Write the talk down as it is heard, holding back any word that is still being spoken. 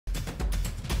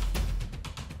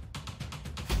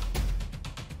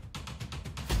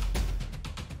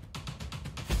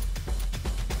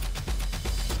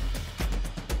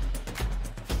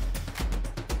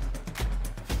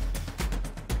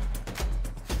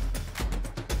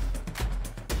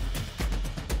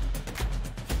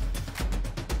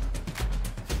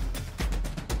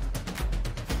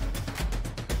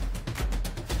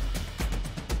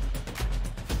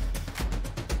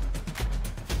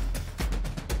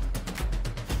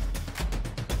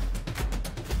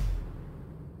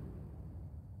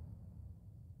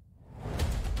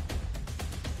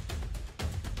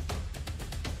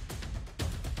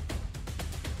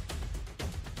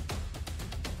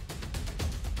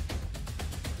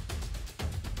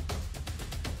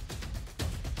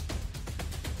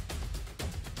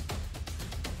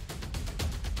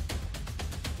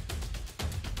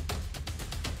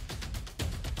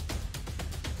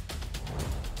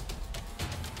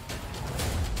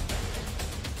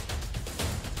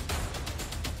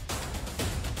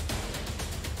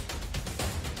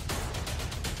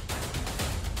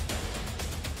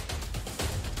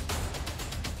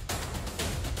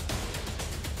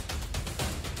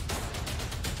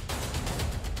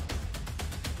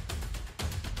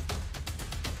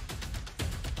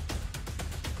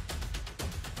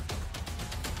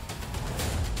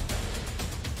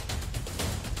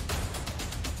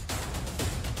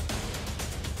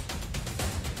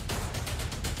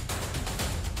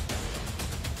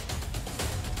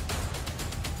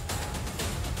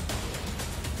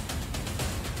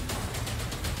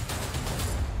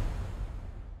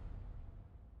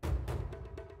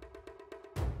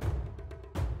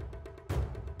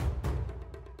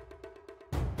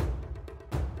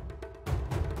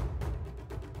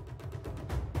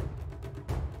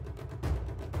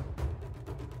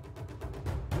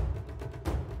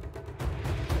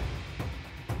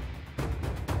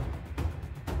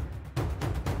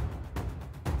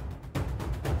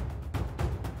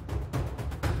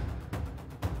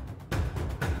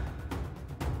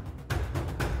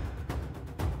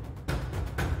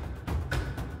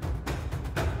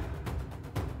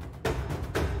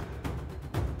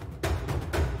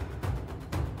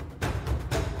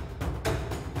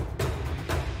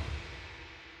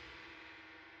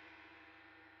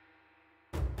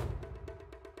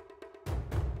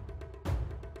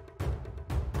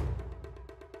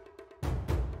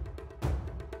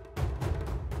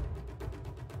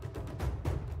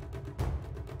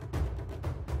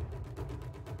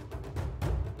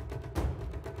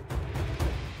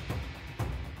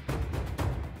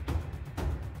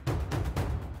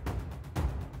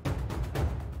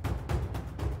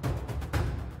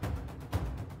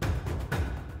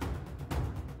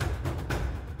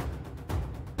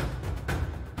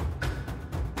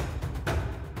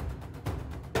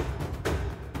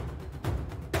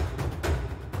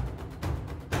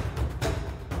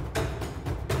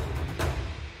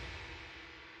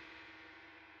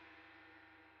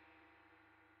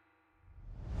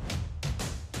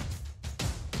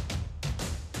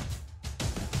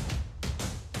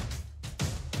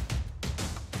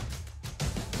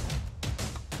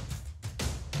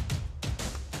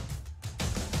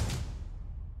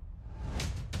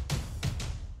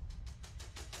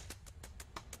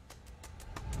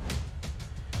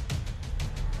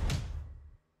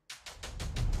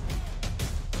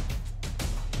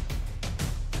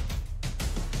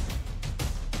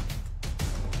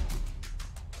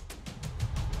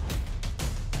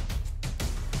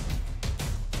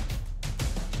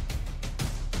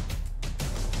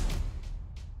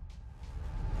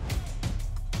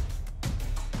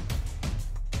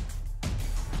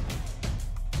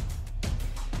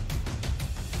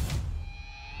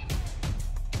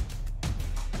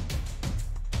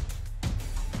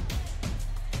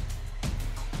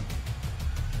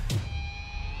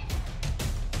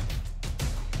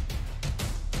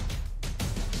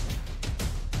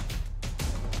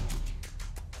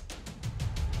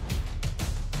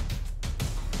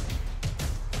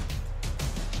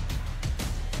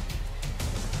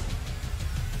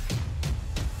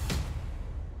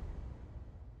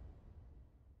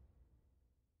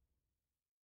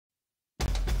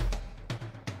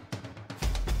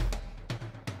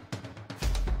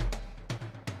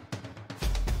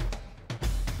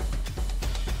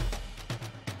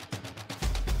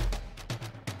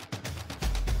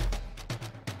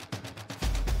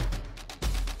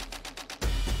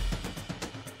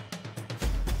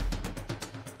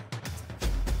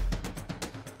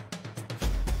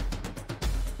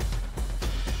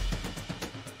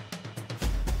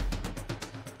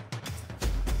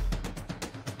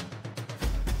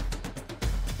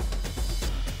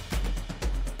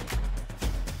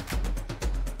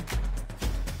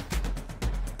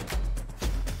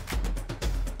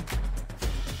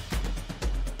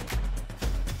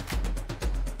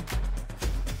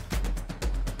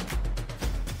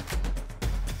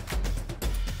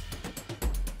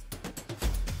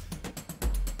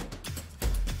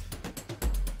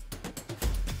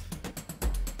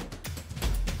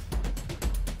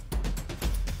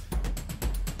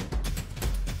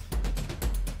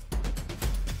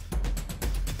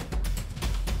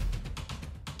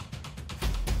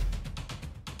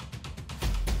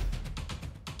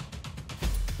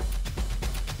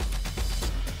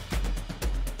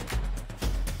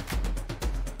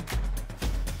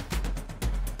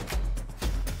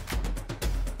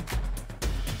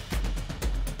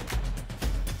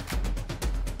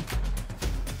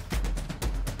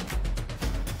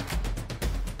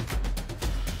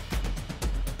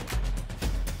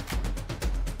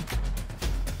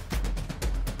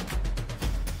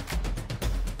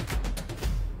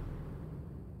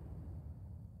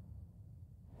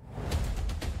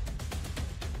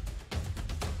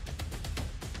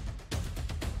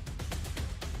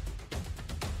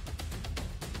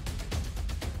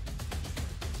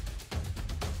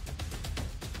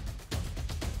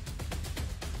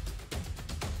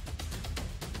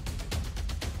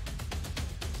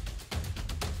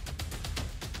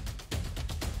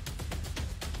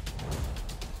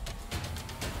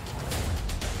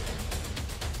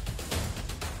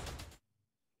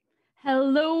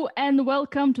and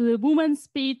welcome to the Women's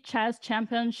Speed Chess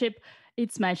Championship.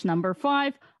 It's match number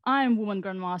 5. I'm Woman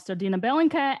Grandmaster Dina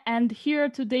Belenka, and here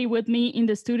today with me in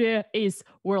the studio is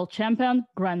World Champion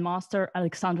Grandmaster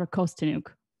Alexandra Kostyniuk.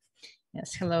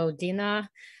 Yes, hello, Dina.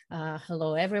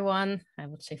 Hello, everyone. I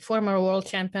would say former world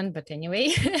champion, but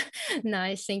anyway,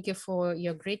 nice. Thank you for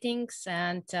your greetings.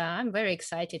 And I'm very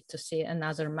excited to see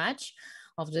another match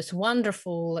of this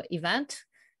wonderful event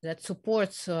that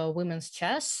supports women's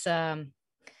chess.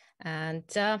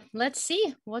 Let's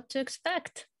see what to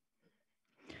expect.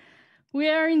 We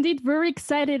are indeed very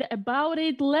excited about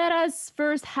it. Let us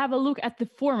first have a look at the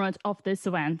format of this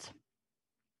event.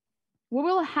 We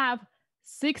will have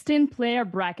 16-player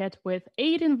bracket with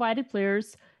 8 invited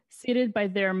players seeded by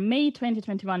their May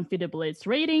 2021 FIDE Blitz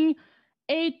rating,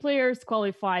 8 players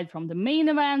qualified from the main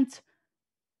event,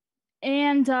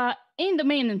 and in the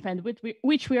main event,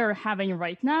 which we are having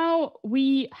right now,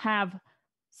 we have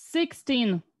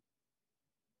 16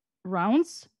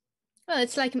 rounds. Well,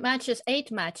 it's like matches,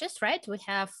 8 matches, right? We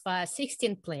have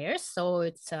 16 players, so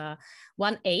it's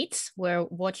 1/8. We're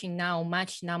watching now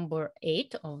match number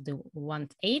 8 of the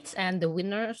 1/8, and the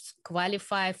winners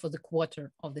qualify for the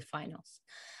quarter of the finals.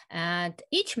 And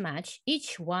each match,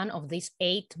 each one of these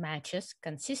 8 matches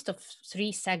consists of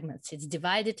 3 segments. It's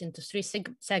divided into 3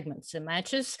 segments. The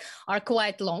matches are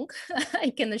quite long, I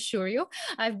can assure you.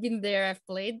 I've been there, I've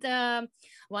played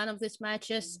one of these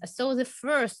matches. So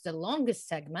the longest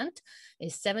segment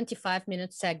is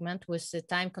 75-minute segment with a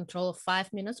time control of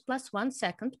 5 minutes plus 1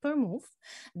 second per move.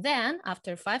 Then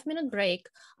after a 5-minute break,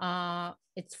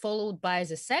 it's followed by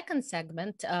the second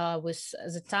segment with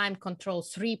the time control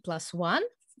 3 plus 1,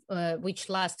 which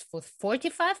lasts for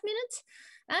 45 minutes.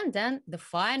 And then the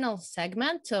final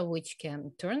segment, which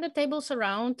can turn the tables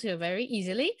around very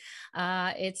easily.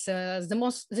 It's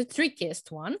the trickiest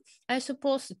one. I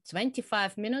suppose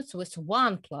 25 minutes with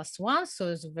 1 plus 1. So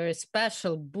it's a very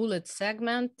special bullet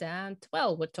segment. And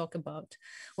well,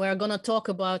 we're going to talk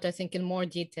about, I think, in more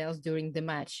details during the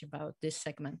match about this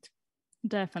segment.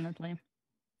 Definitely.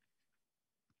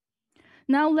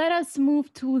 Now let us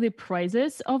move to the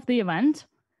prizes of the event.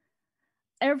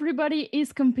 Everybody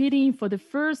is competing for the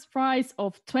first prize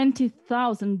of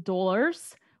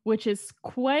 $20,000, which is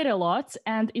quite a lot.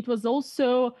 And it was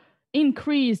also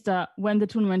increased when the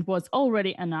tournament was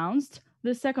already announced.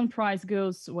 The second prize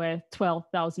goes with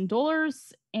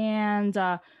 $12,000. And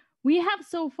we have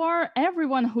so far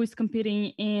everyone who is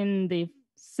competing in the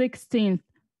 16th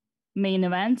main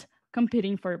event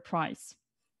competing for a prize.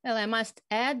 Well, I must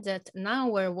add that now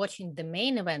we're watching the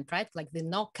main event, right? Like the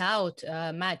knockout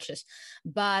matches,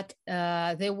 but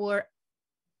there were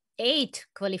 8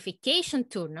 qualification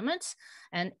tournaments,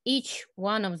 and each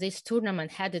one of these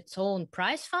tournaments had its own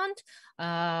prize fund.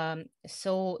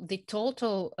 So the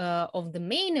total of the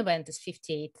main event is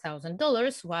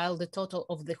 $58,000, while the total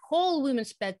of the whole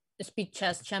Women's Speed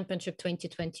Chess Championship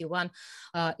 2021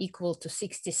 equal to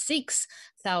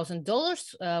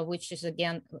 $66,000, which is,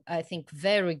 again, I think,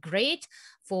 very great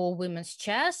for women's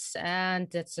chess. And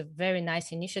that's a very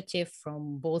nice initiative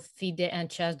from both FIDE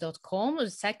and Chess.com, the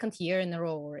 2nd year in a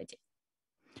row already.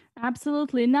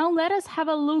 Absolutely. Now let us have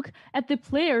a look at the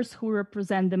players who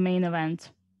represent the main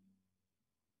event.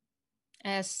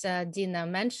 As Dina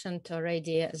mentioned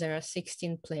already, there are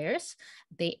 16 players.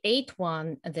 The 8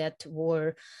 one that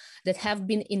have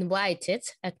been invited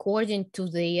according to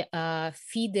the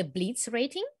FIDE Blitz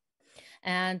rating,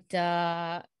 and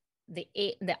the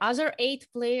other 8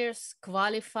 players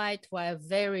qualified via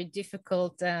very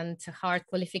difficult and hard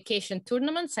qualification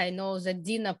tournaments. I know that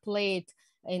Dina played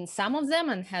in some of them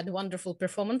and had wonderful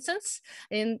performances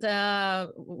in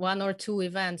 1 or 2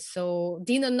 events. So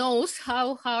Dina knows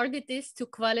how hard it is to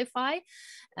qualify.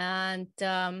 And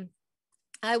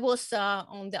I was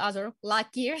on the other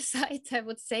luckier side, I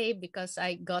would say, because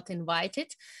I got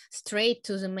invited straight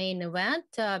to the main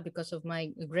event because of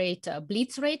my great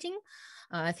Blitz rating.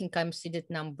 I think I'm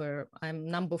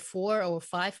number 4 or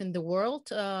 5 in the world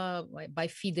by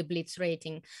FIDE Blitz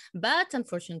rating. But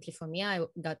unfortunately for me, I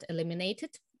got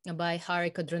eliminated by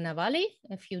Harika Drunavali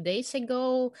a few days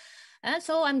ago. And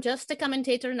so I'm just a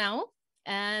commentator now.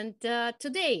 And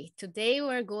today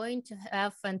we're going to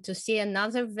have and to see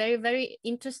another very, very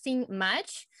interesting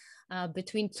match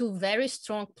between 2 very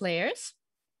strong players,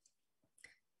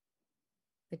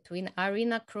 between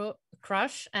Irina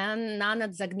Krush and Nana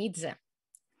Dzagnidze.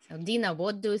 So Dina,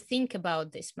 what do you think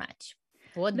about this match?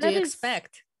 What do you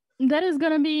expect? That is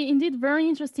going to be indeed very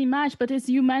interesting match. But as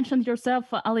you mentioned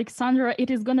yourself, Alexandra, it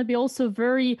is going to be also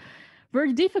very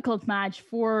very difficult match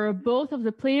for both of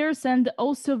the players and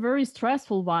also very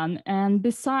stressful one. And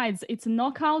besides, it's a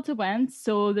knockout event,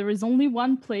 so there is only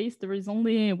one place, there is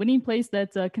only a winning place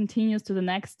that continues to the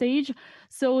next stage.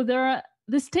 So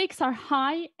the stakes are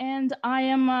high, and I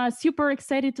am super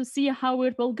excited to see how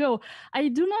it will go. I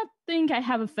do not think I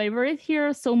have a favorite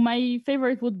here, so my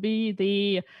favorite would be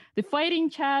the fighting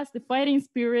chess, the fighting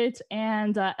spirit,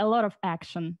 and a lot of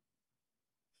action.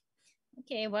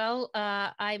 Okay, well,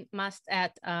 I must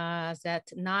add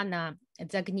that Nana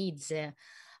Dzagnidze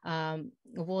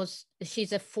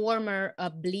she's a former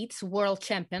Blitz world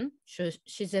champion.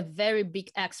 She's a very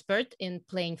big expert in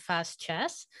playing fast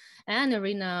chess. And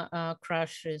Irina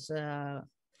Krush is a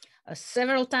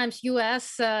several times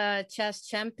US chess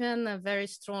champion, a very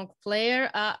strong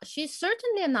player. She's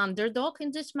certainly an underdog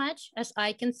in this match, as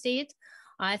I can see it.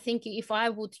 I think if I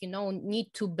would,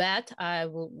 need to bet, I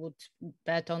would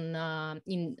bet on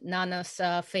in Nana's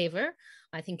favor.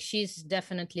 I think she's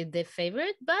definitely the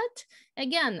favorite. But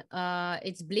again,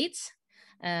 it's Blitz.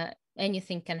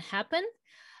 Anything can happen.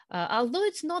 Although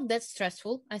it's not that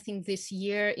stressful, I think this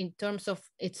year in terms of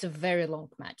it's a very long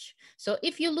match. So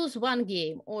if you lose one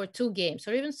game or two games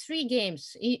or even three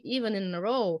games, even in a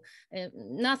row,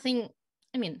 nothing,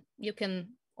 you can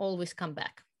always come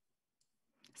back.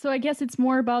 So I guess it's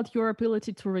more about your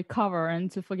ability to recover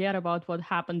and to forget about what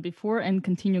happened before and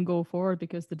continue go forward,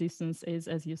 because the distance is,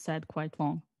 as you said, quite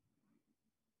long.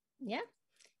 Yeah.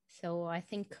 So I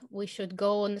think we should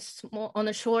go on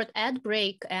a short ad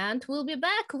break, and we'll be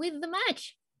back with the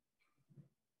match.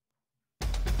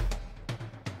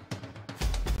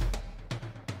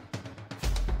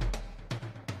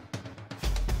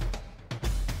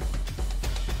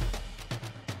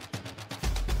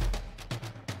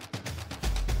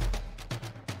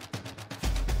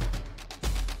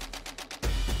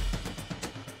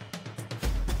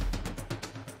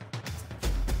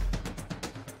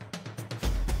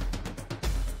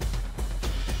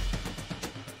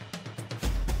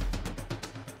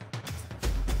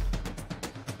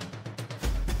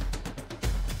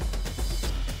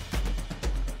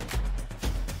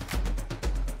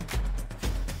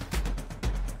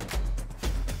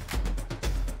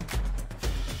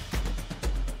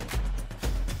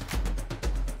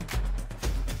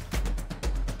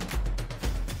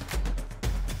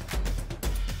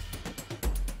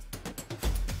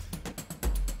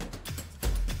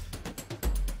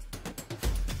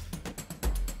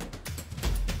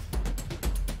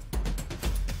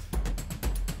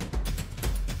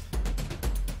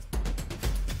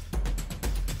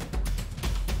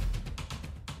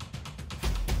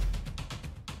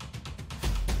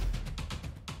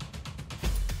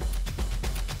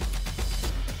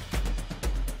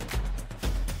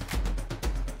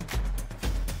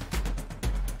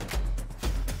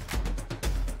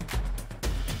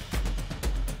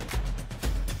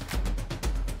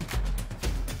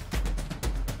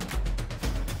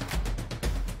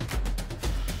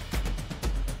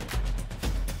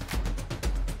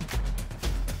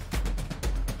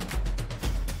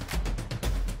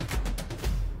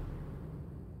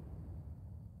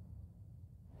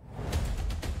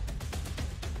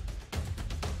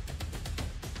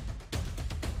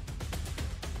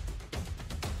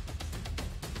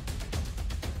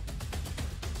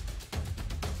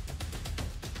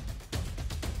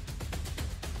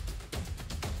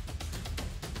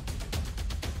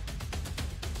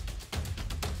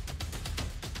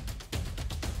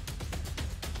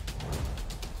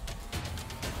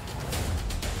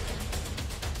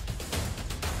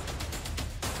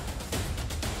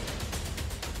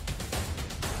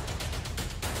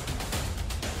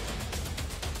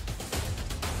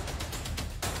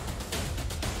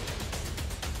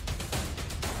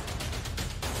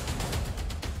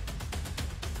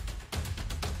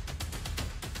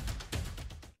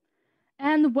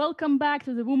 And welcome back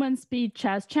to the Women's Speed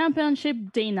Chess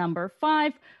Championship, day number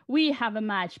 5. We have a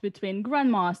match between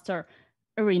Grandmaster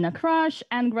Irina Krush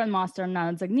and Grandmaster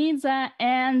Nana Dzagnidze,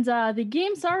 and the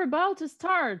games are about to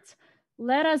start.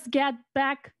 Let us get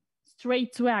back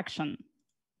straight to action.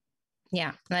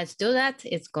 Yeah, let's do that.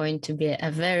 It's going to be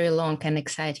a very long and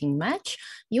exciting match.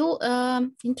 You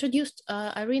introduced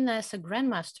Irina as a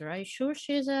Grandmaster. Are you sure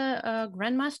she's a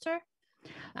Grandmaster?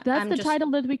 That's the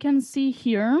title that we can see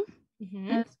here.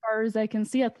 Mm-hmm. As far as I can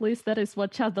see, at least that is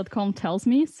what Chess.com tells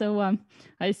me. So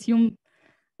I assume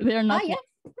they're not. Oh,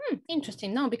 yeah.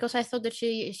 Interesting. No, because I thought that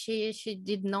she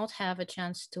did not have a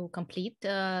chance to complete.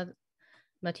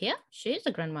 But yeah, she is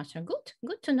a Grandmaster.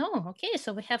 Good to know. Okay,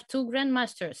 so we have 2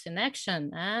 Grandmasters in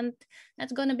action, and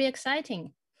that's going to be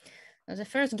exciting. The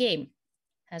first game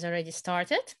has already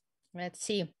started. Let's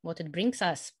see what it brings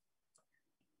us.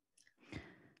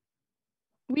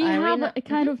 We have a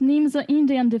kind of Nimza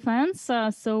Indian defense.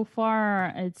 So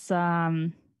far, it's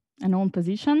a known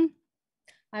position.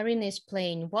 Irina is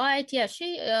playing white. Yeah,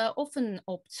 she often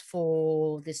opts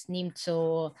for this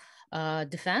Nimzo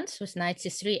defense with knight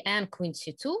c3 and queen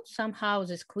c2. Somehow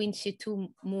this queen c2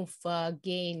 move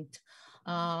gained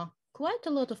quite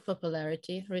a lot of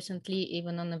popularity recently,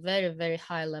 even on a very, very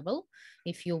high level.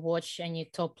 If you watch any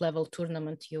top level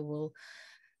tournament, you will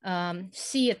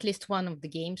see at least one of the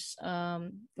games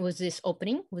with this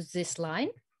opening, with this line.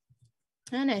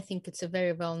 And I think it's a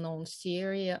very well-known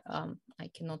theory. I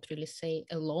cannot really say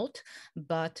a lot,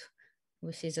 but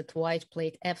we see that white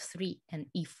played f3 and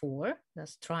e4,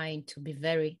 thus trying to be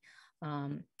very,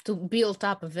 to build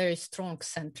up a very strong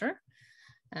center.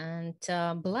 And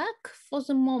black, for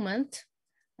the moment,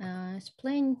 is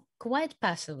playing quite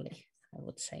passively, I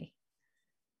would say.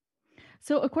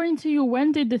 So according to you,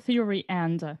 when did the theory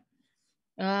end?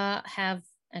 Have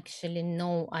actually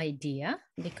no idea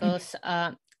because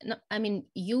no, I mean,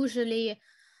 usually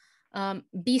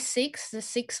b6, the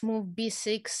sixth move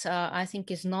b6, I think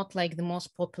is not like the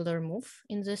most popular move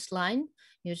in this line.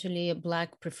 Usually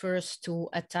black prefers to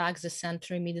attack the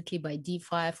center immediately by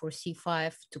d5 or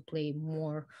c5 to play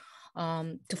more,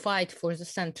 to fight for the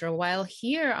center. While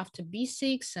here after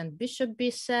b6 and bishop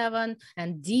b7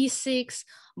 and d6,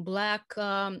 black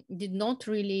did not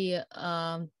really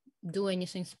do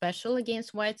anything special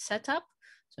against white setup.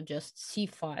 So just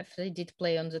c5, they did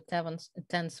play on the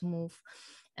 10th move.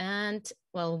 And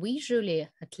well, visually,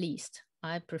 at least,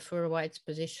 I prefer white's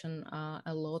position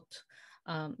a lot.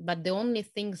 But the only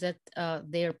thing that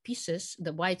their pieces,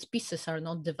 the white's pieces are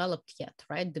not developed yet,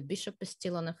 right? The bishop is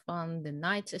still on f1, the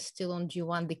knight is still on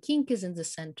g1, the king is in the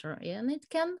center. And it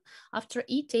can, after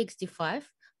e takes d5,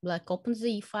 black opens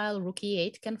the e file, rook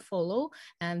e8 can follow.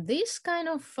 And this kind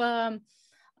of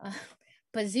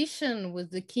position with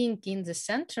the king in the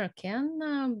center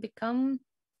can become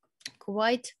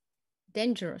quite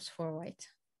dangerous for white.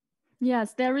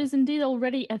 Yes, there is indeed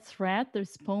already a threat. The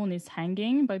pawn is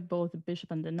hanging by both the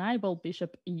bishop and the knight, while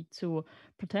bishop e2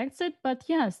 protects it. But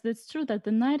yes, that's true that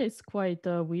the knight is quite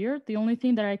weird. The only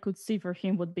thing that I could see for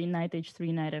him would be knight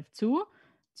h3, knight f2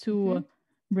 to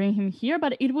bring him here.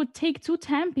 But it would take 2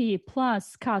 tempi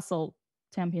plus castle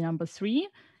tempi number 3.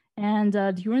 And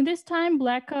during this time,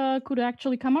 black could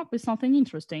actually come up with something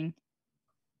interesting.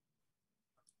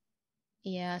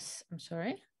 Yes, I'm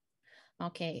sorry.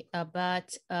 Okay,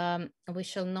 but we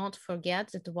shall not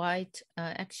forget that white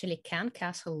actually can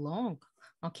castle long.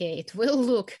 Okay, it will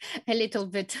look a little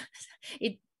bit,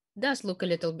 it does look a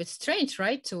little bit strange,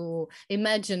 right? To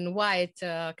imagine white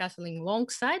castling long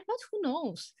side, but who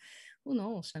knows? Who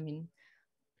knows? I mean,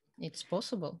 it's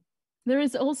possible. There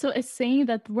is also a saying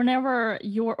that whenever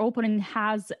your opponent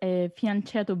has a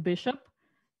fianchetto bishop,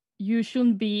 you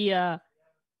shouldn't be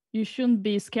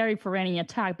scary for any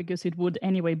attack because it would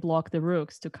anyway block the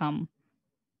rooks to come.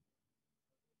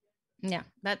 Yeah,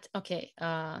 but okay.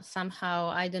 Somehow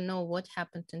I don't know what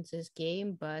happened in this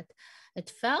game, but it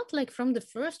felt like from the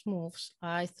first moves,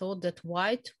 I thought that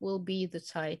white will be the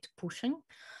side pushing,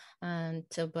 and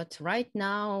but right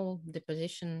now the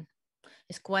position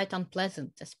is quite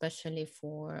unpleasant, especially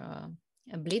for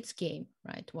a blitz game,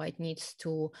 right? White needs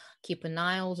to keep an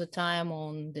eye all the time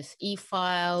on this e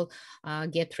file,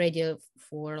 get ready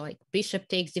for like bishop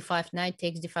takes d5, knight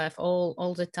takes d5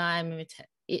 all the time.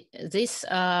 These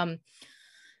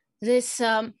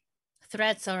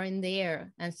threats are in the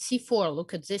air. And c4,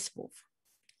 look at this move.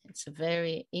 It's a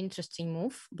very interesting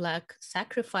move. Black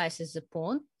sacrifices the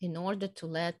pawn in order to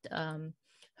let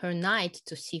her knight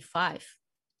to c5.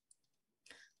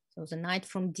 So the knight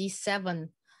from d7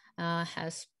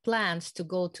 has plans to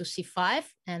go to c5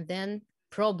 and then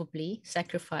probably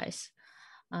sacrifice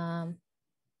on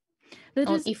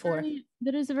e4.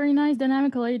 That is a very nice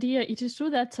dynamical idea. It is true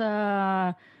that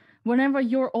whenever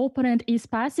your opponent is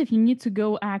passive, you need to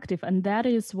go active. And that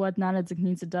is what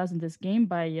Dzagnidze does in this game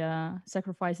by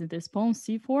sacrificing this pawn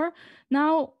c4.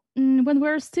 Now, when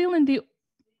we're still in the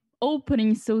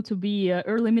opening, so to be,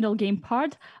 early middle game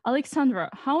part, Alexandra,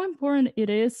 how important it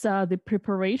is the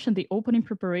preparation, the opening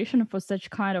preparation for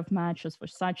such kind of matches, for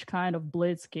such kind of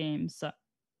blitz games?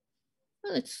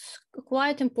 Well, it's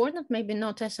quite important, maybe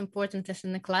not as important as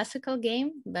in a classical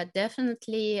game, but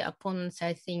definitely opponents,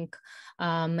 I think,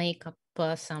 make up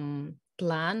some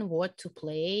plan what to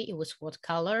play, with what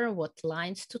color, what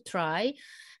lines to try.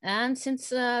 And since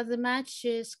the match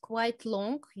is quite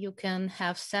long, you can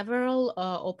have several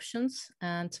options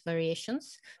and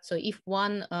variations. So if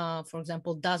one, for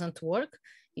example, doesn't work,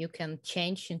 you can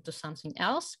change into something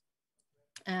else.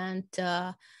 And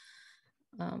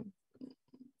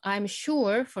I'm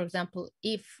sure, for example,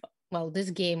 if well,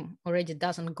 this game already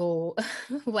doesn't go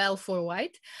well for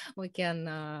white. We can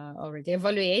already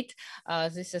evaluate.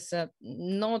 This is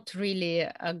not really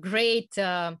a great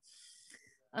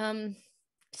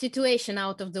situation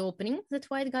out of the opening that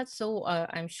white got. So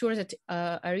I'm sure that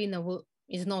Irina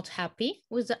is not happy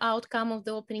with the outcome of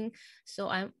the opening. So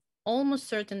I'm almost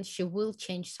certain she will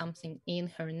change something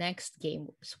in her next game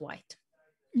with white.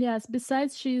 Yes,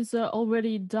 besides she's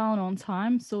already down on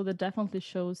time, so that definitely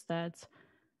shows that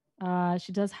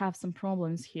she does have some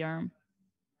problems here.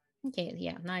 Okay,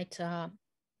 yeah, knight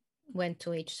went to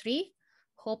h3,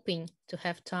 hoping to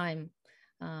have time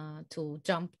to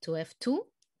jump to f2.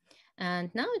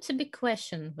 And now it's a big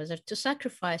question whether to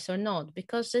sacrifice or not,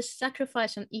 because this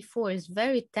sacrifice on e4 is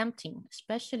very tempting,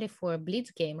 especially for a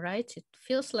blitz game, right? It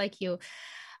feels like you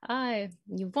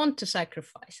want to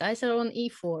sacrifice either on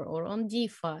e4 or on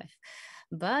d5.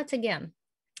 But again,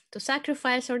 to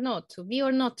sacrifice or not, to be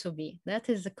or not to be, that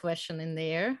is the question in the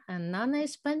air. And Nana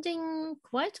is spending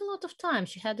quite a lot of time.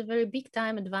 She had a very big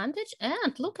time advantage.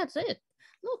 And look at it.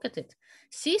 Look at it.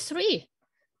 c3.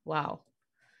 Wow.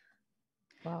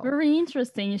 Wow. Very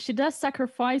interesting. She does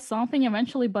sacrifice something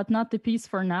eventually, but not the piece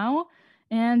for now.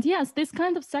 And yes, this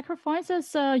kind of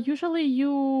sacrifices, usually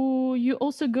you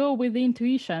also go with the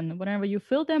intuition. Whenever you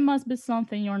feel there must be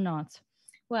something or not.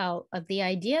 Well, the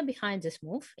idea behind this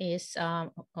move is,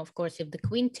 of course, if the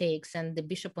queen takes and the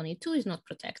bishop on e2 is not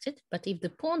protected, but if the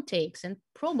pawn takes, and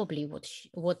probably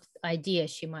what idea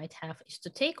she might have is to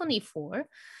take on e4.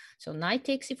 So knight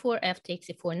takes e4, f takes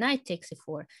e4, knight takes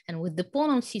e4. And with the pawn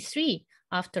on c3,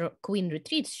 after queen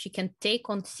retreats, she can take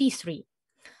on c3.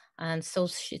 And so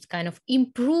she's kind of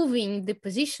improving the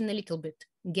position a little bit,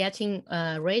 getting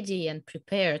ready and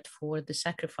prepared for the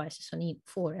sacrifices on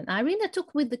e4. And Irina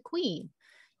took with the queen,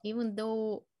 even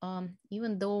though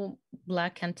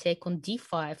black can take on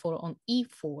d5 or on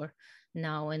e4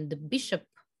 now, and the bishop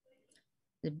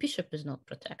is not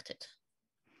protected.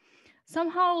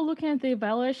 Somehow, looking at the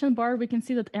evaluation bar, we can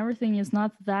see that everything is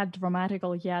not that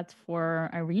dramatical yet for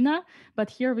Irina. But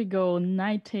here we go,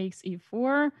 knight takes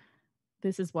e4.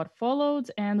 This is what followed,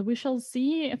 and we shall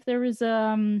see if there is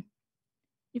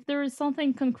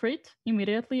something concrete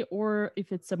immediately, or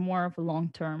if it's a more of a long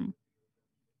term.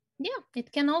 Yeah,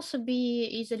 it can also be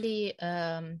easily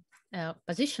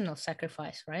positional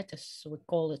sacrifice, right, as we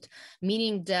call it,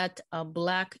 meaning that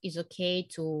black is okay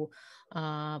to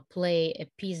play a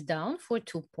piece down for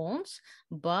 2 pawns,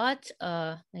 but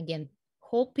again,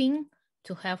 hoping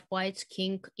to have white's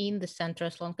king in the center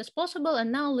as long as possible.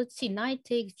 And now let's see, knight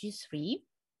takes g3,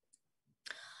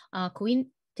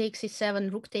 queen takes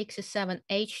e7, rook takes e7,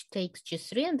 h takes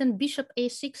g3, and then bishop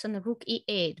a6 and rook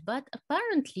e8. But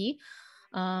apparently,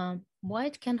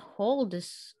 white can hold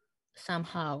this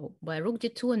somehow by rook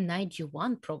d2 and knight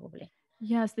g1 probably.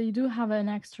 Yes, they do have an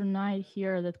extra knight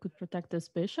here that could protect this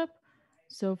bishop.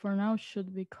 So for now,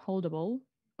 should be holdable.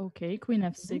 Okay, queen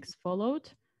f6 followed.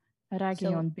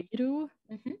 Attacking on b2.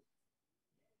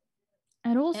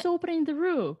 And also opening the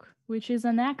rook, which is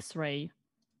an x-ray.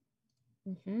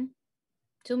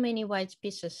 Too many white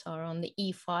pieces are on the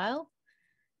e file,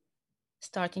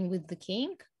 starting with the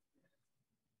king.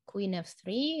 Queen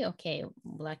f3, okay,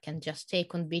 black can just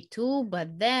take on b2,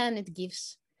 but then it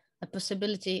gives a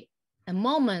possibility, a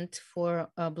moment for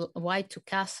white to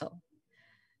castle.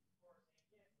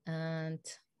 And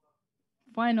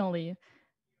finally,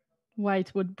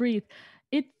 white would breathe.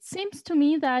 It seems to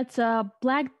me that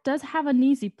black does have an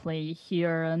easy play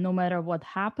here. No matter what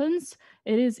happens,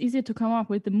 it is easy to come up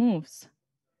with the moves.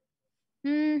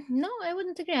 No, I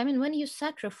wouldn't agree. I mean, when you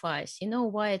sacrifice, you know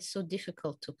why it's so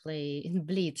difficult to play in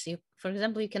blitz. For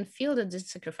example, you can feel that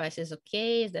this sacrifice is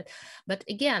okay, but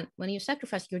again, when you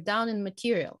sacrifice, you're down in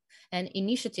material, and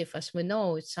initiative, as we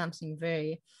know, is something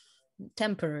very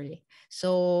temporary.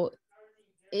 So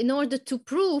in order to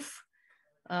prove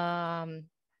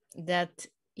that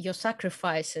your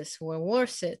sacrifices were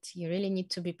worth it, you really need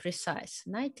to be precise.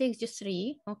 Knight takes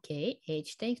g3, okay,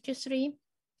 h takes g3.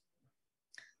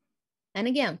 And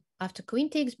again, after queen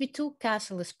takes b2,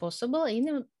 castle is possible,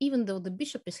 even though the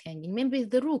bishop is hanging. Maybe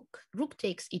the rook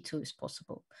takes e2 is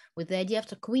possible, with the idea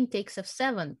after queen takes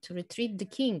f7 to retreat the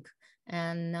king.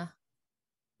 And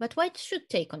but white should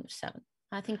take on f7.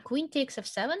 I think queen takes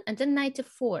f7 and then knight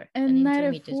f4. And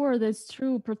knight f4, that's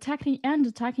true. Protecting and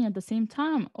attacking at the same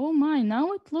time. Oh my,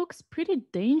 now it looks pretty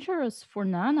dangerous for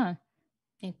Nana.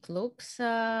 It looks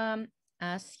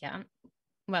as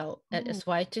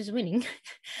white is winning.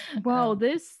 Wow,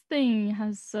 this thing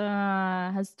has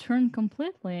turned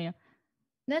completely.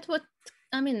 That's what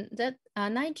I mean. That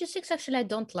knight g6 actually I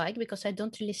don't like, because I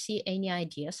don't really see any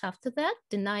ideas after that.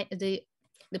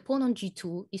 The pawn on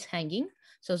g2 is hanging,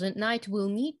 So the knight will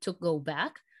need to go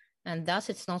back, and thus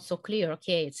it's not so clear.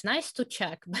 Okay, it's nice to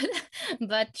check,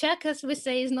 but check, as we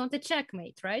say, is not a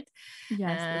checkmate, right?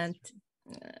 Yes. And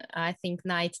I think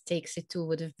knight takes e2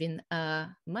 would have been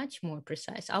much more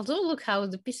precise. Although look how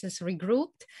the pieces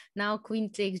regrouped. Now queen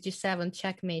takes g7,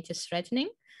 checkmate is threatening.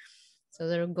 So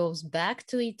there goes back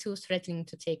to e2, threatening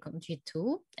to take on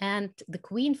g2. And the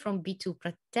queen from b2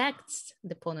 protects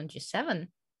the pawn on g7.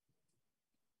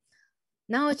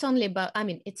 Now it's only about,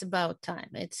 it's about time.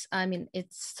 It's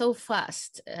so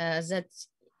fast that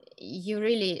you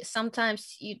really,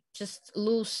 sometimes you just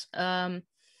lose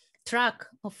track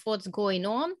of what's going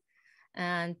on.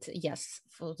 And yes,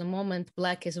 for the moment,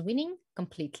 black is winning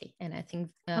completely. And I think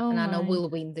Nana will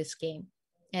win this game.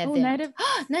 Knight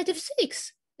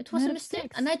f6. It was a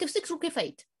mistake. A knight f6, rook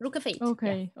f8. Rook f8.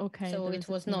 Okay, yeah. okay. So it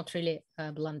was not really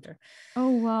a blunder. Oh,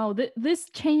 wow. This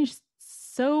changed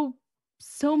so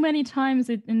many times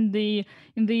in the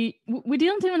we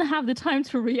didn't even have the time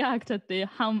to react at the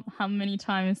how many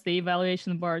times the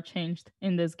evaluation bar changed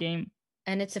in this game.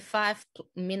 And it's a 5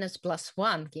 minutes plus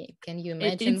 1 game. Can you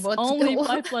imagine it's only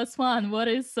 5 plus 1? What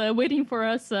is waiting for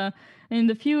us in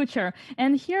the future?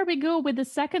 And here we go with the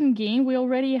second game. We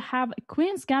already have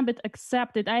Queen's Gambit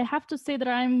accepted. I have to say that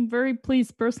I'm very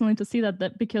pleased personally to see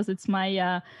that because it's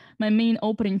my my main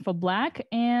opening for black.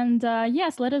 And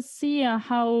yes, let us see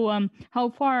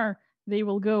how far they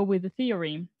will go with the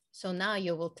theory. So now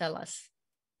you will tell us.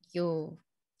 You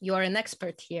are an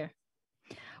expert here.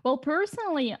 Well,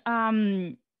 personally,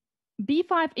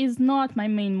 b5 is not my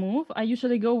main move. I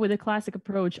usually go with the classic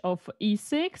approach of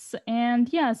e6.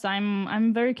 And yes,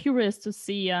 I'm very curious to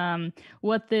see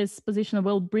what this position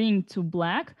will bring to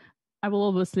black. I will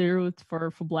obviously root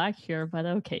for black here, but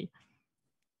okay.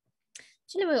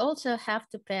 Actually, we also have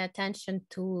to pay attention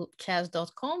to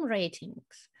Chess.com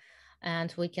ratings.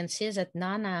 And we can see that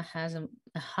Nana has a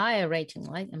higher rating,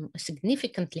 like a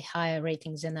significantly higher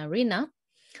rating than Irina.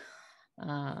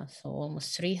 So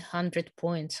almost 300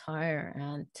 points higher,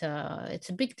 and it's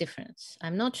a big difference.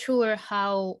 I'm not sure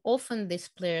how often these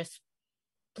players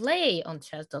play on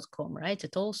chess.com, right?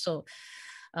 It's also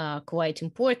quite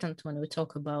important when we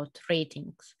talk about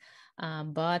ratings.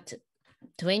 But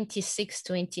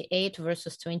 26-28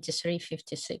 versus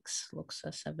 23-56 looks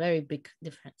as a very big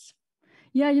difference.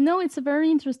 Yeah, it's a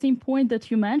very interesting point that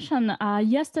you mentioned.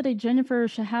 Yesterday, Jennifer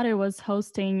Shahade was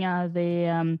hosting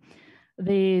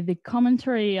the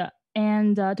commentary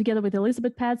and together with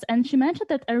Elizabeth Pats, and she mentioned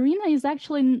that Irina is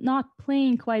actually not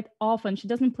playing quite often. She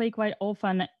doesn't play quite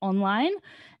often online.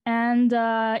 And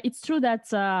it's true that,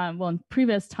 well, in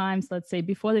previous times, let's say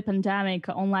before the pandemic,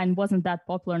 online wasn't that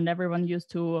popular and everyone used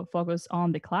to focus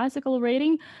on the classical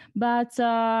rating. But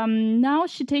now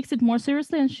she takes it more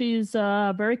seriously and she's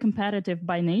very competitive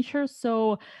by nature.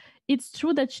 So it's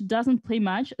true that she doesn't play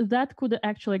much. That could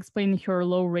actually explain her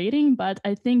low rating, but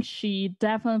I think she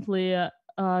definitely,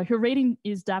 her rating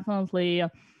is definitely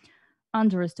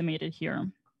underestimated here.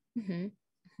 Mm-hmm.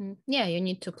 Mm-hmm. Yeah, you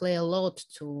need to play a lot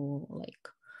to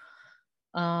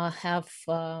have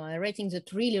a rating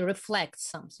that really reflects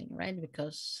something, right?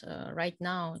 Because right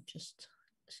now, just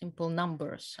simple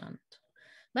numbers.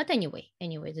 But anyway,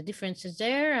 the difference is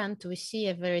there, and we see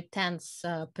a very tense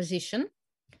position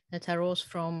that arose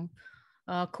from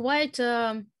quite,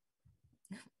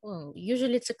 well,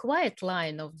 usually it's a quiet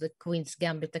line of the Queen's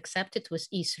Gambit accepted with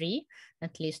e3.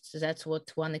 At least that's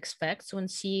what one expects when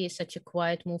see such a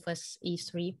quiet move as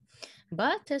e3.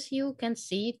 But as you can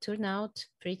see, it turned out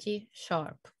pretty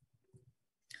sharp.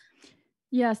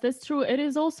 Yes, that's true. It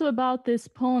is also about this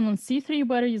pawn on c3,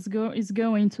 whether it's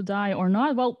going to die or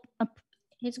not. Well,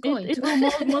 it's going it will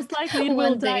most likely it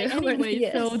will die anyway.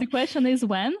 Yes. So the question is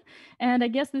when. And I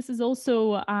guess this is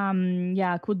also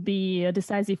could be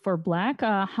decisive for black.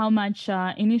 How much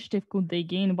initiative could they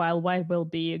gain while white will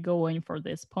be going for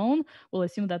this pawn? We'll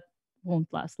assume that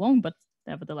won't last long, but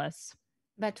nevertheless.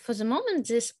 But for the moment,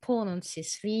 this pawn on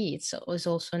c3 is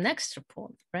also an extra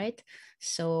pawn, right?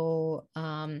 So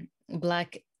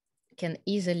black can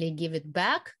easily give it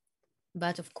back.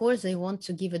 But of course, they want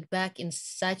to give it back in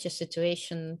such a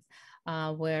situation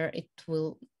where it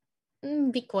will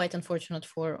be quite unfortunate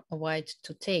for white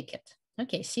to take it.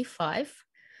 Okay, c5,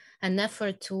 an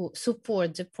effort to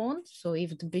support the pawn. So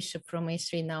if the bishop from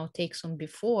a3 now takes on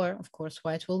b4, of course,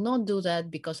 white will not do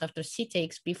that because after c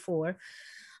takes b4,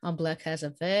 black has a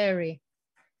very,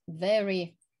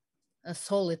 very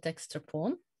solid extra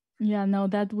pawn. Yeah, no,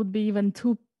 that would be even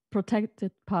too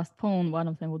protected past pawn. One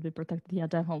of them would be protected. Yeah,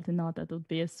 definitely not. That would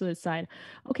be a suicide.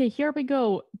 Okay, here we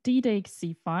go. D takes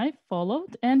c5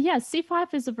 followed. And yeah,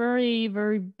 c5 is a very,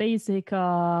 very basic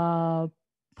pawn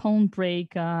pawn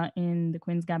break in the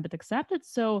Queen's Gambit accepted.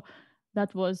 So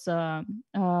that was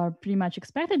pretty much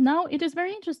expected. Now it is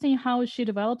very interesting how she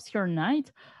develops her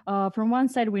knight. From one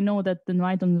side, we know that the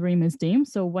knight on the rim is dim,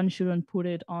 so one shouldn't put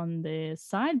it on the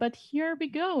side. But here we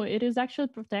go. It is actually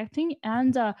protecting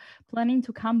and planning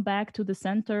to come back to the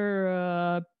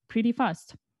center pretty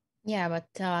fast. Yeah, but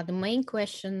the main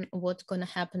question, what's going to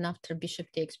happen after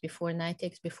bishop takes before knight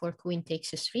takes before queen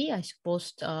takes c3? I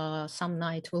suppose some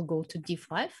knight will go to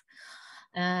d5.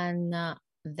 And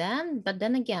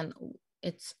then again,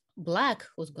 it's black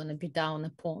who's going to be down a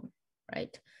pawn,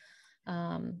 right?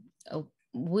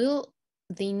 Will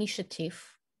the initiative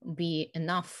be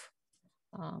enough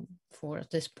for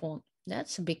this pawn?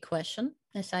 That's a big question,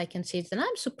 as I can see it. And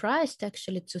I'm surprised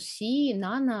actually to see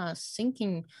Nana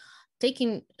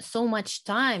taking so much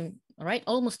time, right?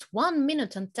 Almost 1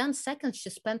 minute and 10 seconds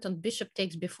she spent on bishop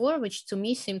takes before, which to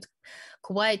me seemed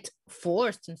quite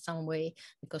forced in some way,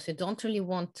 because you don't really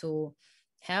want to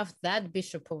have that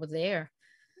bishop over there.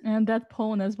 And that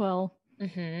pawn as well.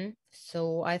 Mm-hmm.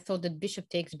 So I thought that bishop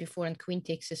takes before and queen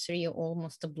takes c3 are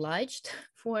almost obliged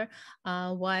for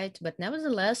white, but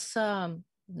nevertheless,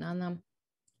 Nana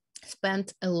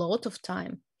spent a lot of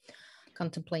time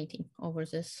contemplating over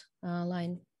this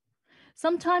line.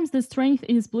 Sometimes the strength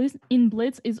in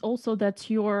blitz is also that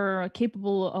you're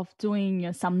capable of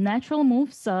doing some natural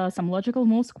moves, some logical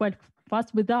moves quite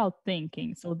fast without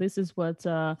thinking. So this is what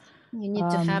you need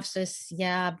to have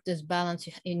this balance.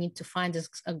 You need to find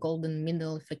a golden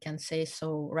middle, if I can say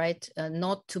so, right?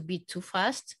 Not to be too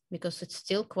fast, because it's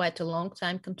still quite a long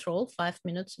time control. 5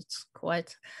 minutes, it's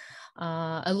quite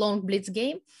a long blitz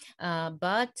game.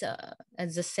 But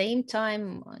at the same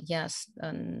time, yes,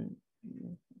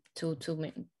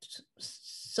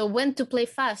 so when to play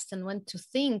fast and when to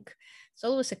think, it's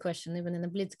always a question, even in a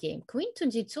blitz game. Queen to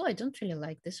d2, I don't really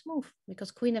like this move,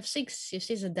 because queen f6, you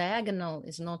see the diagonal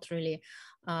is not really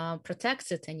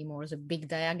protected anymore, it's a big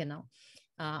diagonal.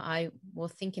 I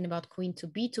was thinking about queen to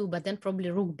b2, but then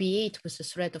probably rook b8 with the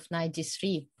threat of knight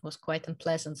d3 was quite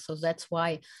unpleasant. So that's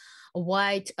why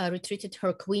white retreated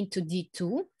her queen to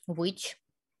d2, which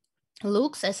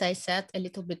looks, as I said, a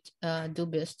little bit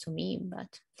dubious to me,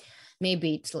 but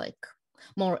maybe it's like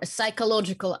more a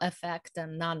psychological effect,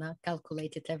 and Nana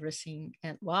calculated everything.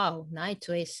 And wow, knight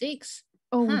to a6.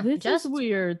 Oh, this is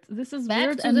weird. This is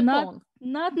weird and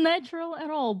not natural at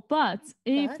all. But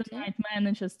if the knight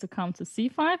manages to come to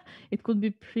c5, it could be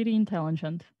pretty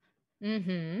intelligent.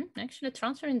 Mm-hmm. Actually,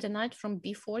 transferring the knight from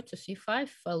b4 to c5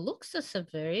 looks as a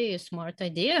very smart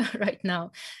idea right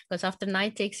now, because after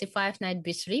knight takes c5, knight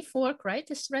b3 fork, right,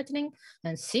 is threatening,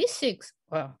 and c6.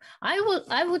 Well, I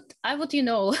would,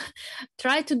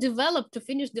 try to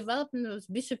finish development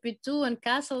with bishop e2 and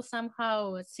castle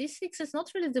somehow. c6 is not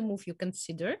really the move you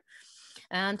consider.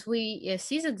 And we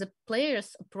see that the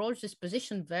players approach this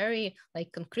position very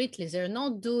concretely. They're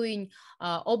not doing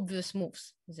obvious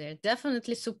moves. They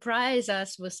definitely surprise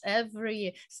us with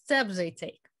every step they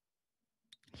take.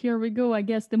 Here we go. I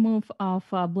guess the move of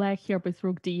black here with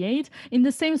rook d8 in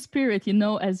the same spirit,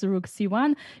 as rook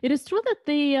c1. It is true that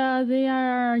they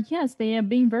are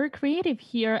being very creative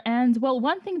here. And well,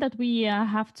 one thing that we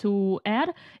have to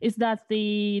add is that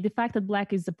the fact that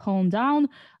black is a pawn down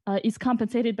is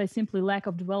compensated by simply lack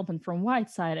of development from white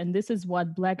side, and this is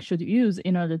what black should use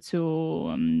in order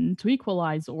to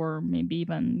equalize, or maybe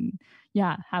even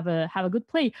have a good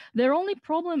play. Their only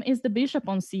problem is the bishop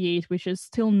on c8, which is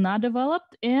still not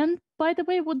developed, and by the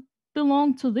way would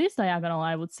belong to this diagonal,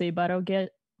 I would say, but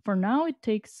for now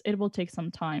it will take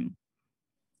some time.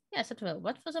 Yes, it will.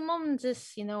 But for the moment,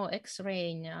 this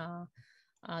X-ray,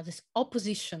 this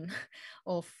opposition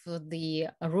of the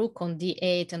rook on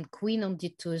d8 and queen on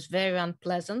d2 is very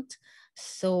unpleasant.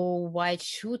 So white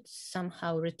should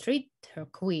somehow retreat her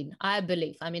queen, I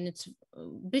believe. I mean, it's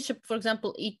bishop, for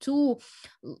example, e2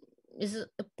 is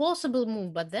a possible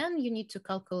move, but then you need to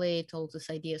calculate all these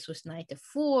ideas with knight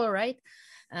f4, right?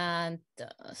 And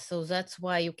so that's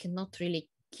why you cannot really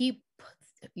keep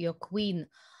your queen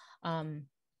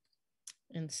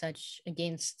in such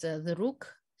against the rook.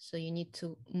 So you need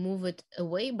to move it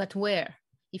away, but where?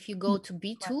 If you go to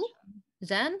b2,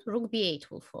 then rook b8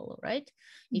 will follow, right?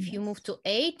 If you move to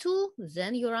a2,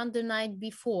 then you're under knight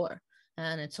b4,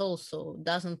 and it's also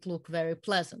doesn't look very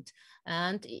pleasant.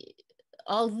 And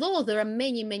although there are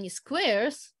many, many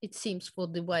squares, it seems, for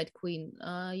the white queen,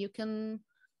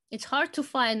 it's hard to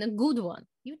find a good one.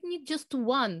 You need just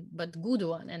one, but good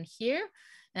one. And here,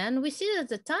 and we see that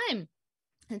the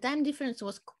time difference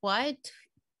was quite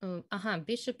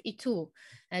bishop e2.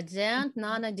 At the end,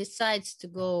 Nana decides to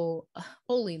go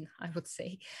all in, I would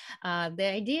say.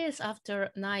 The idea is after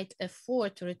knight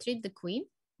f4 to retreat the queen,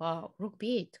 Wow, rook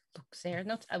b8. Look, they're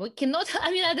not. We cannot.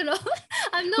 I mean, I don't know.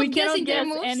 I'm not We guessing cannot their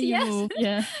guess moves. any Yes. move.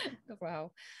 Yeah.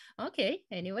 Wow. Okay.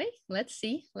 Anyway, let's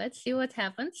see. Let's see what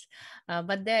happens.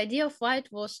 But the idea of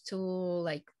white was to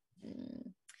like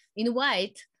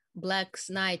invite black's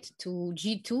knight to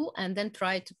g2 and then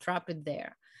try to trap it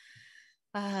there.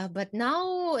 But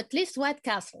now at least white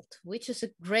castled, which is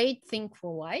a great thing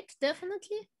for white,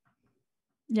 definitely.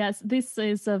 Yes, this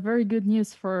is a very good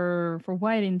news for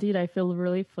white indeed. I feel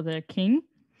relief for the king.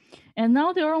 And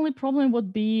now the only problem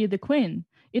would be the queen.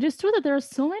 It is true that there are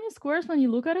so many squares when you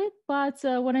look at it, but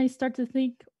when I start to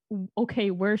think,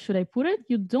 okay, where should I put it?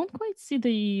 You don't quite see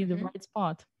the right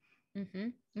spot.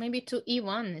 Maybe to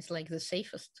e1 is like the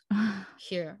safest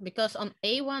here, because on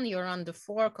a1 you're on the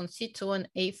fork, on c2 and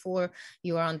a4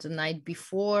 you're on the knight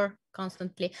b4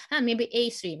 constantly, and maybe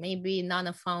a3. Maybe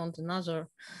Nana found another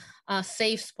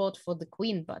safe spot for the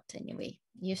queen. But anyway,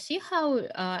 you see how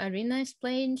Irina is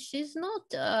playing. She's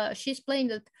not. She's playing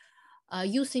that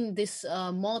using this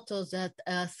motto that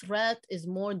a threat is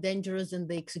more dangerous than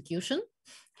the execution.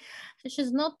 So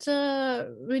she's not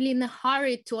really in a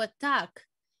hurry to attack.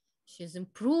 She's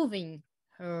improving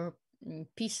her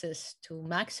pieces to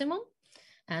maximum,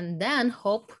 and then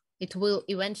hope it will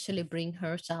eventually bring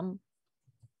her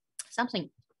something.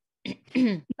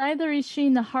 Neither is she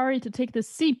in a hurry to take the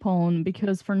c pawn,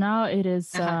 because for now it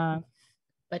is.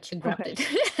 But she grabbed it.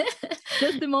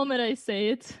 Just the moment I say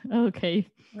it. Okay.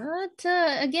 But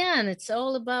again, it's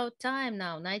all about time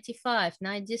now. 95,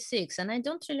 96, and I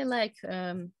don't really like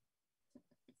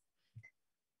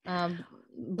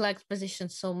black's position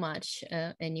so much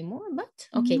anymore. But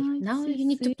okay, now you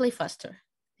need to play faster.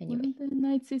 Anyway,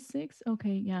 knight c6.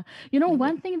 Okay, yeah. You know,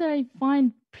 one thing that I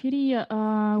find pretty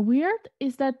weird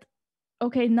is that,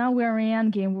 okay, now we're in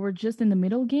endgame. We're just in the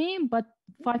middle game, but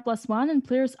 5+1 and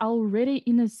players are already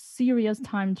in a serious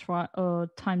time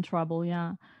trouble.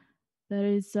 Yeah, that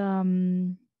is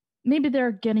maybe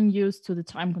they're getting used to the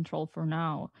time control for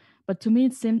now. But to me,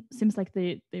 it seems like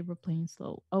they were playing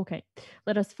slow. Okay,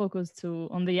 let us focus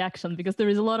on the action, because there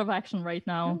is a lot of action right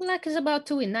now. Black is about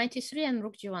to win 93 and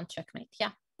rook g1 checkmate.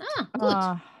 Yeah.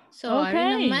 Good. So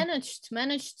okay. Irina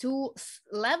managed to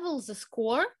level the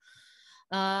score,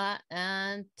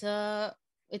 and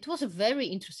it was a very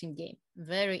interesting game,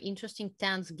 very interesting,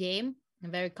 tense game, a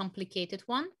very complicated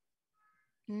one.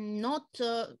 Not,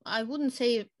 I wouldn't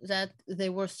say that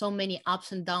there were so many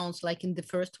ups and downs like in the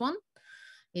first one.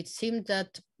 It seemed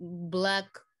that black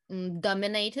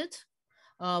dominated,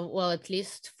 well, at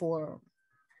least for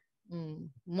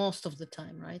most of the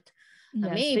time, right?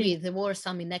 Yes, maybe there were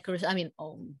some inaccuracies. I mean,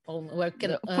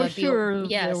 for sure,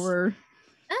 yes, there were.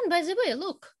 And by the way,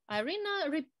 look, Irina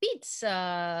repeats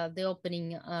her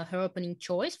opening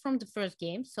choice from the first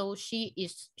game, so she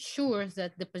is sure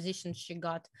that the position she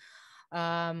got,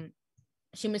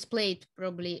 she misplayed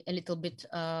probably a little bit.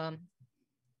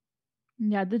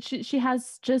 Yeah, that she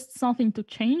has just something to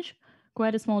change,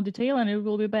 quite a small detail, and it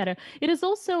will be better. It is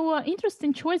also an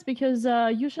interesting choice, because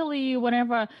usually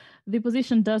whenever the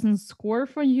position doesn't score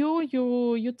for you,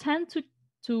 you tend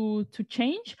to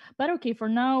change. But okay, for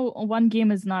now, one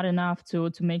game is not enough to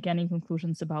make any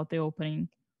conclusions about the opening.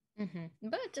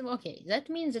 But okay, that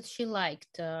means that she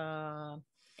liked at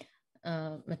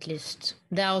least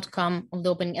the outcome of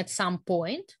the opening at some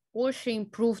point, or she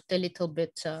improved a little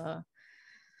bit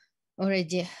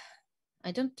already.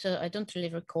 I don't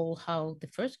really recall how the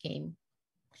first game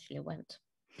actually went.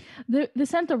 The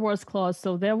center was closed,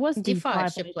 so there was d5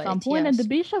 at some point, yes, and the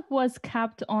bishop was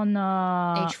kept on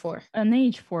h4. An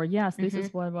h4. Yes, this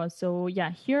is what it was. So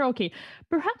yeah, here, okay,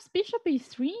 perhaps bishop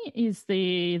e3 is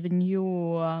the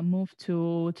new move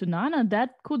to Nana.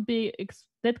 That could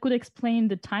explain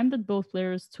the time that both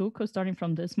players took, starting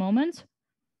from this moment.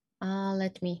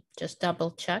 Let me just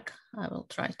double check. I will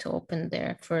try to open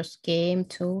their first game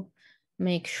to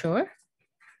make sure.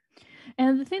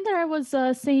 And the thing that I was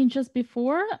saying just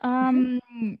before,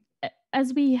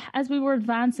 as we were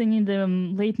advancing in the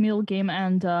late middle game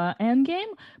and end game,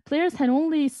 players had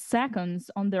only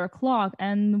seconds on their clock.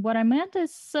 And what I meant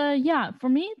is, yeah, for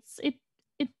me,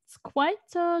 it's quite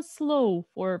slow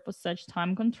for such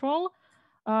time control.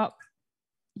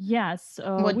 Yes.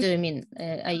 What do you mean?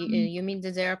 You mean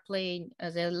that they are playing?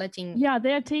 They're letting? Yeah,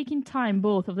 they are taking time.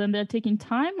 Both of them, they're taking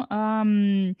time.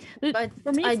 But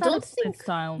for me, it's I not don't a think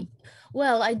style.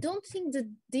 Well, I don't think that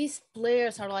these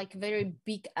players are like very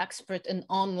big expert in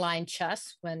online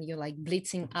chess when you're like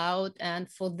blitzing out, and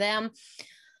for them,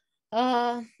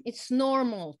 it's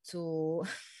normal to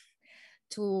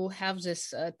have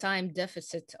this time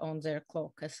deficit on their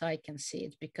clock, as I can see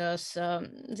it, because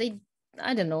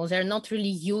I don't know, they're not really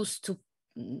used to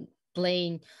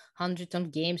playing hundreds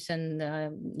of games and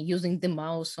using the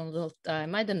mouse all the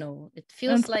time. I don't know. It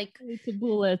feels and like to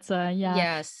bullets. Yeah.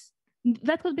 Yes.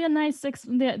 That could be a nice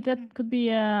that could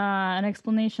be an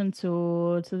explanation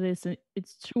to this.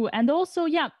 It's true, and also,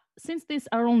 yeah, since these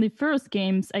are only first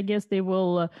games, I guess they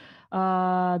will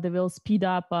speed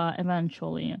up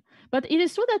eventually. But it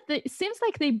is true that it seems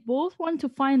like they both want to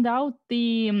find out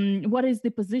the what is the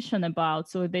position about,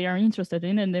 so they are interested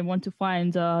in, and they want to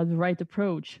find the right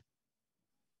approach.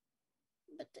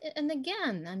 But and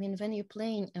again, I mean, when you're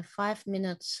playing 5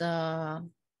 minutes,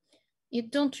 you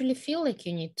don't really feel like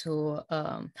you need to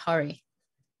hurry.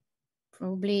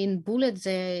 Probably in bullets,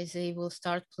 they will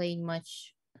start playing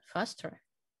much faster.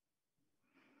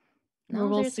 Now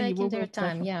they're taking their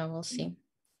time. Yeah, we'll see.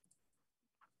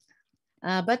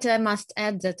 But I must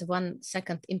add that 1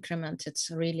 second increment,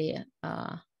 it's really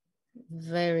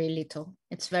very little.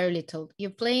 It's very little. You're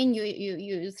playing,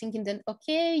 you're thinking that,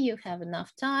 okay, you have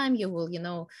enough time. You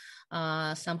will,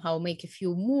 somehow make a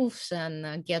few moves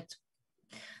and get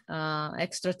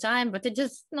extra time, but it's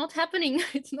just not happening.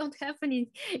 It's not happening.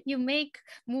 You make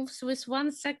moves with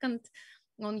 1 second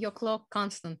on your clock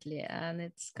constantly, and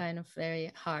it's kind of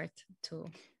very hard to.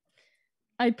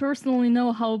 I personally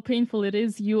know how painful it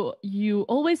is. You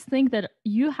always think that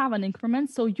you have an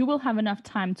increment, so you will have enough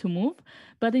time to move.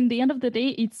 But in the end of the day,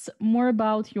 it's more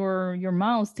about your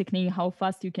mouse technique, how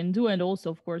fast you can do, and also,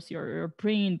 of course, your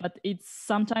brain. But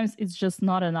sometimes it's just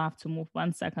not enough to move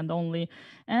 1 second only,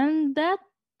 and that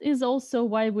is also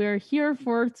why we're here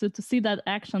to see that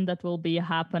action that will be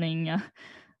happening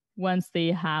once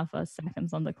they have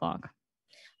seconds on the clock.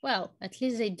 Well, at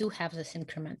least they do have this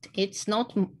increment. It's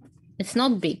not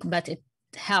big, but it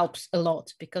helps a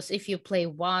lot, because if you play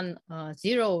 1,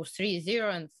 0, 3, 0,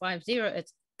 and 5, 0,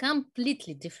 it's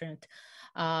completely different,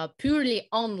 purely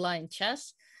online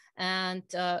chess. And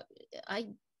for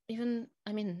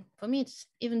me, it's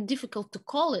even difficult to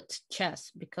call it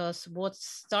chess, because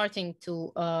what's starting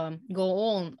to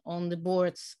go on the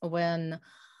boards when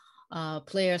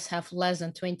players have less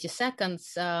than 20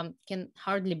 seconds can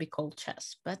hardly be called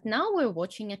chess. But now we're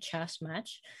watching a chess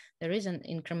match. There is an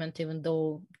increment, even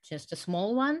though just a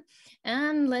small one.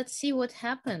 And let's see what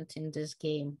happened in this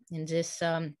game, in this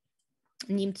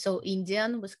Nimzo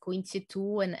Indian with Queen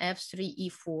C2 and F3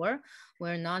 E4,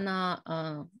 where Nana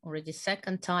already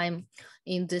second time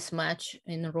in this match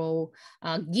in a row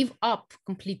give up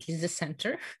completely the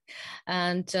center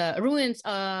and ruins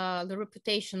the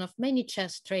reputation of many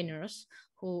chess trainers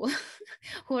who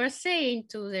who are saying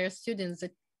to their students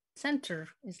that center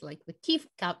is like the key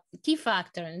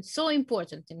factor, and it's so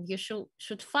important, and you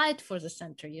should fight for the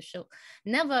center. You should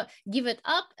never give it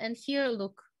up. And here,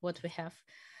 look what we have.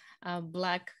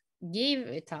 Black gave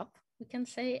it up, we can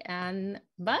say,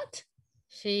 but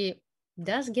she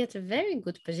does get a very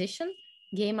good position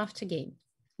game after game.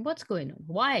 What's going on?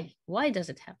 Why does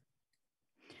it happen?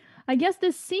 I guess the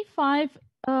C5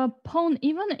 pawn,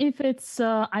 even if it's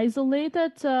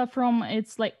isolated from,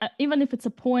 it's like, even if it's a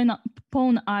pawn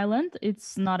island,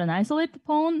 it's not an isolated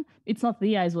pawn. It's not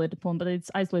the isolated pawn, but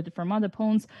it's isolated from other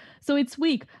pawns. So it's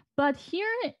weak. But here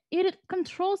it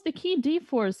controls the key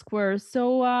d4 square.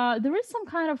 So there is some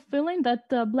kind of feeling that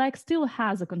black still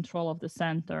has a control of the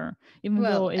center. Even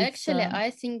though it's, actually,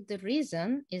 I think the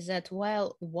reason is that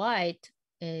while white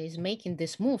is making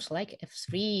these moves like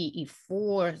F3,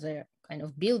 E4, they're kind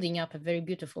of building up a very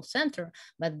beautiful center,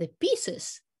 but the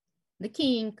pieces, the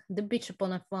king, the bishop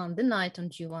on F1, the knight on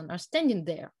G1 are standing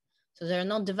there. So they're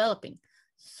not developing.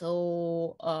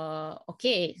 So,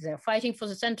 okay, they're fighting for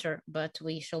the center, but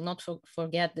we shall not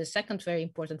forget the second very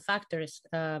important factor is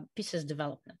pieces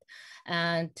development.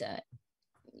 And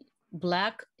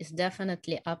black is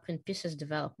definitely up in pieces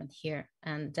development here.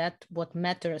 And that's what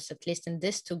matters, at least in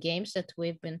these 2 games that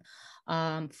we've been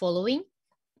following.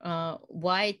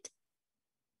 White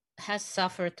has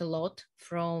suffered a lot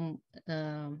from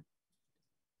the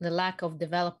lack of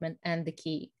development and the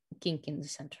king in the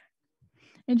center.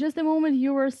 In just a moment,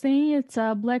 you were saying it's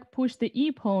black pushed the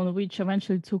e pawn, which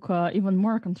eventually took even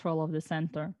more control of the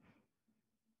center.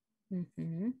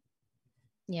 Mm-hmm.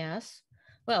 Yes.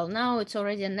 Well, now it's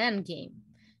already an end game.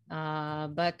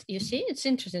 But you see, it's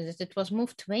interesting that it was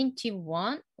moved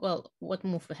 21. Well, what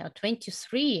move we have?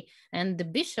 23. And the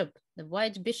bishop, the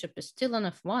white bishop, is still on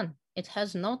F1. It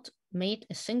has not made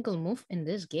a single move in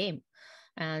this game.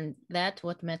 And that's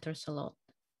what matters a lot.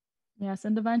 Yes,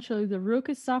 and eventually the rook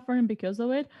is suffering because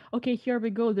of it. Okay, here we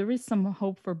go. There is some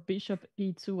hope for bishop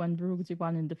e2 and rook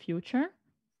d1 in the future.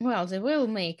 Well, they will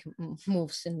make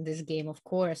moves in this game, of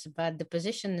course, but the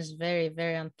position is very,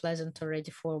 very unpleasant already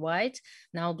for white.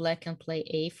 Now black can play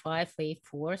a5,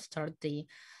 a4, start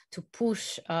to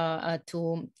push,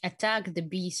 to attack the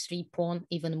b3 pawn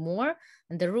even more.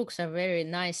 And the rooks are very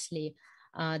nicely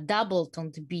doubled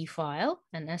on the b file.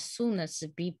 And as soon as the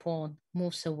b pawn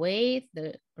moves away,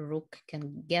 the rook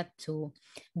can get to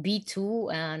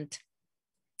b2 and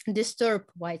disturb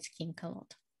white's king a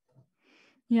lot.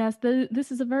 Yes,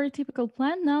 this is a very typical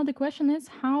plan. Now the question is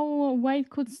how white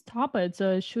could stop it.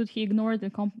 Should he ignore it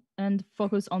and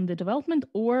focus on the development,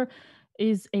 or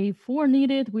is a4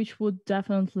 needed, which would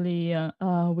definitely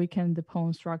weaken the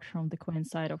pawn structure on the queen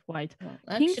side of white? Well,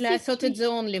 actually, I thought it's the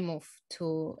only move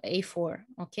to a4.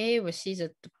 Okay, we see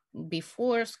that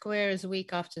b4 square is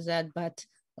weak after that, but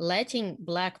letting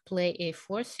black play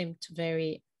a4 seemed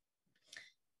very...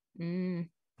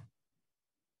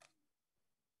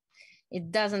 It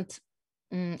doesn't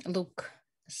look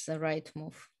as the right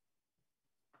move.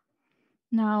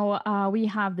 Now we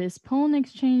have this pawn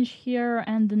exchange here,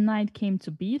 and the knight came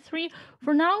to b3.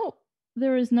 For now,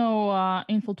 there is no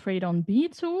infiltrate on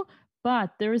b2,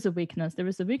 but there is a weakness. There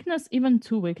is a weakness, even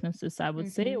two weaknesses, I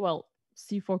would say. Well,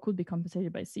 c4 could be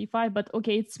compensated by c5, but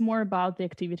okay, it's more about the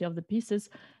activity of the pieces.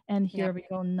 And here we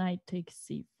go, knight takes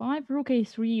c5, rook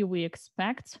a3, we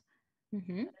expect.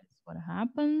 That's what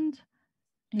happened.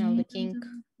 Now the king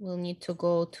will need to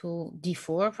go to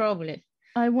d4 probably.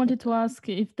 I wanted to ask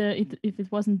if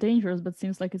it wasn't dangerous, but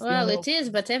seems like it's... Well, it is,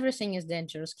 but everything is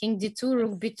dangerous. King d2,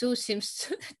 rook b2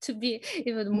 seems to be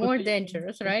even more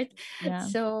dangerous, right? Yeah.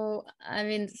 So, I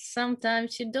mean,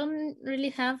 sometimes you don't really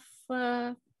have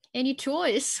any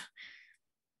choice.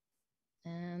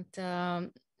 And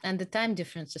the time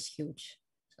difference is huge.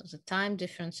 So the time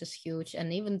difference is huge.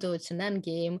 And even though it's an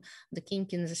endgame, the king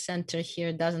in the center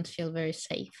here doesn't feel very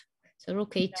safe. So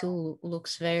rook a2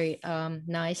 looks very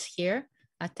nice here,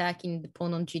 attacking the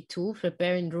pawn on g2,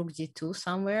 preparing rook g2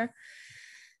 somewhere.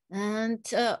 And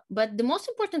but the most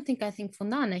important thing, I think, for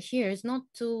Nana here is not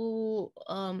to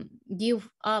give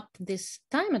up this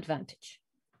time advantage.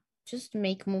 Just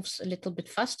make moves a little bit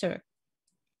faster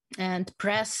and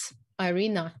press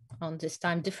Irina on this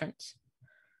time difference.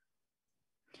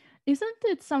 Isn't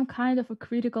it some kind of a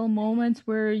critical moment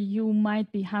where you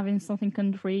might be having something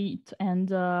concrete, and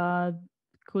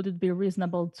could it be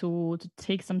reasonable to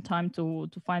take some time to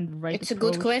find the right It's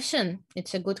approach? A good question.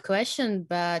 It's a good question,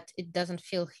 but it doesn't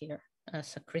feel here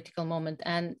as a critical moment.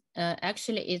 And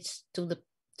actually, it's to the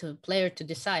player to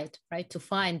decide, right, to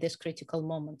find these critical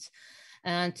moments.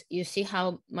 And you see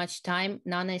how much time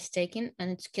Nana is taking,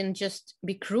 and it can just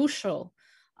be crucial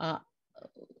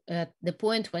at the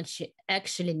point when she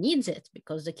actually needs it,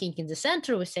 because the king in the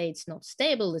center, we say it's not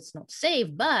stable, it's not safe,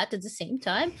 but at the same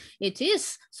time, it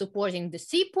is supporting the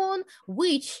c-pawn,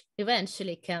 which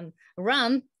eventually can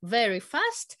run very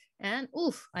fast. And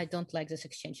oof, I don't like this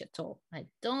exchange at all. I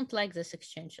don't like this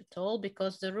exchange at all,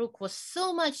 because the rook was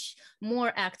so much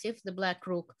more active, the black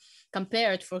rook,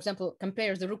 compared, for example,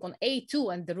 compare the rook on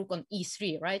a2 and the rook on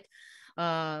e3, right?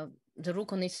 The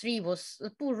rook on e3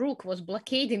 the poor rook was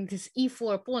blockading this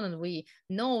e4 pawn, and we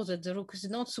know that the rook is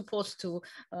not supposed to,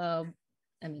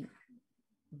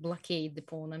 blockade the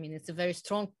pawn. I mean, it's a very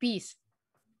strong piece.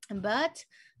 But,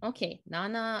 okay,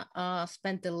 Nana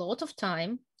spent a lot of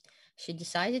time. She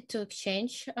decided to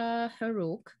exchange her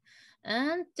rook,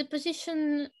 and the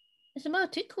position is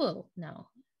about equal now.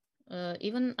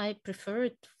 Even I prefer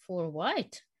it for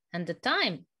white. And the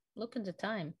time, look at the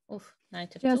time. Oof,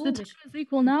 knight f2. Yes, the time is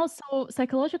equal now. So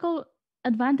psychological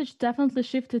advantage definitely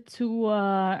shifted to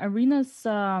Irina's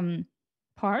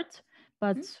part.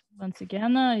 But once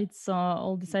again, it's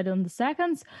all decided on the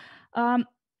seconds.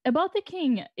 About the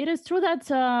king, it is true that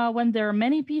when there are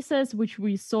many pieces, which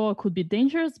we saw could be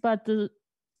dangerous, but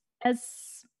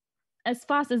as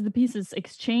fast as the pieces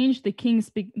exchange, the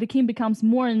king becomes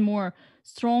more and more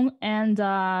strong and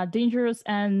dangerous,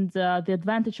 and the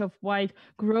advantage of white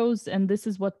grows, and this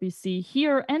is what we see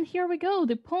here. And here we go,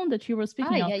 the pawn that you were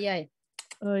speaking of.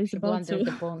 She blundered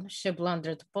the pawn. She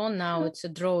blundered the pawn. Now it's a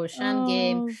drawish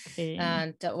endgame,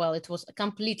 and well, it was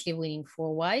completely winning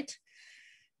for white.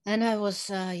 And I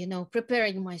was,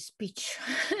 preparing my speech.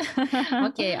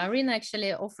 Okay, Irina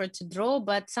actually offered to draw,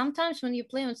 but sometimes when you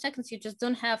play on seconds, you just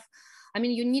don't have,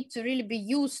 you need to really be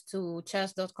used to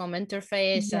Chess.com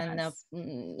interface. Yes.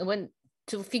 And when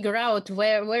to figure out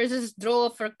where this draw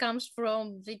offer comes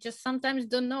from, they just sometimes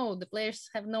don't know. The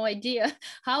players have no idea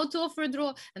how to offer a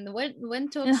draw and when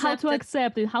to accept and how to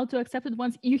accept it. How to accept it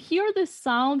once you hear this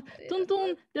sound, dun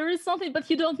dun, there is something,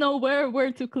 but you don't know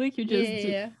where to click. You just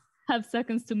have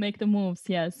seconds to make the moves.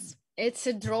 Yes. It's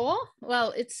a draw.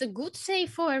 Well, it's a good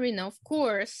save for Irina, of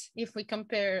course. If we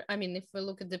compare, I mean, if we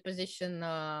look at the position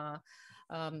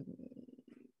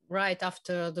right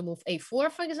after the move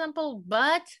a4, for example.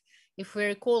 But if we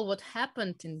recall what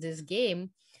happened in this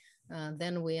game,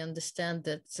 then we understand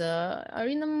that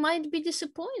Irina might be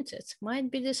disappointed.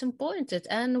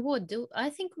 And what do I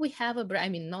think we have a break? I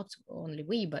mean, not only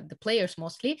we, but the players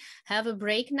mostly have a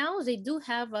break now. They do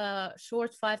have a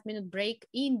short 5-minute break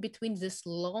in between this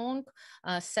long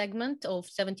segment of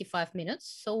 75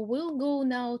 minutes. So we'll go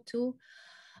now to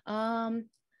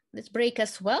this break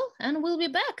as well, and we'll be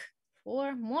back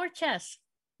for more chess.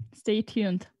 Stay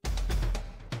tuned.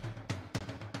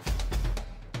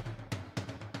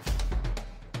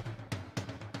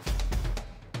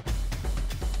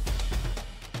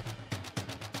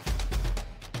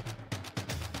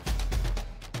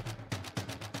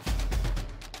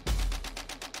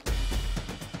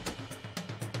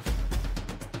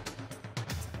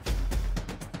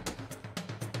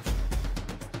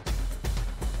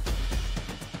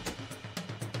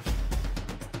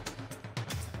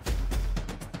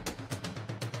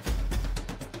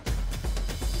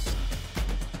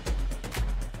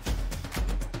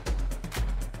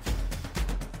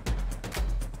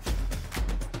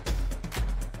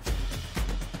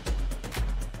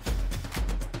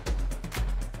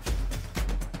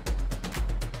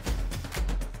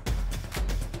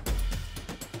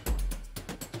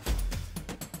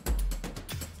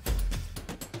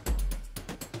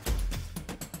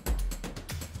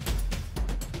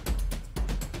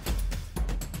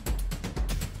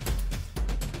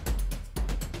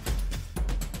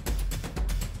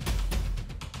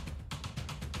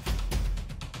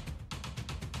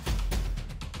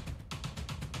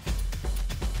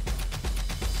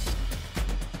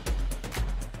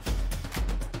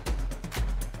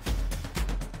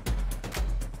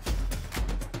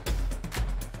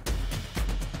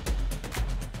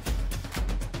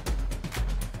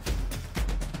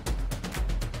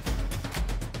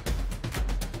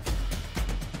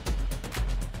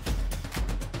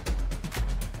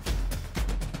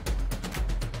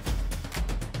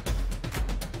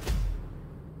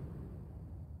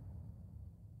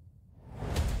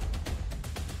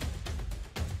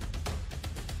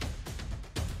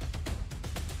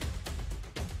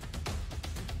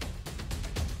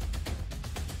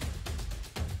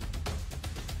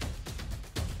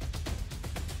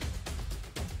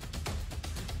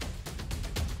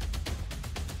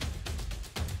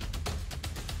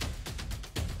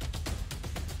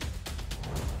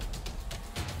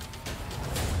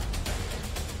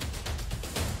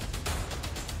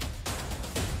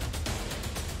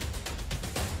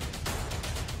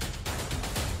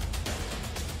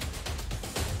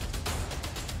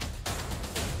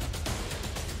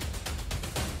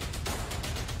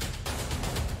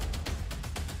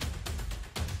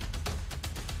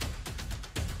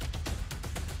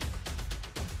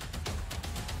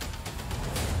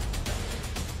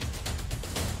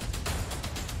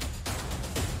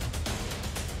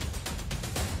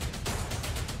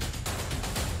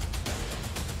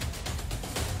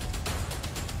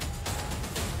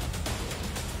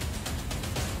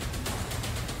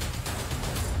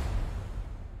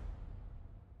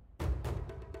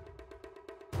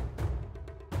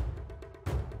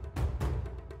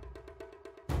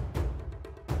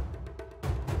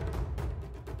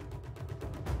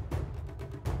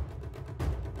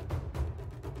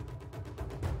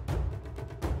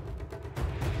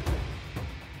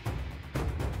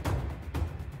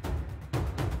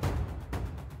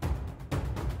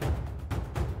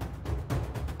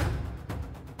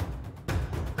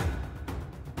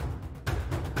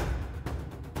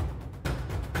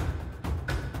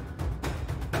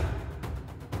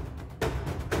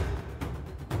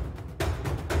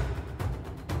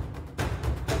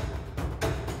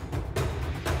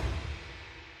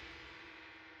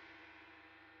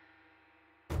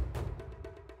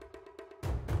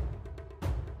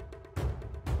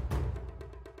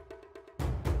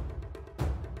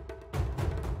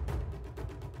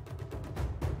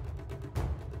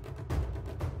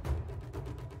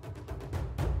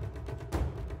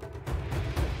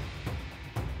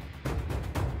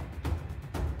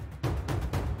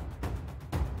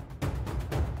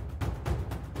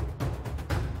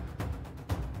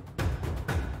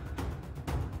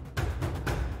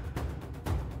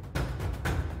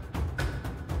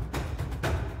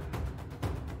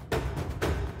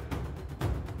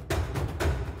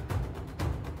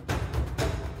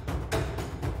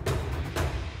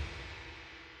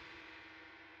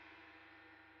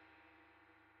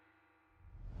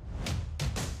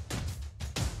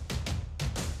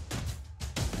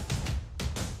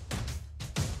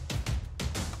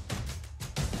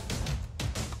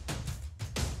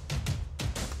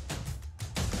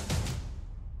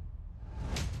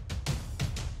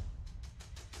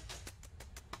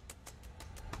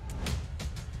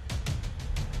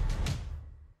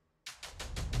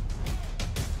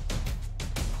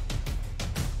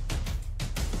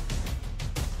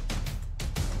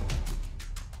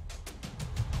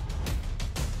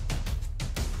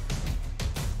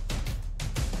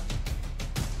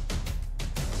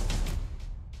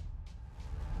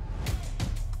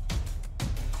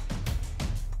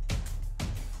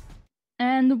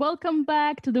 and welcome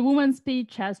back to the Women's Speed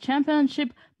Chess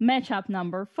Championship matchup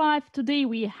number 5. Today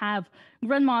we have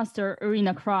Grandmaster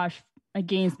Irina Krush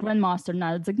against Grandmaster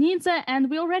Dzagnidze,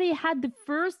 and we already had the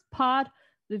first part,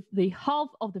 the half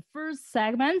of the first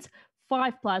segment,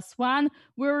 5+1.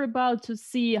 We're about to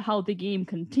see how the game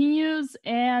continues,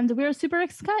 and we're super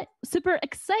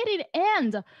excited.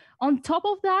 And on top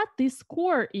of that, the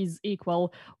score is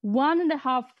equal,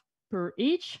 1.5 per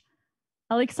each.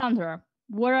 Alexandra,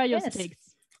 what are your stakes?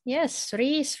 Yes,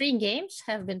 three games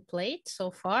have been played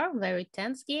so far. Very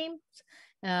tense games.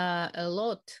 A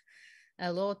lot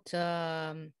of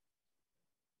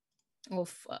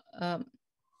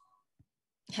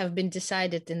have been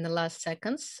decided in the last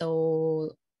seconds.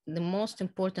 So the most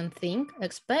important thing,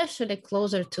 especially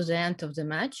closer to the end of the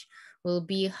match, will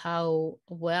be how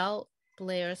well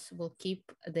players will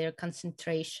keep their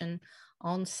concentration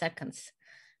on seconds,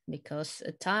 because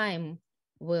time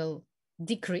will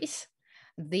decrease,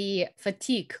 the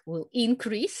fatigue will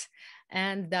increase,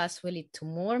 and thus will lead to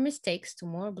more mistakes, to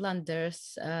more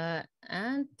blunders,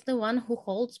 and the one who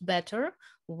holds better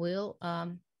will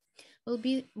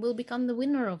become the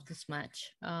winner of this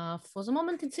match. For the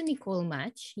moment, it's an equal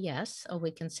match. Yes,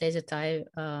 we can say that I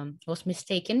was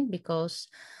mistaken because,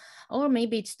 or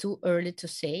maybe it's too early to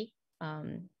say.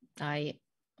 I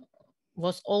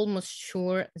was almost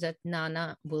sure that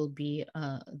Nana will be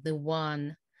the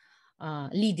one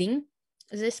leading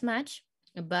this match,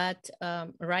 but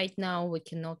right now we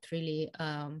cannot really.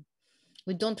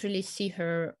 We don't really see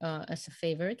her as a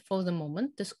favorite for the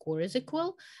moment. The score is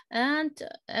equal. And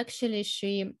actually,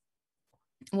 she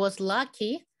was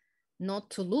lucky not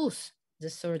to lose the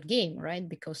third game, right?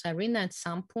 Because Irina, at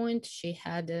some point, she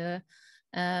had a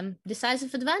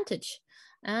decisive advantage.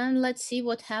 And let's see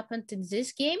what happened in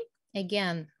this game.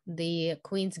 Again, the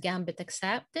Queen's Gambit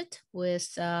accepted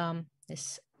with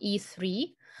this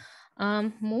E3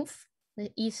 move, the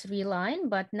E3 line,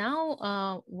 but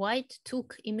now White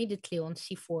took immediately on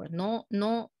C4. No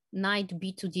knight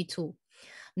B to D2.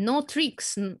 No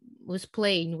tricks was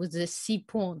playing with the C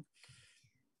pawn.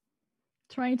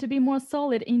 Trying to be more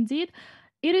solid, indeed.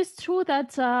 It is true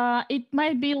that it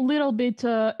might be a little bit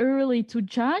early to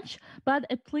judge, but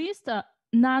at least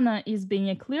Nana is being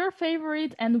a clear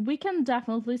favorite, and we can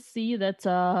definitely see that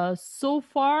so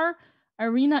far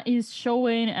Irina is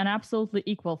showing an absolutely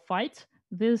equal fight.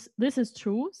 This is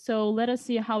true, so let us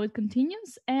see how it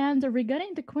continues. And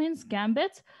regarding the Queen's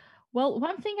Gambit, well,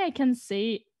 one thing I can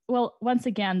say, well, once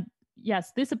again,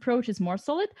 yes, this approach is more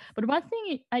solid, but one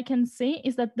thing I can say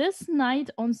is that this knight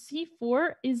on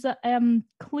c4 is a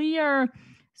clear,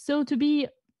 so to be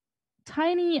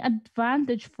tiny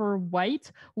advantage for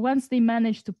White once they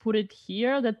manage to put it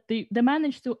here, that they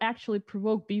manage to actually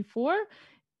provoke b4.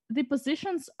 The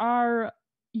positions are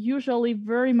usually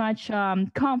very much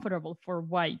comfortable for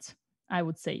White, I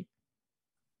would say.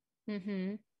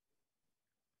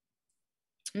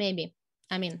 Maybe.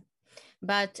 I mean,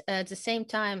 but at the same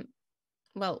time,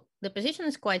 well, the position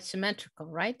is quite symmetrical,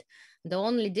 right? The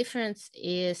only difference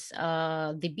is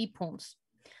the B pawns.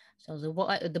 So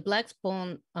the black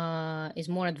pawn is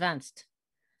more advanced.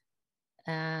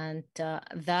 And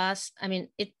thus, I mean,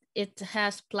 it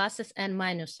has pluses and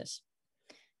minuses,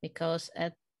 because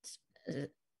at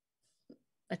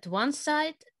one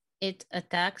side, it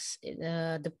attacks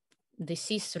the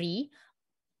C3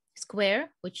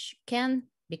 square, which can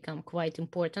become quite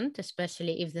important,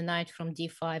 especially if the knight from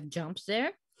D5 jumps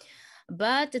there.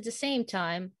 But at the same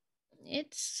time,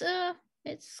 it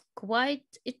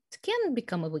can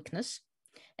become a weakness.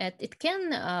 It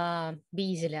can be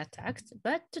easily attacked.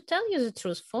 But to tell you the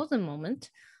truth, for the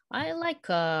moment, I like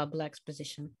Black's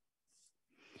position.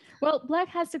 Well, Black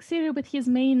has succeeded with his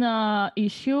main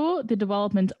issue, the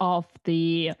development of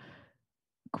the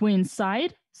queen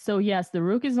side. So yes, the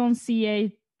rook is on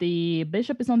c8, the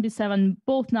bishop is on b7.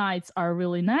 Both knights are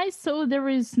really nice, so there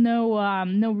is no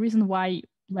reason why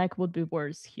Black would be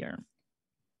worse here.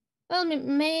 Well,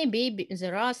 maybe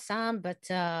there are some, but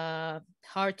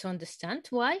hard to understand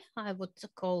why. I would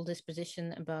call this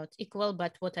position about equal,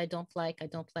 but what I don't like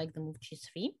the move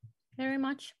g3 very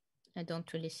much. I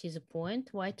don't really see the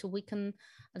point why to weaken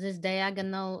this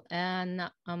diagonal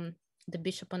and the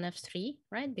bishop on f3,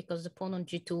 right? Because the pawn on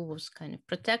g2 was kind of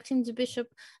protecting the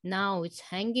bishop. Now it's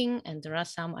hanging, and there are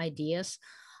some ideas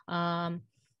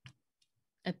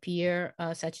appear,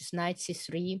 such as knight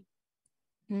c3.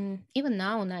 Even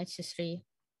now, knight c3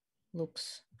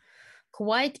 looks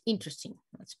quite interesting.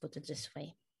 Let's put it this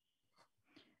way.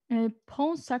 A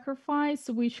pawn sacrifice,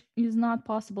 which is not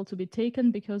possible to be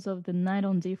taken because of the knight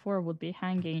on d4 would be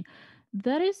hanging.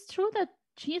 That is true that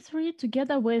g3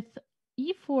 together with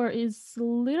e4 is a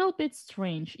little bit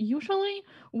strange. Usually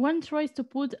one tries to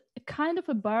put a kind of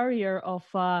a barrier of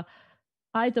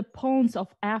either pawns of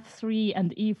f3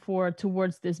 and e4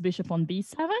 towards this bishop on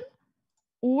b7,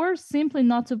 or simply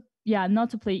not to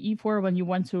play e4 when you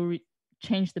want to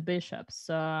change the bishops,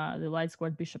 the light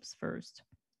squared bishops first.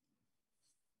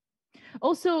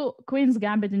 Also, Queen's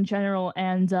Gambit in general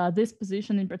and this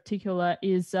position in particular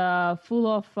is full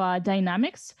of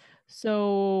dynamics.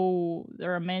 So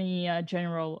there are many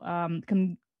general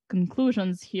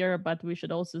conclusions here, but we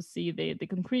should also see the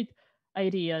concrete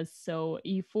ideas. So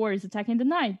e4 is attacking the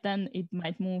knight, then it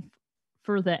might move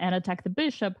further and attack the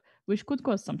bishop, which could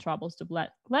cause some troubles to black.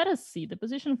 Let us see. The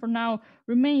position for now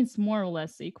remains more or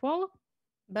less equal.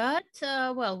 But,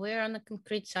 well, we're on a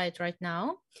concrete side right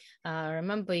now.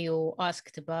 Remember you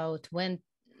asked about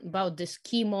this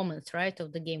key moments, right,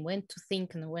 of the game, when to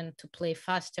think and when to play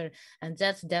faster. And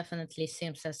that definitely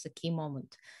seems as a key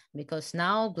moment, because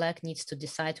now black needs to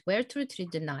decide where to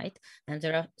retreat the knight. And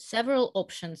there are several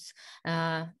options,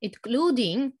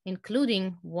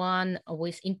 including one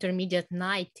with intermediate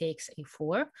knight takes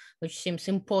a4, which seems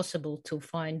impossible to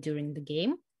find during the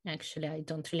game. Actually, I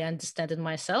don't really understand it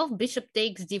myself. Bishop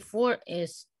takes d4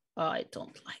 is, I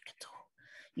don't like it all.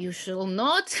 You shall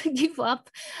not give up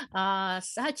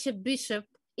such a bishop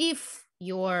if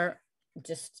you're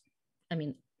just,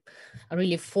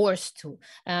 really forced to.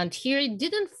 And here it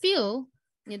didn't feel,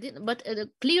 but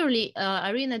clearly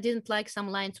Irina didn't like some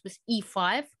lines with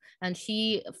e5, and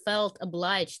she felt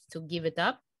obliged to give it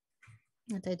up.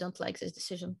 And I don't like this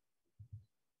decision.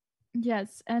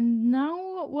 Yes, and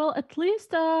now, well, at least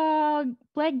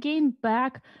black gained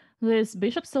back this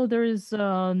bishop, so there is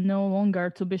no longer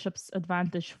two bishops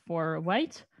advantage for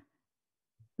white.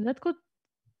 That could,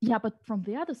 yeah, but from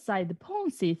the other side, the pawn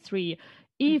c3,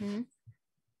 if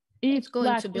it's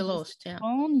going to be lost,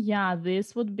 yeah,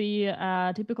 this would be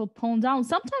a typical pawn down.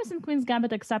 Sometimes in Queen's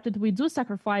Gambit accepted, we do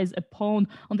sacrifice a pawn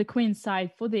on the queen's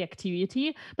side for the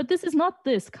activity, but this is not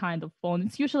this kind of pawn.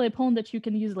 It's usually a pawn that you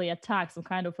can easily attack, some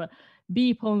kind of a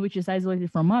B pawn which is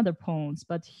isolated from other pawns.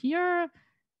 But here,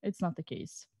 it's not the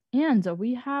case. And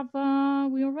we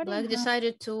already Black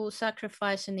decided to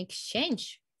sacrifice in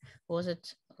exchange. Was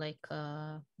it like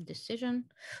a decision?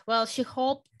 Well, she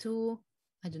hoped to,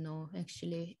 I don't know,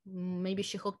 actually, maybe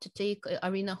she hoped to take,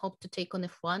 Irina hoped to take on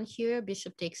f1 here,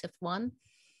 bishop takes f1.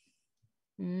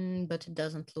 But it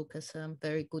doesn't look as a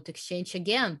very good exchange.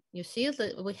 Again, you see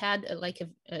that we had like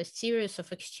a series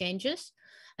of exchanges,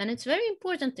 and it's very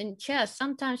important in chess.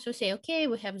 Sometimes we say, okay,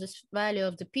 we have this value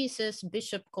of the pieces,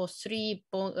 bishop costs 3,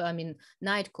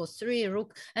 knight costs 3,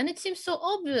 rook, and it seems so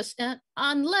obvious,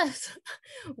 unless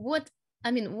what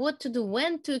to do,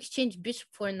 when to exchange bishop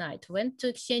for a knight, when to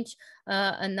exchange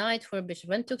a knight for a bishop,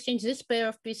 when to exchange this pair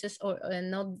of pieces or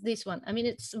not this one.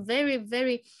 It's very,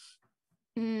 very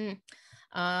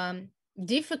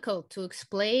difficult to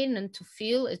explain and to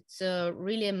feel. It's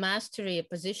really a mastery, a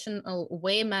positional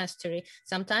way mastery.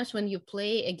 Sometimes when you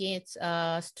play against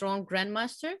a strong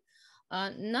grandmaster,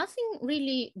 nothing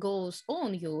really goes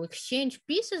on. You exchange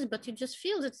pieces, but you just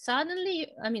feel that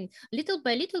suddenly, little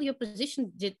by little, your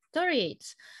position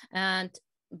deteriorates.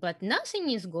 But nothing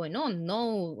is going on,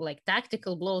 no like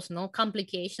tactical blows, no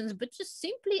complications, but just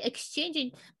simply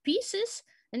exchanging pieces.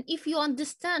 And if you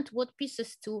understand what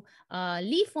pieces to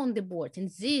leave on the board in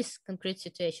this concrete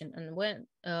situation and when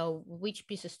which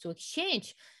pieces to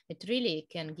exchange, it really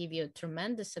can give you a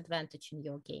tremendous advantage in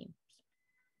your game.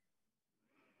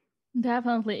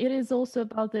 Definitely. It is also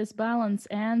about this balance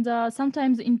and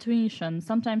sometimes intuition.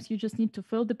 Sometimes you just need to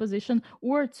fill the position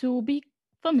or to be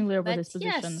familiar with this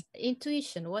position. Yes,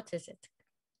 intuition, what is it?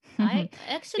 I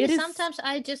actually sometimes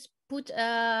I just put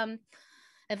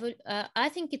I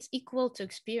think it's equal to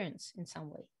experience in some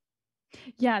way.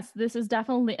 Yes, this is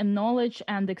definitely a knowledge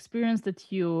and experience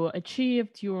that you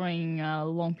achieved during a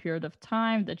long period of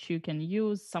time that you can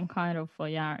use some kind of,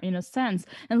 in a sense.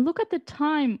 And look at the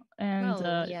time. And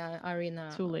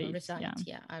Irina too late. resigned.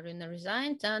 Irina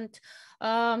resigned, and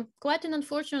quite an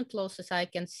unfortunate loss as I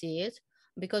can see it,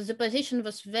 because the position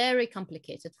was very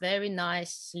complicated, very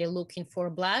nicely looking for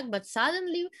black, but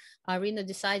suddenly Irina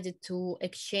decided to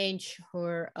exchange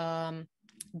her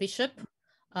bishop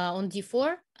on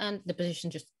d4, and the position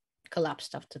just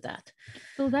collapsed after that.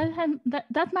 So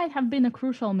that might have been a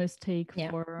crucial mistake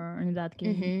for her in that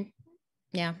game.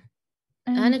 Yeah.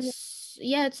 And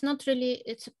it's not really,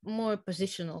 it's more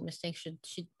positional mistake.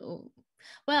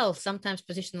 Well, sometimes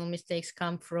positional mistakes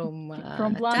come from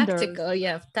blunders.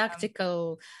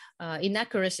 tactical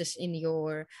inaccuracies in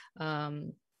your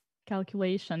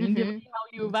calculation. In the way how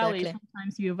you evaluate, Exactly.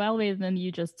 sometimes you evaluate and then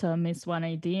you just miss one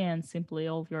idea and simply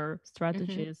all of your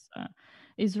strategies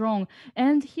is wrong.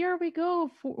 And here we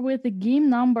go with the game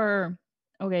number.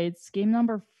 Okay, it's game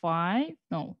number 5.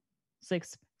 No,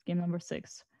 6. Game number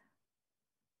 6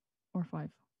 or 5.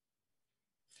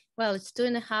 Well, it's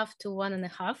 2.5 to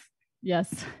 1.5.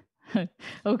 Yes.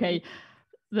 Okay,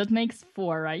 that makes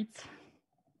 4, right?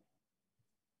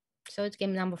 So it's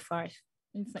game number 5,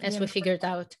 as game we figured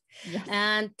out. Yes.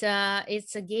 And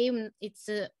it's a game. Is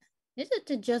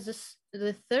it just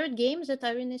the third game that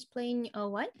Irina is playing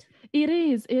white? It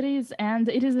is, and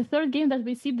it is the third game that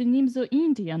we see the Nimzo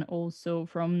Indian also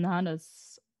from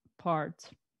Nana's part.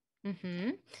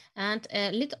 And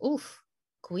a little,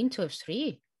 queen to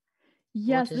f3.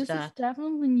 Yes, this is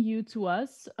definitely new to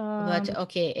us. But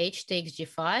okay, h takes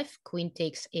g5, queen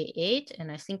takes a8, and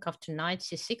I think after knight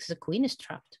c6, the queen is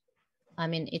trapped. I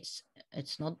mean, it's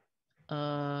not.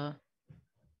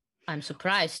 I'm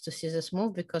surprised to see this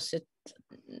move because it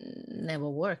never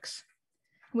works.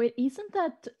 Wait, isn't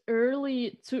that too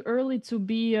early to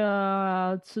be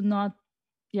to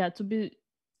be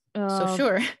so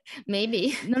sure,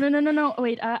 maybe. No.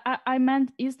 Wait, I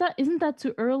meant isn't that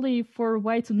too early for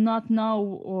white to not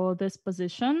know this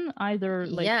position either?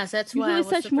 Like, yes, that's why I was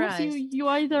such surprised. moves you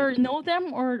either know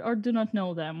them or do not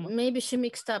know them. Maybe she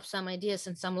mixed up some ideas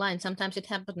and some lines. Sometimes it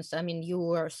happens. I mean, you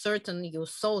are certain you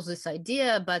saw this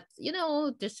idea, but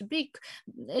there's a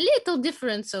little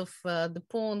difference of the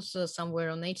pawns somewhere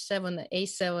on h7,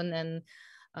 a7, and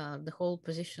the whole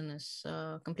position is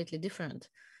completely different.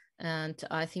 And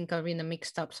I think Irina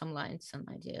mixed up some lines and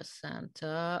ideas.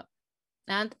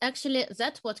 And actually,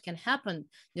 that's what can happen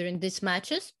during these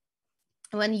matches.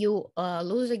 When you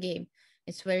lose a game,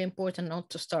 it's very important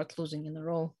not to start losing in a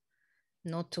row,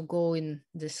 not to go in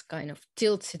this kind of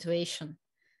tilt situation.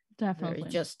 Definitely. Where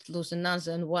you just lose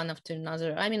another and one after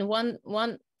another. I mean, one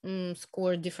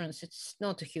score difference, it's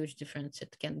not a huge difference.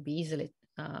 It can be easily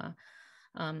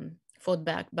fought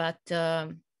back. But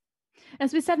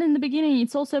as we said in the beginning,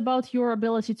 it's also about your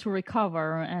ability to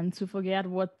recover and to forget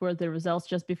what were the results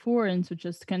just before and to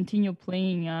just continue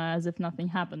playing as if nothing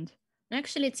happened.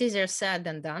 Actually, it's easier said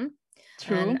than done.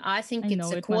 True. And I think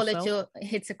it's a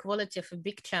quality of a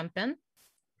big champion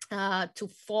to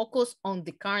focus on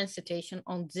the current situation,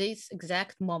 on this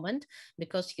exact moment,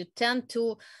 because you tend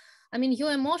to,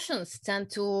 your emotions tend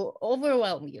to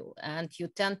overwhelm you and you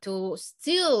tend to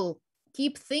still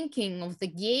keep thinking of the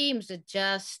games that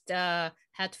just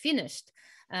had finished.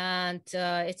 And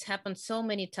it's happened so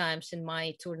many times in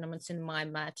my tournaments, in my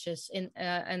matches,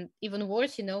 and even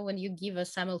worse, when you give a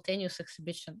simultaneous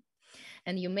exhibition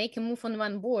and you make a move on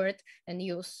one board and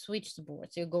you switch the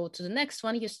boards, you go to the next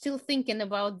one, you're still thinking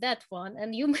about that one,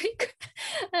 and you make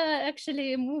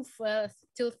actually a move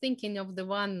still thinking of the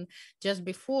one just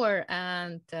before,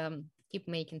 and keep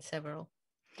making several.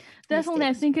 Definitely,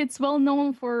 mistakes. I think it's well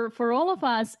known for all of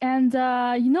us. And,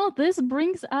 this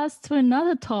brings us to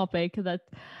another topic that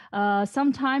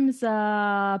sometimes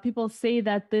people say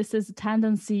that this is a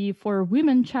tendency for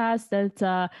women chess,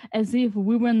 that as if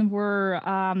women were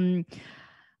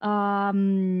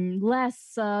less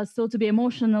so to be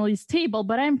emotionally stable.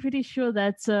 But I'm pretty sure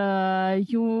that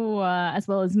you, as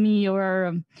well as me,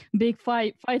 are big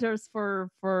fighters for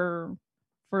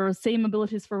same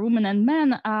abilities for women and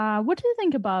men. What do you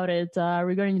think about it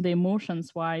regarding the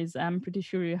emotions wise? I'm pretty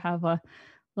sure you have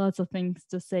lots of things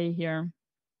to say here.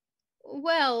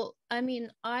 Well,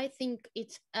 I think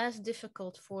it's as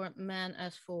difficult for men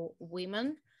as for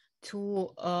women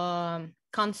to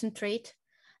concentrate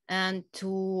and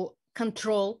to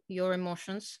control your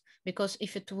emotions, because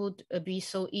if it would be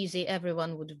so easy,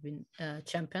 everyone would have been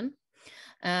champion.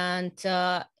 And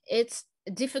it's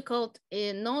difficult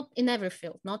not in every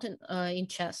field, not in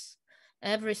chess.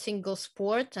 Every single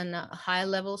sport, and a high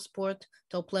level sport,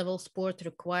 top level sport,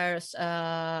 requires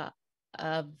a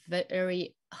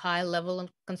very high level of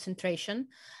concentration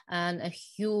and a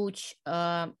huge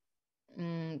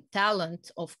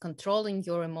talent of controlling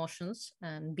your emotions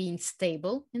and being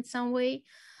stable in some way.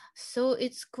 So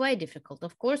it's quite difficult.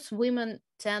 Of course, women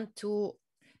tend to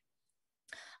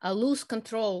lose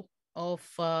control of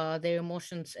their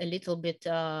emotions a little bit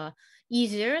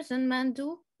easier than men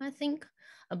do, I think.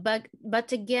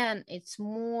 But again, it's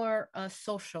more a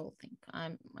social thing.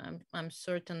 I'm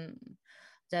certain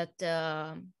that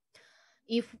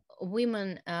if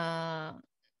women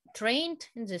trained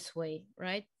in this way,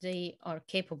 right, they are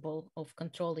capable of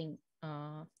controlling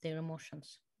their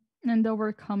emotions and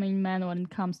overcoming men when it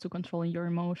comes to controlling your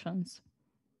emotions.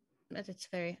 But it's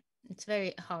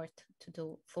very hard to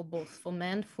do for both, for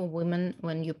men, for women,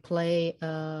 when you play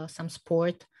some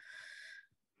sport.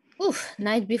 Oof,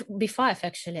 knight b5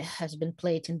 actually has been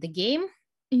played in the game.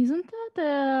 Isn't that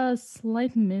a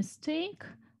slight mistake?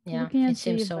 Yeah, Looking it at the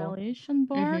seems so. evaluation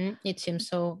bar. It seems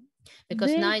so.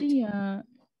 Because The knight... idea...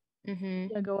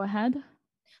 Yeah, go ahead.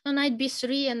 No, knight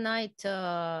b3 and knight...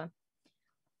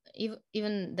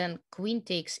 even then queen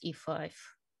takes e5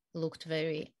 looked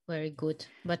very, very good.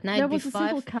 But knight There b5... was a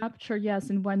simple capture, yes,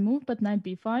 in one move, but knight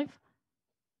b5.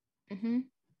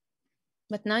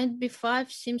 But knight b5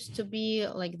 seems to be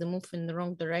like the move in the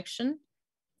wrong direction.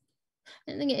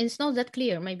 And again, it's not that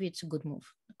clear. Maybe it's a good move.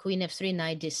 Queen f3,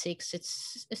 knight d6.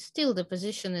 It's still, the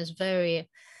position is very...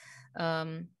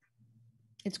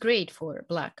 it's great for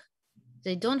black.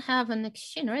 They don't have an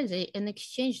exchange, right? An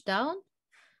exchange down,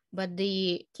 but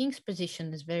the king's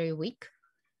position is very weak.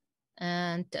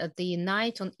 And the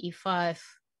knight on e5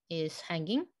 is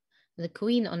hanging. The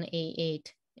queen on a8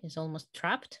 is almost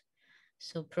trapped.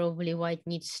 So probably white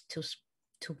needs to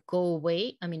go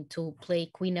away. I mean, to play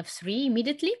queen f3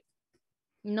 immediately,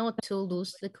 not to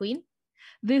lose the queen.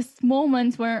 This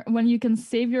moment when you can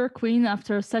save your queen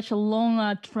after such a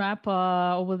long trap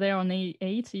over there on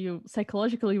a8, you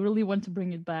psychologically really want to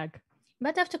bring it back.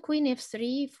 But after queen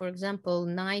f3, for example,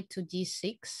 knight to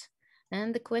d6,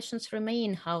 and the questions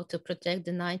remain: how to protect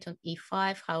the knight on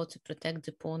e5, how to protect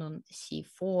the pawn on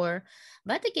c4.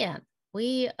 But again,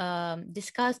 we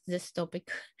discussed this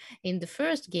topic in the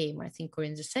first game, I think, or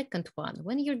in the second one.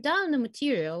 When you're down the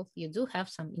material, you do have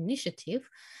some initiative,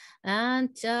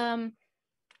 and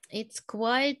it's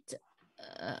quite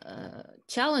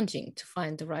challenging to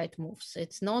find the right moves.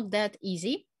 It's not that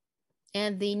easy,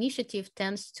 and the initiative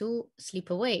tends to slip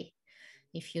away.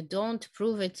 If you don't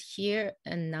prove it here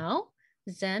and now,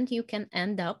 then you can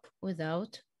end up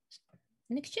without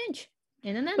an exchange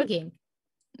in an endgame.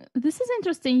 This is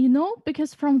interesting,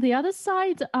 because from the other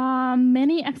side,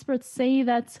 many experts say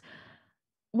that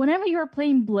whenever you're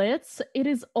playing blitz, it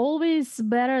is always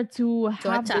better to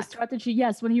have the strategy.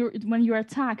 Yes, when you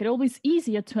attack, it's always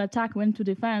easier to attack when to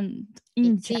defend.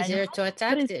 It's easier to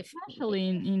attack, especially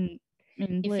in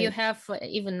blitz. If you have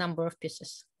even number of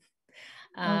pieces.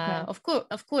 Okay.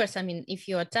 Of course. I mean, if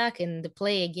you attack and the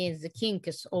play against the king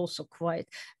is also quite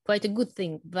a good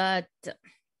thing. But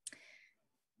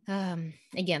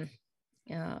again,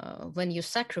 when you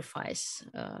sacrifice,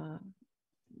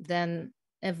 then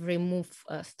every move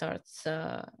starts.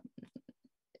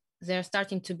 They're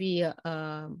starting to be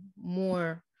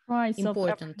more price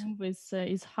important. Of every move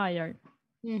is higher.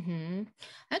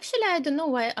 Actually, I don't know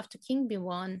why after king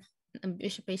b1 and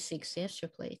bishop a6, yes, you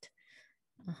played.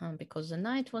 Because the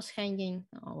knight was hanging.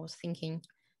 I was thinking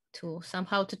to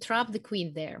somehow to trap the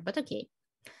queen there, but okay.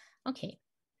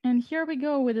 And here we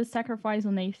go with a sacrifice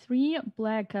on a3.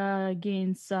 Black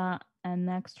gains an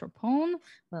extra pawn.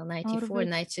 Well, knight e4,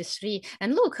 knight c3.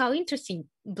 And look how interesting.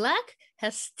 Black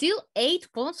has still 8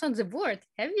 pawns on the board.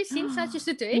 Have you seen such a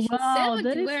situation? Wow,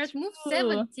 17, where it moved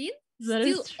 17,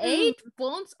 still 8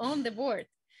 pawns on the board.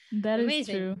 That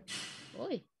Amazing. Is true.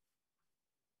 Oy.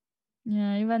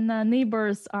 Yeah, even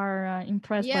neighbors are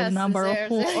impressed by the number of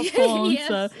pawns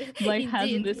Black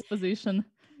has in this position.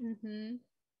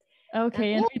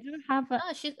 Okay, and we do have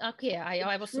she's okay.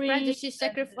 I was surprised that she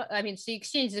sacrificed. I mean, she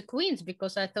exchanged the queens,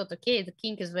 because I thought, okay, the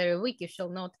king is very weak. You shall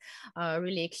not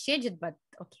really exchange it. But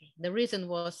okay, the reason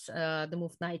was the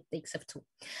move knight takes f2,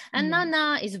 and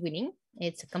Nana is winning.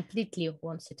 It's a completely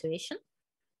one situation.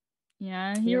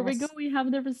 Yeah, here we go. We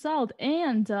have the result,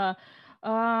 and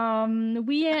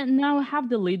we now have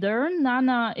the leader.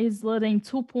 Nana is leading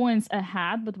 2 points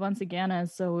ahead, but once again,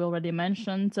 as we already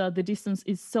mentioned, the distance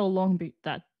is so long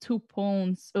that 2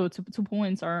 points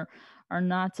are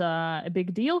not a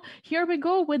big deal. Here we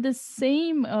go with the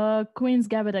same queen's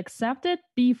gambit accepted.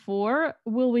 b4.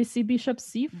 Will we see bishop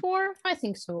c4? I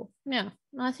think so. Yeah,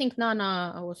 I think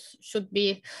Nana should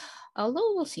be.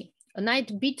 Although we'll see.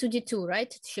 Knight b to d2,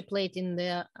 right? She played in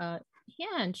the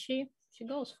and she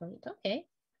goes for it. Okay.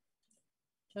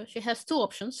 So she has 2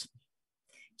 options.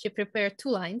 She prepared 2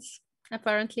 lines,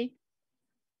 apparently.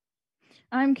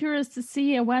 I'm curious to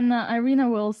see when Irina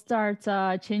will start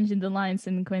changing the lines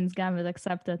in Queen's Gambit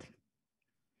accepted.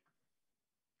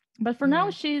 But for now,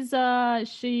 she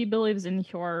believes in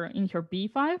her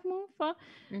b5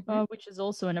 move, which is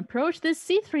also an approach. This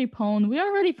c3 pawn, we are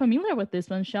already familiar with this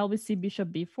one. Shall we see bishop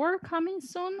b4 coming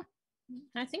soon?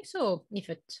 I think so, if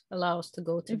it allows to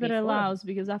go to b4. If it allows,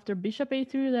 because after bishop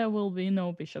a3, there will be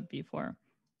no bishop b4.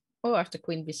 Or after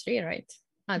queen b3, right?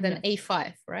 Then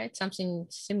a5, right? Something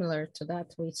similar to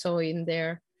that we saw in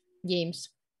their games.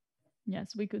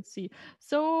 Yes, we could see.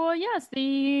 So yes,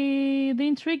 the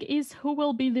intrigue is who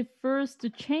will be the first to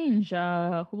change.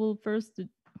 Who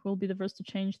will be the first to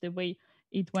change the way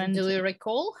it went. Do you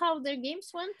recall how their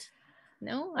games went?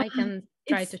 No, I can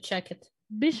try to check it.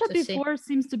 Bishop before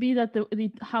seems to be that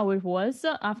how it was.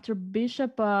 After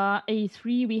bishop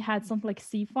a3, we had something like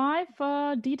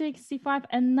c5, d takes c5,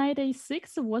 and knight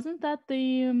a6. Wasn't that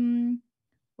the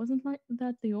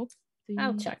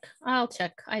I'll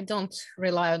check. I don't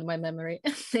rely on my memory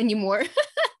anymore.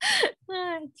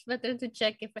 It's better to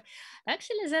check if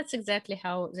actually that's exactly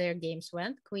how their games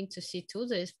went. Queen to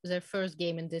c2, their first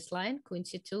game in this line. Queen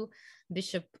c2,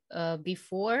 bishop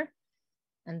b4,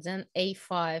 and then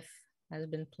a5 has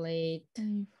been played.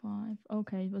 a5.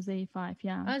 Okay, it was a5.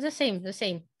 Yeah. The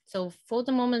same. So for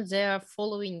the moment, they are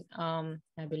following,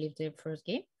 I believe, their first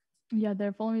game. Yeah,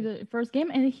 they're following the first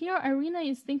game. And here Irina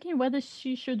is thinking whether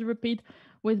she should repeat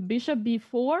with bishop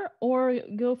b4 or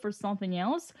go for something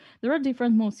else. There are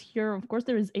different moves here. Of course,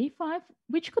 there is a5,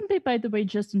 which could be, by the way,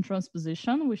 just in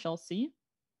transposition. We shall see.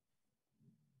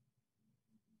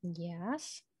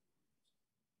 Yes.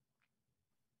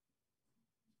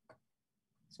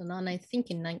 So Nana is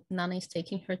thinking. Nana is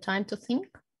taking her time to think.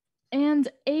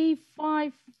 And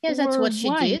a5. Yes, that's what she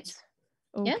did.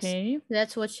 Okay. Yes,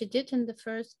 that's what she did in the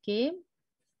first game.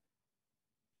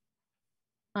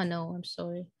 Oh no, I'm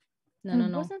sorry.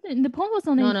 No. Wasn't it? The pawn was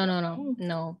on a4.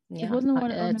 No. Yeah. It wasn't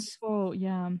on a4.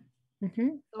 Yeah.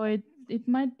 So it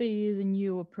might be the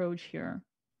new approach here.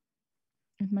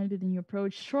 It might be the new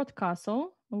approach. Short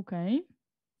castle. Okay.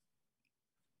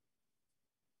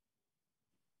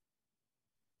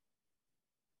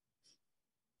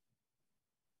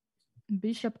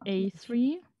 Bishop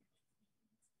a3.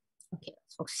 Okay,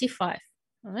 so c5.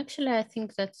 Actually, I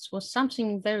think that was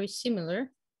something very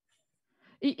similar.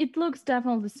 It looks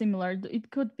definitely similar. It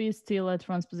could be still a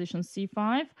transposition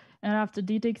c5, and after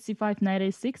d takes c5, knight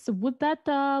a6. Would that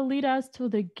lead us to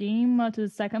the game, to the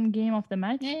second game of the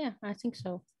match? Yeah, I think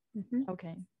so.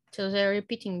 Okay. So they're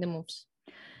repeating the moves.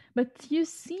 But you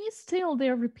see, still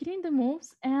they're repeating the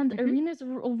moves, and Irina is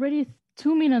already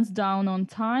 2 minutes down on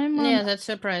time. Yeah, that's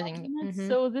surprising.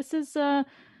 So this is, to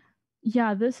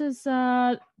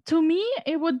me,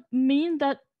 it would mean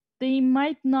that they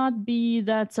might not be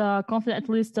that confident, at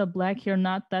least Black here,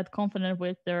 not that confident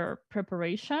with their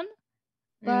preparation.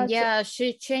 But yeah,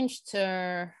 she changed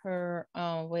her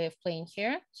way of playing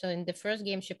here. So in the first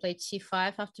game, she played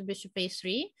c5 after bishop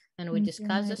a3, and we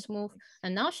discussed this move.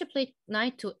 And now she played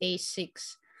knight to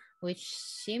a6, which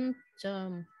seemed,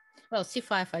 well,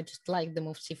 c5, I just like the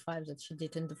move c5 that she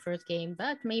did in the first game,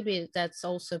 but maybe that's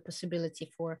also a possibility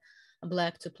for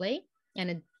Black to play. And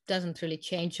it doesn't really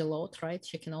change a lot, right?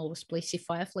 She can always play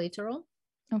c5 later on.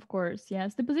 Of course,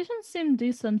 yes. The positions seem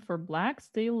decent for Black.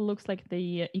 Still looks like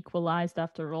they equalized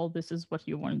after all. This is what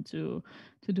you want to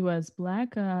do as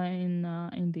Black in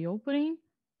the opening.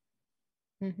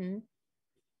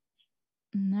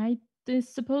 Knight is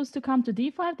supposed to come to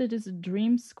d5. That is a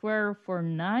dream square for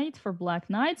knight, for Black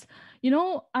knights. You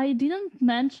know, I didn't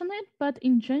mention it, but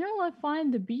in general, I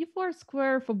find the b4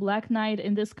 square for Black knight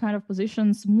in this kind of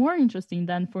positions more interesting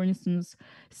than, for instance,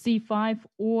 c5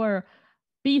 or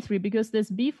b3, because this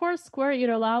b4 square, it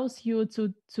allows you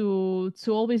to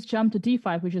always jump to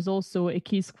d5, which is also a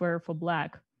key square for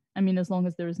Black. I mean, as long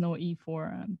as there is no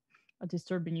e4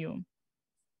 disturbing you.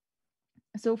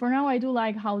 So for now, I do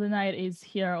like how the knight is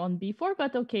here on b4,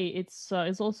 but okay, it's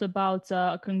also about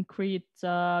concrete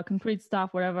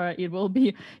stuff, wherever it will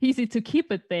be easy to keep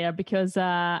it there, because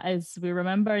as we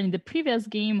remember in the previous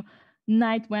game,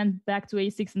 knight went back to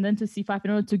a6 and then to c5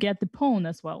 in order to get the pawn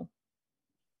as well,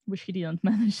 which he didn't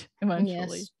manage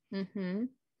eventually. Yes.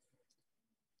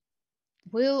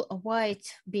 Will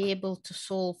White be able to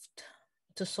solve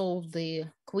the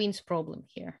queen's problem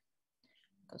here?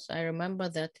 Because I remember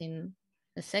that in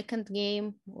the second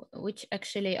game, which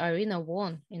actually Irina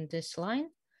won in this line,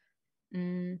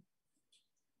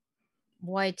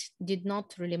 White did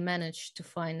not really manage to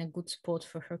find a good spot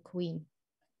for her queen.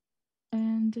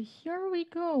 And here we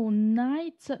go,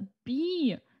 knight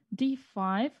b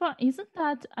d5. Isn't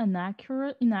that an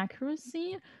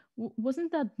inaccuracy?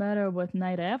 Wasn't that better with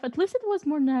knight f? At least it was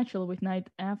more natural with knight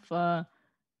f d5.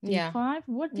 Yeah.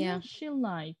 What did she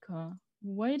like?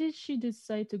 Why did she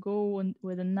decide to go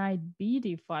with a knight b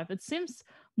d5? It seems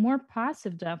more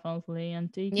passive, definitely,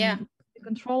 and taking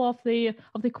control of the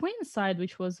queen side,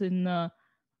 which was in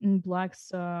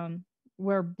Black's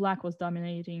where Black was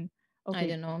dominating. Okay. I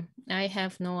don't know. I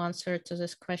have no answer to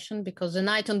this question because the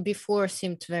knight on b4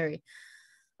 seemed very.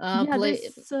 Definitely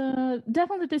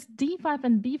this d5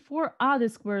 and b4 are the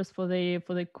squares for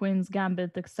the queen's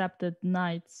gambit accepted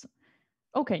knights.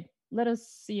 Okay, let us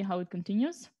see how it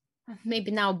continues.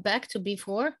 Maybe now back to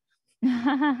b4.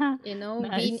 You know,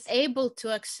 nice. Being able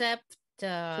to accept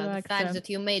the fact that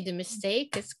you made a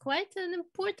mistake is quite an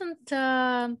important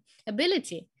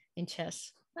ability in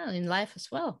chess, well, in life as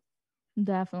well.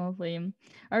 Definitely.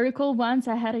 I recall once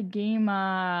I had a game,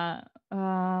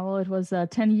 well, it was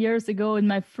 10 years ago in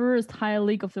my first high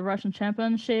league of the Russian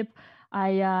Championship.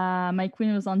 My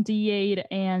queen was on d8,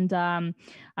 and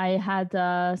I had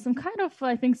some kind of,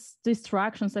 I think,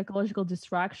 distraction, psychological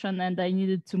distraction, and I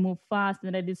needed to move fast,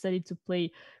 and I decided to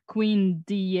play queen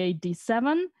d8,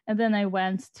 d7, and then I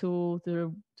went to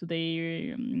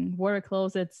the water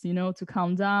closets, to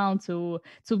calm down, to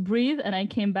breathe, and I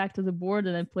came back to the board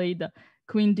and I played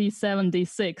queen d7,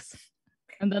 d6.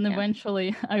 And then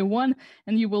eventually I won,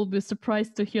 and you will be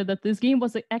surprised to hear that this game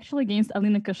was actually against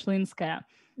Alina Kashlinskaya.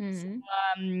 Mm-hmm.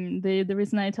 So, the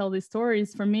reason I tell this story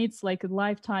is, for me, it's like a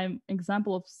lifetime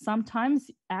example of sometimes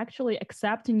actually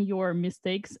accepting your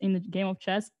mistakes in a game of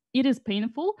chess. It is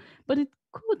painful, but it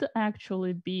could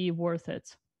actually be worth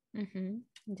it. Mm-hmm.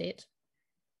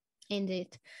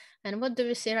 Indeed. And what do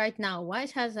we see right now?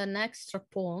 White has an extra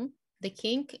pawn. The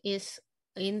king is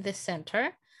in the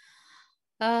center.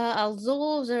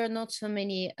 Although there are not so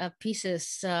many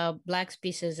pieces, black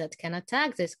pieces that can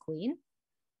attack this queen.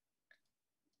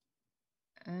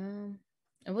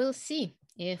 We'll see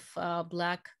if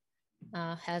black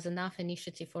has enough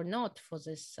initiative or not for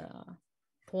this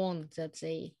pawn that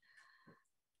they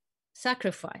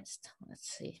sacrificed. Let's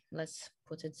see. Let's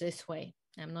put it this way.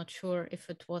 I'm not sure if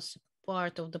it was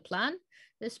part of the plan,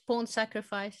 this pawn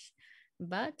sacrifice,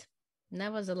 but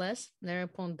nevertheless, they're a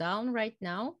pawn down right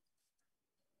now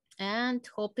and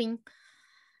hoping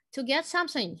to get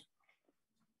something.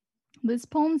 This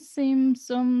pawn seems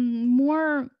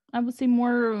more, I would say,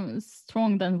 more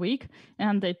strong than weak,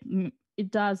 and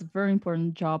it does a very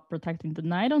important job protecting the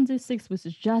knight on d6, which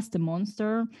is just a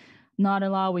monster, not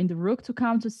allowing the rook to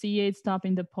come to c8,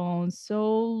 stopping the pawn.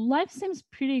 So life seems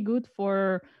pretty good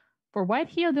for white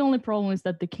here. The only problem is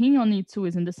that the king on e2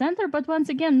 is in the center, but once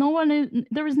again,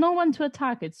 there is no one to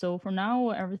attack it. So for now,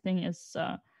 everything is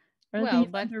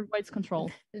under white's control.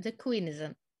 The queen is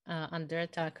under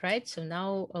attack, right? So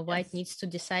now white needs to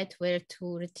decide where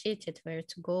to retreat it, where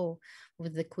to go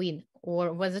with the queen,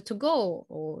 or whether to go,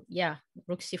 or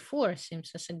rook c4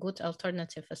 seems as a good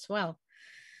alternative as well.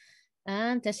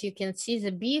 And as you can see,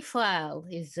 the b file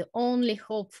is the only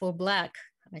hope for black.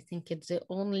 I think it's the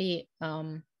only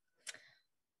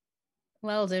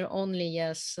they're only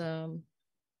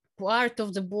part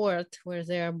of the board where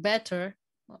they are better,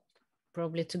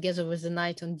 probably together with the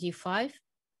knight on d5.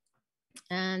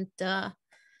 And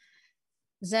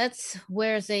that's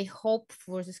where they hope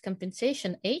for this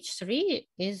compensation. h3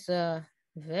 is a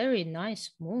very nice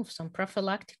move, some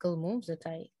prophylactical moves that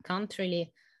I can't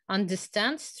really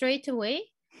understand straight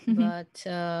away, but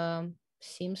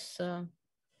seems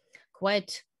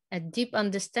quite a deep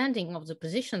understanding of the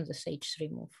position, this h3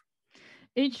 move.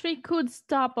 h3 could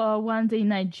stop one day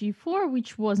knight g4,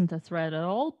 which wasn't a threat at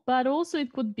all, but also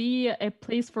it could be a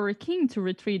place for a king to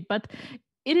retreat. But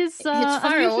it's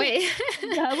far away.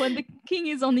 When the king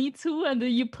is on e2 and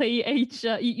you play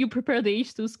you prepare the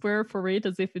h2 square for it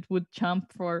as if it would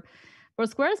jump for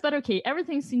squares. But okay,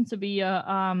 everything seems to be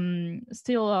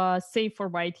still safe for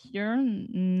white here,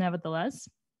 nevertheless.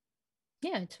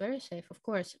 Yeah, it's very safe, of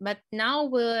course. But now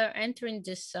we're entering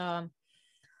this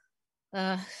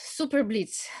super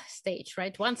blitz stage,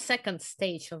 right? 1 second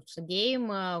stage of the game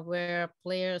where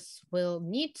players will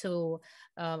need to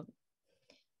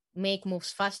make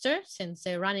moves faster since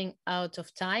they're running out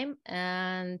of time.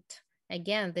 And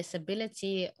again, this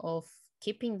ability of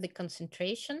keeping the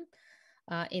concentration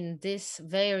in this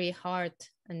very hard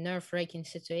and nerve-wracking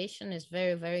situation is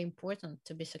very, very important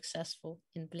to be successful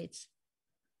in blitz.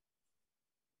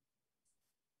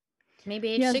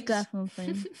 Maybe h6.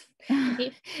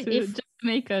 Yes,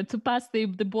 definitely. To pass the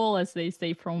ball, as they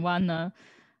say, from one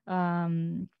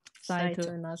side to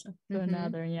another.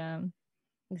 Another, yeah.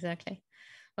 Exactly.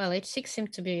 Well, h6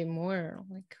 seems to be more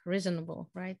like reasonable,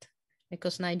 right?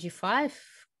 Because knight g5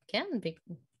 can be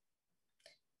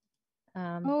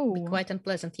quite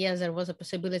unpleasant. Yes, there was a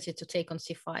possibility to take on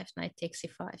c5, knight takes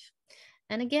c5.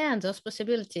 And again, those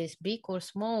possibilities, big or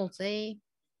small, they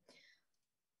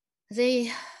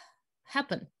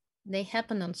happen. They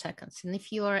happen on seconds. And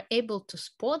if you are able to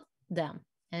spot them,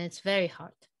 and it's very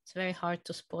hard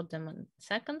to spot them in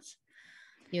seconds,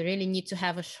 you really need to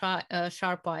have a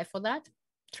sharp eye for that,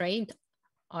 trained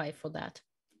eye for that.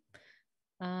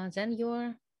 Then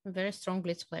you're a very strong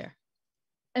blitz player.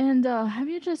 And have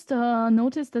you just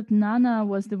noticed that Nana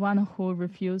was the one who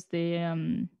refused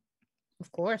the...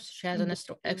 Of course, she has an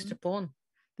extra pawn.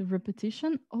 The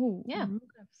repetition? Oh, yeah.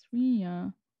 Rook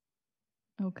f3,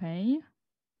 okay.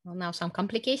 Well, now some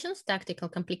complications, tactical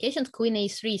complications. Queen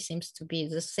a3 seems to be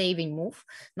the saving move,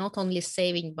 not only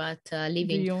saving but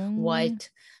leaving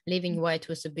white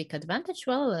with a big advantage.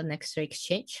 Well, an extra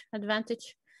exchange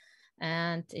advantage,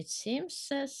 and it seems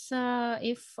as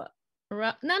if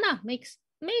Nana make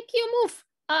you move.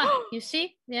 You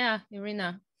see, yeah,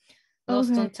 Irina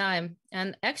lost on time,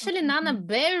 and actually Nana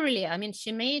barely. I mean,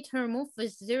 she made her move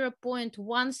with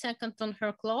 0.1 second on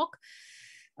her clock.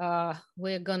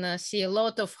 We're gonna see a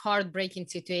lot of heartbreaking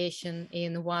situation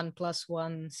in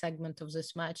 1+1 segment of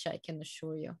this match, I can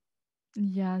assure you.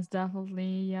 Yes,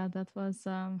 definitely. Yeah, that was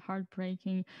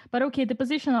heartbreaking. But okay, the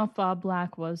position of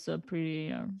black was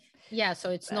pretty. Yeah,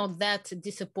 so it's not that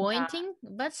disappointing,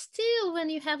 but still, when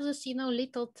you have this,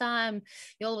 little time,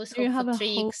 you always hope for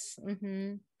tricks.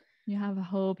 Mm-hmm. You have a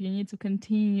hope. You need to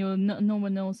continue. No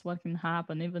one knows what can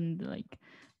happen.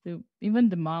 Even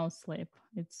the mouse slip.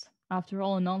 It's after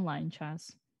all an online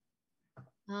chess.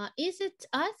 Is it?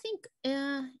 I think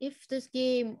if this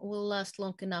game will last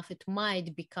long enough, it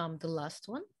might become the last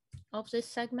one of this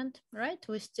segment, right?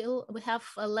 We have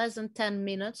less than 10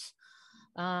 minutes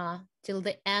till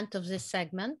the end of this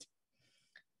segment.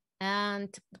 And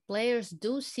the players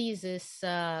do see this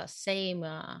same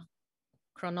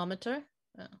chronometer,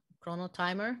 chrono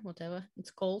timer, whatever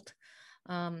it's called,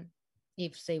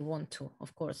 if they want to.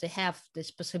 Of course, they have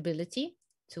this possibility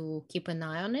to keep an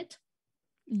eye on it.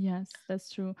 Yes,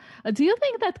 that's true. Do you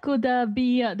think that could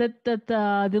be that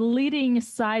the leading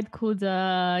side could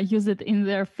use it in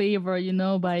their favor,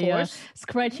 by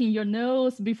scratching your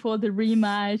nose before the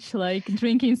rematch, like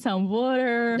drinking some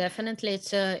water? Definitely,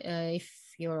 it's if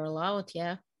you're allowed,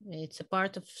 yeah, it's a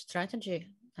part of strategy.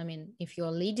 I mean, if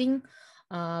you're leading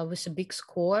with a big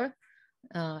score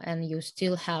and you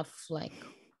still have like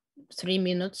 3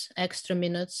 minutes, extra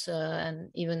minutes, and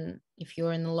even if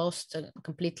you're in a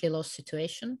completely lost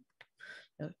situation,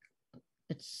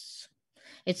 it's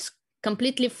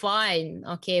completely fine.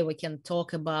 Okay, we can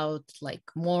talk about like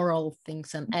moral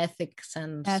things and ethics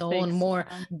and so on,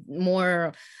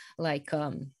 more like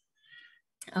a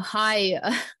high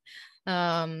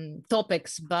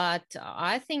topics, but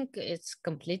I think it's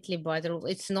completely by the rule.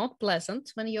 It's not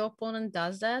pleasant when your opponent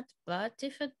does that, but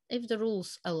if the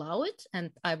rules allow it,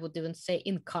 and I would even say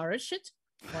encourage it,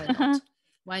 why not?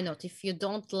 Why not? If you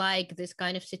don't like this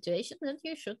kind of situation, then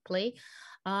you should play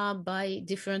by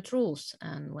different rules.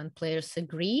 And when players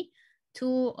agree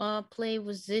to play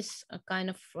with this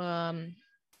kind of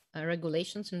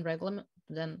regulations and reglement,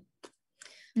 then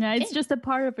it's just a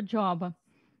part of a job.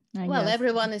 Well,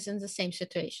 everyone is in the same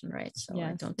situation, right? So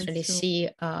yes, I don't really see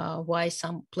why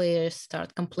some players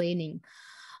start complaining,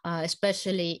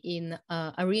 especially in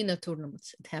arena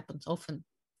tournaments. It happens often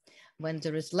when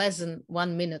there is less than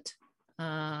 1 minute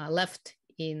left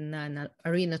in an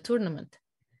arena tournament.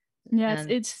 Yes,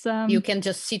 it's you can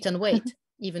just sit and wait,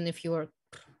 even if you are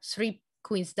 3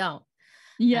 queens down.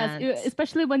 Yes,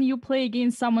 especially when you play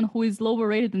against someone who is lower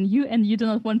rated than you, and you do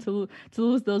not want to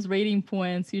lose those rating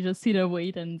points. You just sit and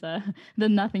wait, and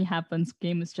then nothing happens.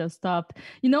 Game is just stopped.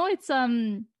 It's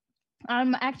I'm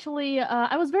actually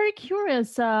I was very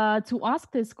curious to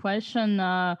ask this question.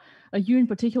 You in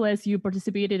particular, as you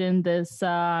participated in this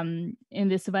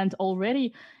event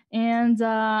already, and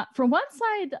from one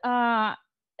side,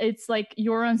 it's like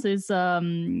your answer is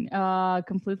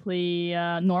completely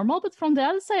normal, but from the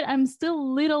other side, I'm still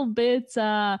a little bit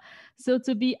so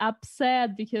to be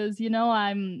upset because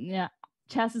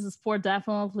chess is a sport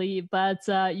definitely, but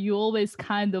you always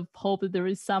kind of hope that there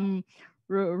is some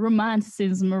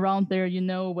romanticism around there,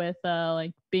 with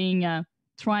like being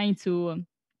trying to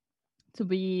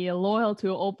be loyal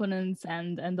to opponents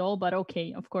and all. But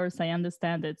okay, of course I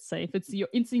understand it. So if it's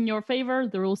in your favor,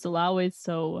 the rules allow it.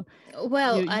 So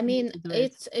well, I mean,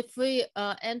 it's if we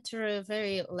enter a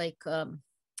very like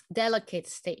delicate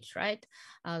stage, right?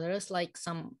 There is like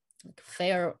some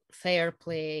fair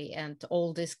play and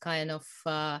all this kind of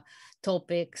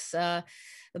topics,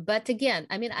 but again,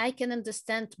 I mean, I can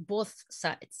understand both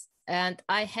sides, and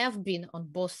I have been on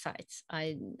both sides.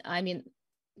 I mean,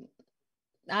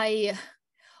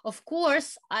 of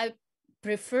course, I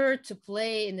prefer to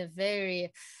play in a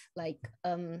very like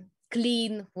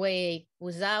clean way,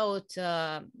 without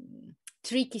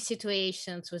tricky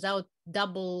situations, without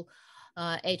double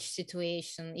edge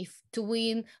situation. If to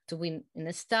win in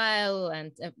a style,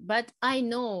 and but I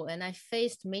know, and I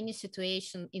faced many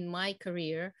situations in my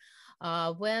career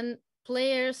when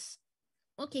players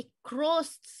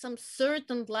crossed some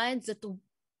certain lines that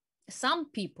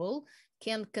some people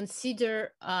can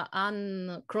consider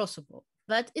uncrossable,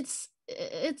 but it's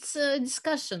a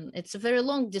discussion. It's a very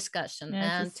long discussion,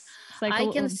 and I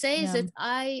can say that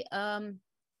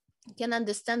can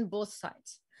understand both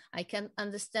sides. I can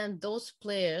understand those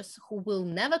players who will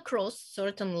never cross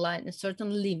certain line, a certain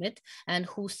limit, and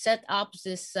who set up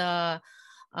this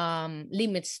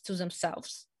limits to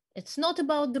themselves. It's not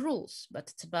about the rules, but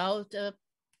it's about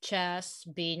chess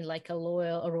being like a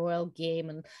royal game,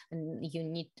 and you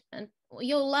need and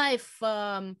your life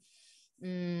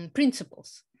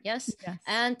principles. Yes,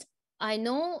 and I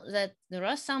know that there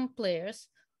are some players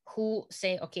who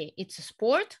say, okay, it's a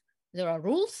sport. There are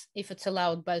rules. If it's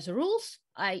allowed by the rules,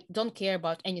 I don't care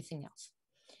about anything else.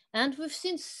 And we've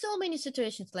seen so many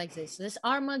situations like this. This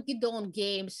Armageddon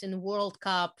games in World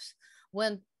Cups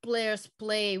when players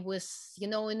play with,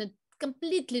 in a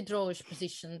completely drawish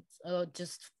position,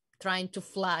 just trying to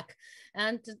flag.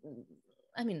 And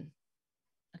I mean,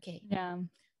 okay. Yeah.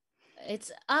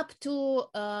 It's up to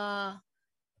a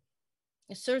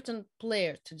certain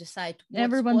player to decide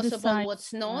what's possible,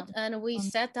 what's not. And we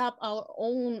set up our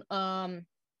own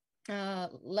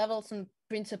levels and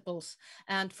principles.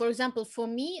 And for example, for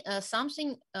me, there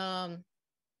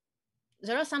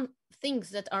are some things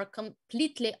that are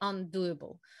completely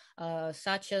undoable,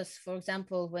 such as, for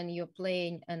example, when you're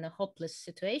playing in a hopeless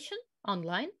situation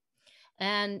online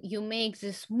and you make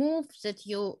this move that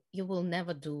you will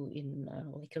never do in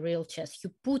like a real chess.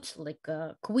 You put like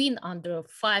a queen under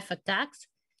 5 attacks,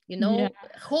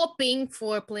 hoping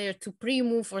for a player to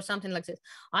pre-move or something like this.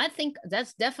 I think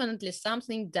that's definitely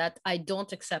something that I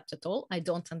don't accept at all. I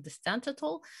don't understand at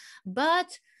all.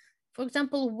 But for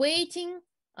example, waiting,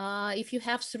 if you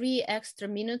have 3 extra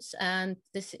minutes and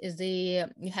this is you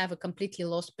have a completely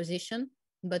lost position,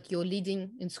 but you're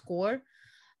leading in score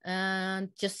and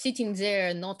just sitting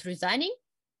there, not resigning,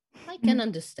 I can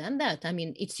understand that. I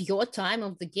mean, it's your time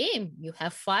of the game. You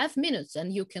have 5 minutes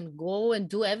and you can go and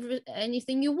do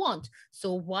anything you want.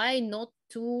 So why not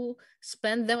to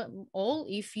spend them all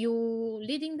if you're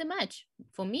leading the match?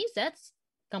 For me, that's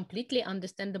completely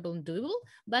understandable and doable.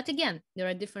 But again, there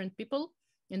are different people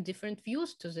and different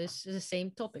views to the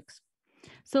same topics.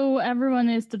 So everyone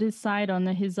is to decide on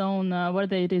his own,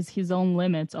 whether it is his own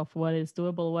limits of what is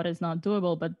doable, what is not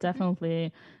doable. But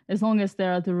definitely, as long as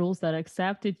there are the rules that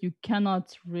accept it, you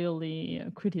cannot really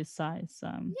criticize.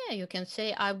 Yeah, you can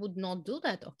say, I would not do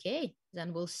that. Okay,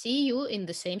 then we'll see you in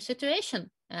the same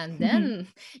situation. And then,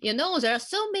 there are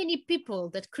so many people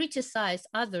that criticize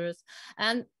others.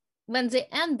 And when they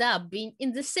end up being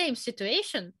in the same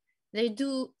situation, they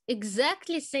do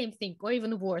exactly the same thing or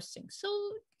even worse thing. So,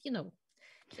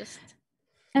 just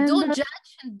don't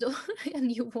judge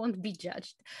and you won't be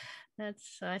judged.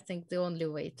 That's, I think, the only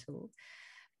way to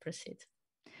proceed.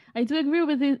 I do agree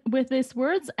with these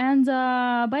words. And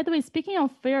by the way, speaking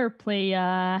of fair play,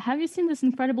 have you seen this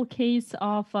incredible case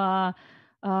of was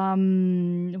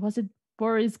it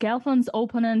Boris Gelfand's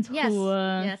opponent?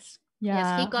 Yes,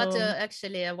 he got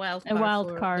actually a wild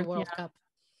card for the World Cup.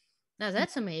 Now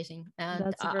that's amazing,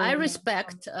 and I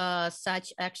respect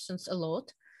such actions a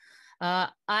lot.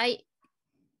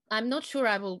 I'm not sure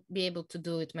I will be able to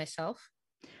do it myself.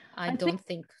 I don't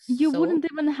think you wouldn't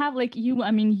even have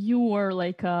you were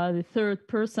like the third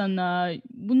person,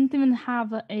 wouldn't even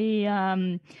have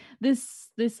a this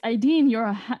idea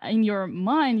in your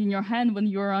mind, in your hand, when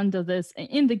you're under this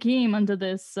in the game, under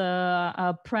this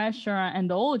pressure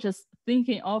and all, just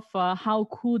thinking of how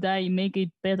could I make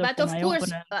it better. But for of my course,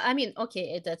 opponent. I mean,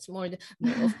 okay, that's more.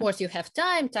 Of course, you have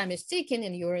time is ticking,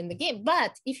 and you're in the game.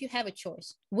 But if you have a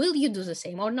choice, will you do the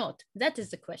same or not? That is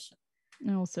the question.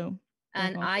 Also.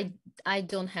 And I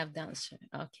don't have the answer.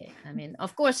 Okay, I mean,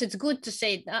 of course, it's good to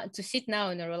say to sit now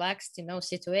in a relaxed,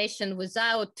 situation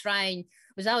without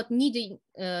needing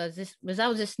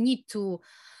without this need to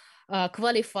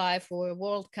qualify for a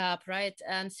World Cup, right?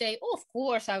 And say, oh, of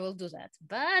course, I will do that.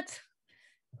 But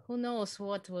who knows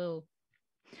what will.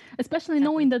 Especially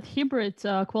knowing that hybrid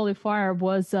qualifier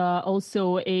was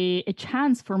also a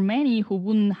chance for many who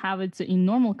wouldn't have it in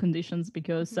normal conditions,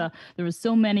 because there were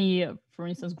so many, for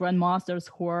instance, grandmasters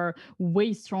who are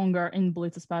way stronger in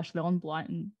Blitz, especially on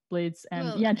blind Blitz,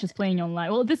 and just playing online.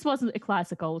 Well, this wasn't a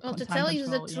classical. Well, to tell you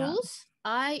the truth,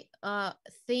 I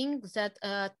think that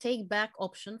a take-back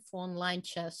option for online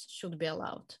chess should be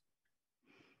allowed.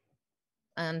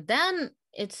 And then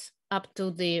it's up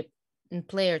to the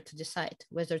player to decide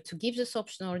whether to give this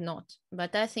option or not.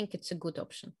 But I think it's a good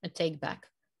option, a take back.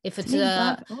 If it's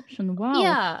a option, wow.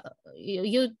 Yeah,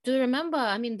 you do remember,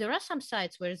 I mean, there are some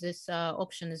sites where this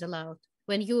option is allowed.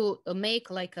 When you make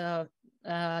like an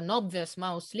obvious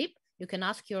mouse slip, you can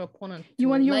ask your opponent to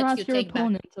let you take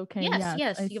back. Okay.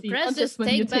 Yes. You press this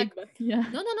take back. Yeah.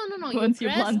 No. Once you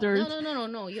blundered.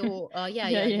 No. You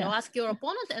You ask your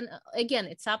opponent, and again,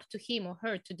 it's up to him or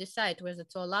her to decide whether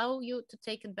to allow you to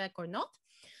take it back or not.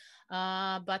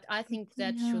 But I think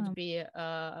that should be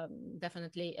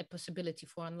definitely a possibility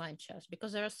for online chess,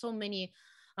 because there are so many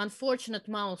unfortunate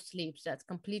mouse slips that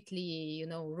completely,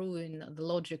 ruin the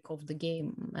logic of the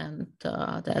game, and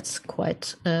that's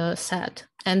quite sad.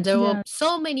 And there were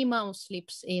so many mouse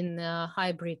slips in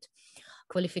hybrid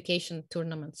qualification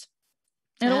tournaments.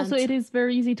 And also, it is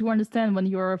very easy to understand when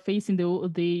you're facing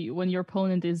when your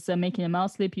opponent is making a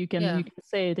mouse slip. You can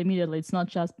say it immediately. It's not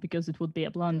just because it would be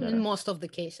a blunder. In most of the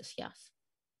cases, yes.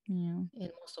 Yeah. In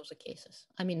most of the cases.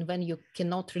 I mean, when you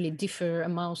cannot really differ a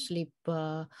mouse slip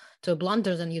to a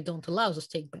blunder, then you don't allow the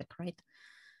stake back, right?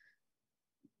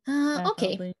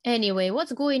 Okay. Anyway,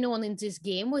 what's going on in this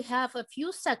game? We have a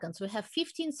few seconds. We have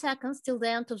 15 seconds till the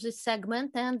end of this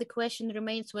segment, and the question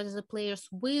remains whether the players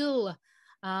will.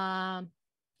 I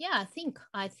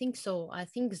think so. I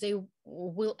think they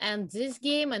will end this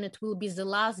game, and it will be the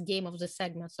last game of the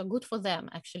segment. So good for them.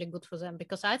 Actually, good for them,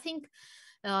 because I think.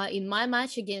 In my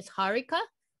match against Harika,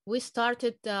 we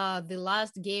started the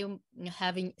last game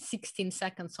having 16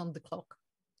 seconds on the clock.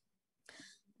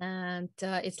 And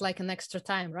it's like an extra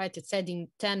time, right? It's adding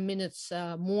 10 minutes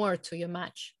more to your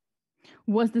match.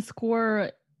 Was the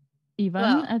score even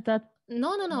at that?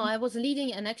 No. I was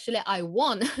leading, and actually I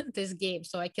won this game.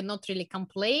 So I cannot really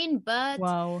complain, but...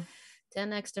 Wow.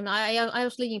 10 extra. I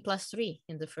was leading +3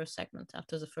 in the first segment,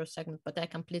 after the first segment, but I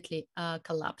completely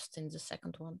collapsed in the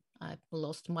second one. I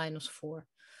lost -4.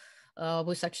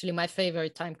 Was actually my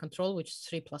favorite time control, which is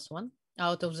 3+1.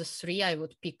 Out of the 3, I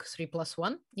would pick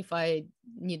 3+1 if I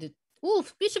needed.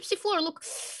 Oof, bishop c4, look.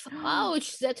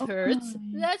 Ouch, that hurts.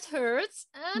 That hurts.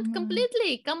 And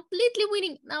completely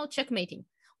winning. Now checkmating.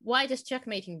 White is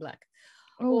checkmating black.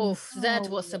 Oof, that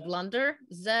was a blunder.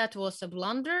 That was a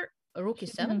blunder. Rook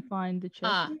e7. Find the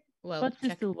check. Well,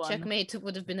 checkmate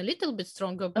would have been a little bit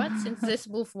stronger, but since this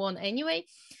move won anyway.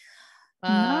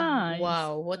 Nice.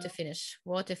 Wow, what a finish.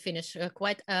 What a finish.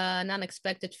 Quite an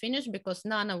unexpected finish, because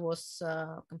Nana was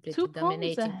completely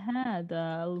dominating. 2 pawns ahead,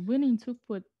 winning 2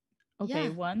 put. Okay,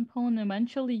 1 pawn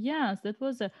eventually. Yes, that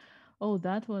was a. Oh,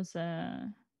 that was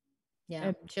a.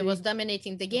 Yeah, she was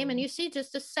dominating the game, and you see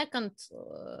just a second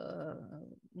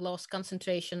lost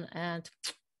concentration, and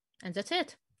that's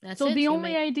it. So the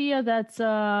only idea that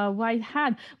White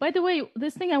had. By the way,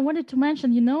 this thing I wanted to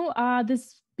mention,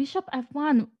 this bishop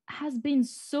f1 has been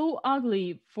so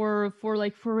ugly for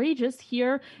ages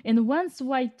here. And once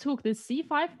White took the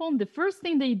c5 pawn, the first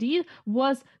thing they did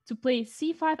was to play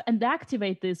c5 and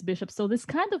activate this bishop. So this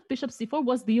kind of bishop c4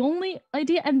 was the only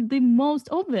idea and the most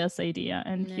obvious idea.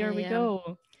 And here we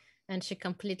go. And she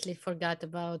completely forgot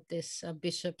about this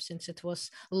bishop, since it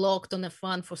was locked on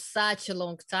f1 for such a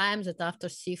long time that after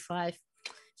c5,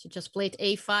 she just played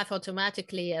a5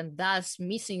 automatically, and thus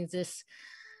missing this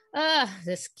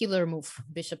killer move,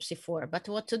 bishop c4. But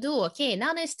what to do? Okay,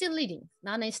 Nana is still leading.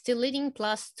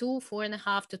 +2,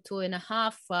 4.5 to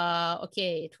 2.5.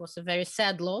 Okay, it was a very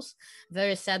sad loss,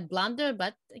 very sad blunder,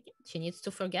 but again, she needs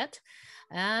to forget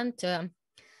and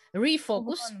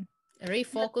refocus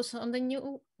on the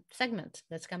new segment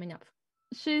that's coming up.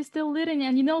 She's still leading,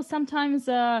 and sometimes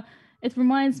it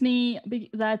reminds me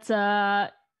that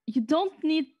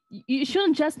you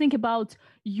shouldn't just think about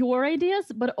your ideas,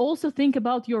 but also think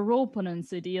about your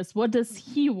opponent's ideas. What does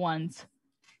he want?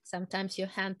 Sometimes your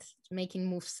hand making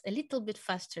moves a little bit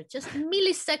faster, just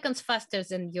milliseconds faster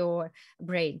than your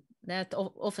brain. That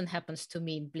often happens to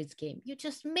me in Blitz game. You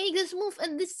just make this move,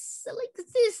 and this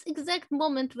exact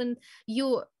moment when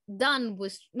you're done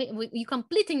with you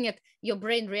completing it, your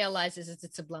brain realizes that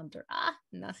it's a blunder.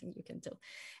 Nothing you can do.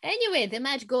 Anyway, the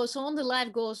match goes on, the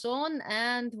live goes on,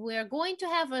 and we're going to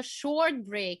have a short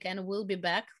break, and we'll be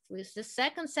back with the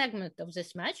second segment of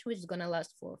this match, which is going to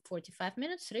last for 45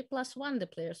 minutes. 3+1 the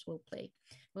players will play.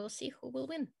 We'll see who will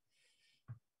win.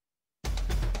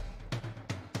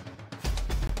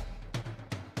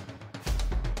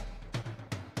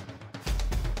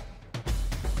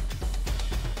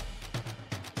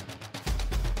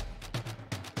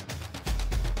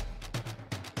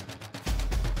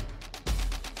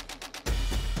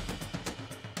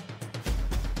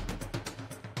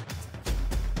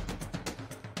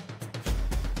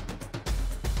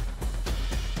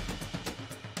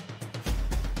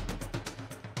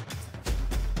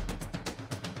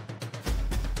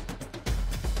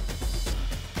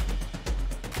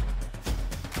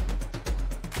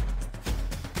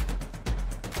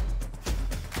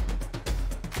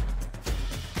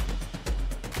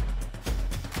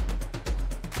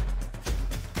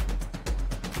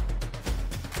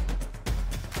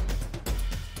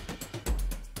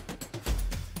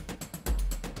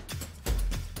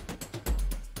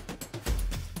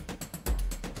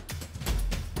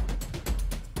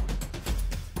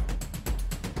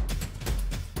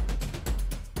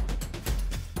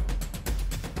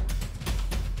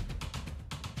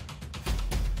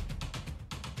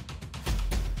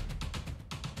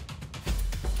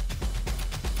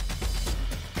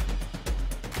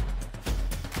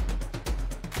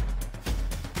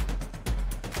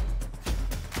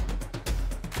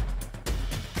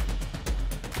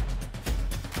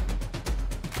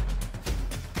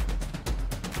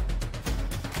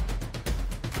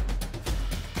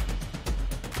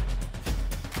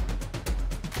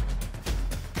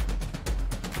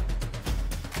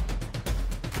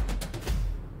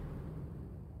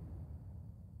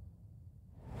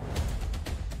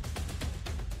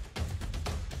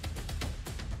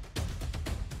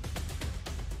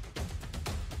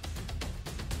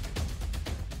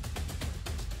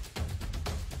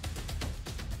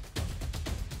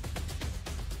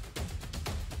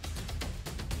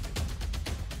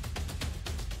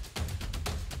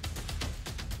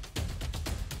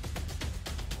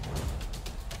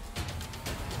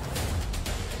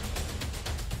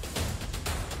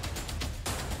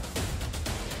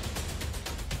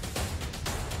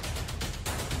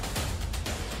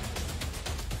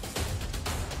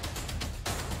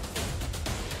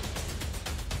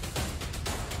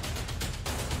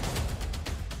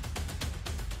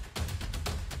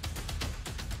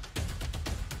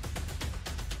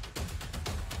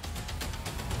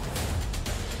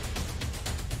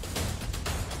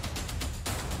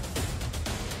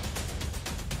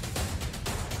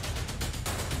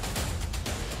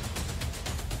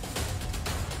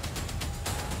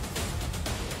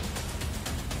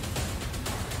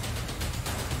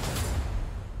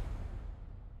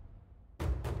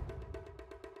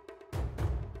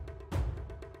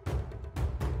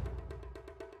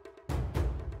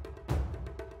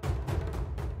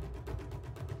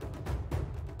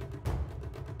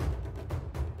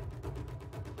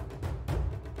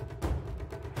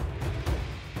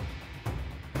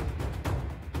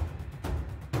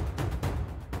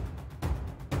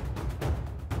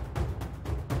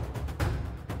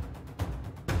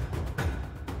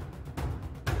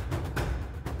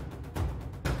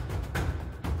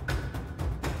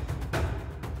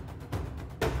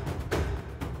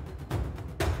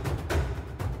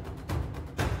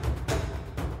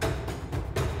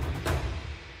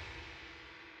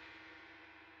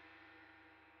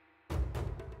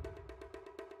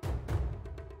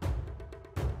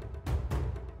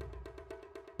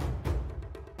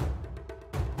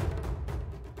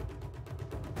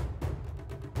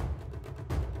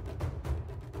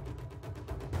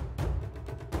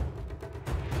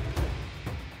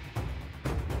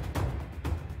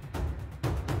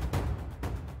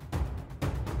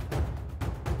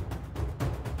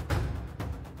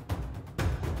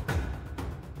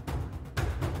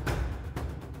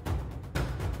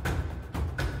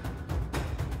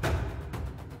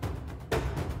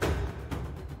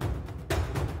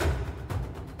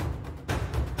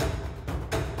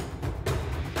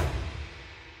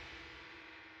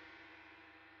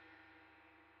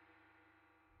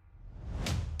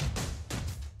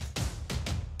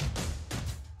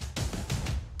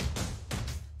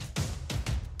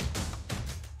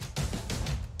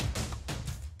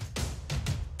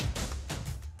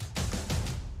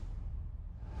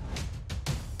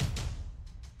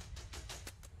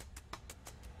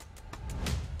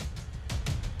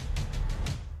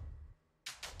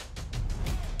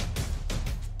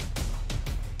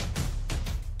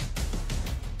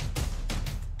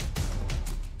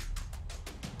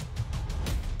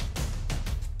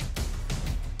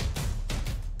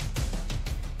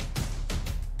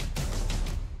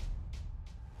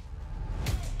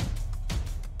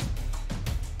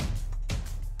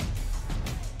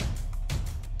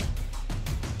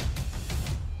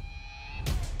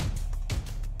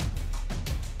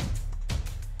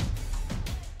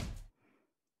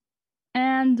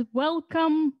 and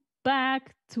welcome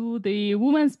back to the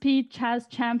Women's Speed Chess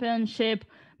Championship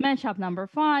matchup number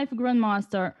 5,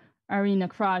 Grandmaster Irina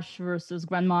Krush versus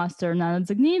Grandmaster Nana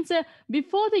Dzagnidze.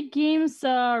 Before the games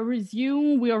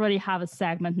resume, we already have a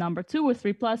segment number 2 with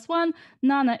 3+1.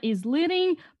 Nana is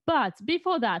leading, but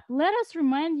before that, let us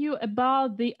remind you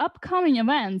about the upcoming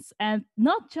events, and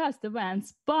not just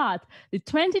events, but the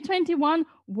 2021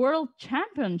 World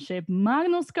Championship.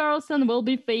 Magnus Carlsen will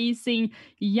be facing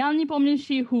Jan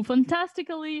Nepomniachtchi, who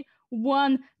fantastically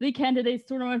won the candidates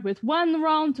tournament with 1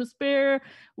 round to spare.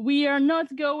 We are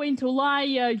not going to lie.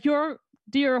 Your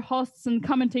dear hosts and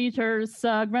commentators,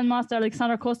 Grandmaster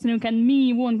Alexander Kostinuk and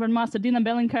me, one Grandmaster Dina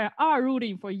Belenka, are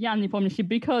rooting for Jan Nepomniachtchi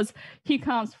because he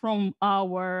comes from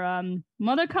our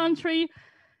mother country.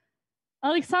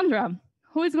 Alexandra,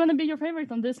 who is going to be your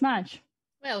favorite on this match?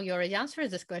 Well, you already answered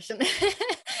this question.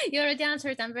 You already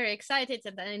answered. I'm very excited,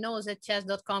 and I know that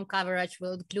Chess.com coverage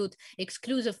will include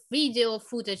exclusive video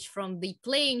footage from the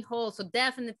playing hall. So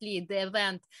definitely the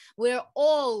event we're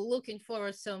all looking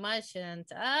forward so much, and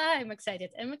I'm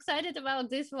excited. I'm excited about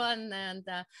this one, and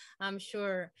I'm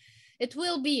sure it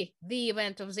will be the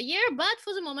event of the year. But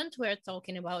for the moment, we're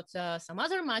talking about some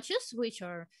other matches which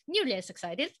are nearly as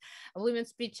excited. Women's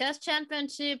Speed Chess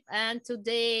Championship, and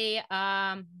today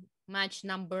match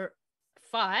number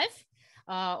 5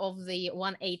 of the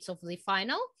 1/8 of the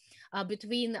final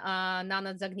between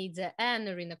Nana Dzagnidze and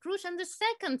Irina Krush. And the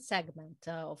second segment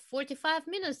of 45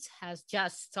 minutes has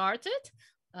just started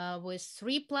with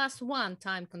 3+1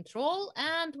 time control.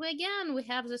 And we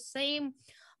have the same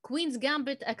Queen's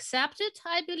Gambit accepted,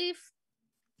 I believe.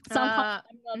 Somehow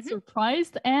I'm not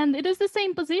surprised. And it is the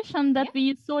same position that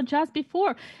we saw just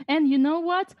before. And you know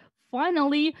what?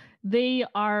 Finally, they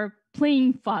are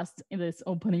playing fast in this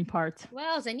opening part.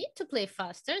 Well, they need to play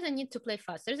faster.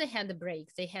 They had the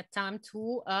break. They had time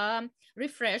to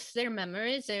refresh their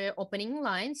memories, their opening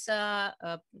lines.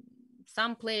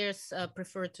 Some players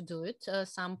prefer to do it.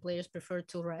 Some players prefer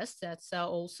to rest. That's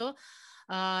also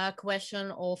a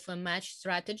question of a match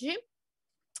strategy.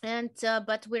 And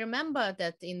but we remember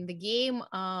that in the game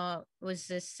was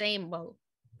the same,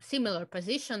 similar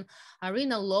position.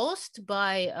 Irina lost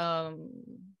by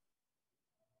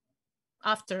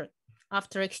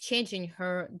after exchanging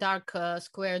her dark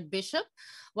squared bishop,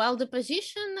 while the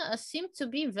position seemed to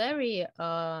be very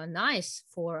nice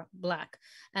for black.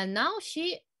 And now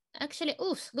she actually,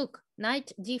 look,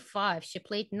 knight d5. She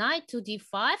played knight to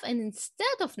d5, and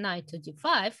instead of knight to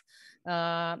d5,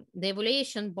 the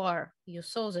evaluation bar, you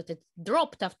saw that it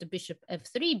dropped after bishop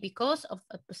f3 because of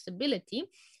a possibility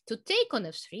to take on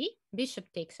f3,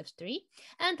 bishop takes f3,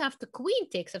 and after queen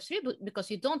takes f3, because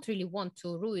you don't really want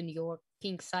to ruin your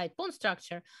king side pawn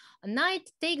structure,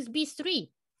 knight takes b3.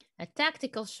 A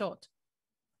tactical shot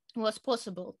was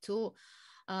possible to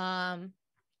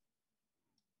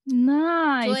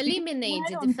eliminate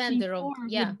the defender of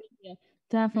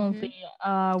definitely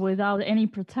without any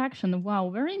protection. Wow,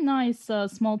 very nice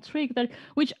small trick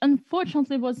which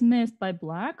unfortunately was missed by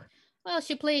black. Well,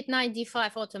 she played knight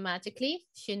d5 automatically.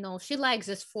 She knows she likes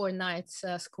this 4 knights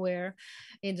square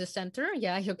in the center.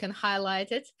 Yeah, you can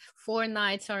highlight it. 4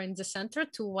 knights are in the center,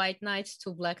 2 white knights,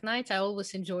 2 black knights. I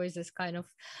always enjoy this kind of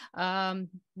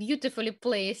beautifully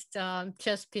placed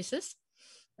chess pieces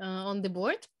on the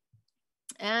board.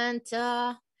 And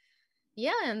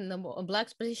and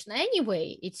black's position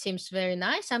anyway, it seems very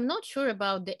nice. I'm not sure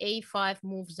about the a5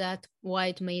 move that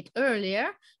white made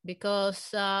earlier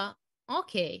because,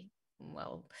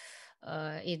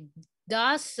 it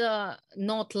does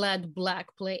not let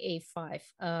black play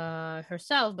a5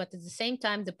 herself, but at the same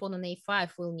time, the pawn on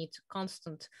a5 will need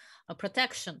constant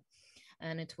protection,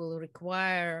 and it will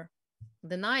require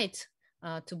the knight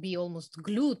to be almost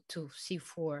glued to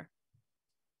c4.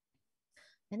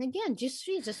 And again,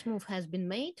 g3, this move has been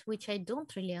made, which I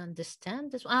don't really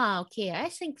understand. I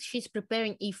think she's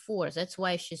preparing e4. That's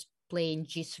why she's playing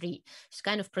g3. She's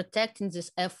kind of protecting this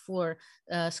f4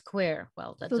 square.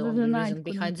 Well, that's the only reason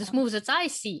behind this move that I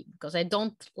see, because I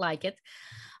don't like it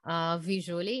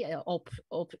visually,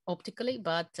 optically,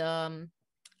 but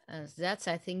that's,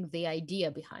 I think, the idea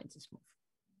behind this move.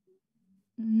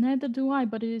 Neither do I,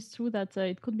 but it is true that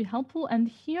it could be helpful. And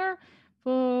here,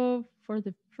 for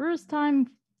the first time,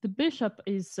 the bishop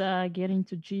is getting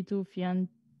to g2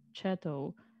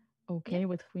 fianchetto. Okay,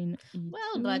 with queen e2.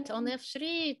 Well, but on f3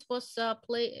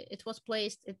 it was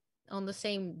placed on the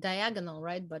same diagonal,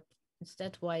 right? But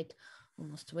instead white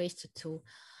almost wasted 2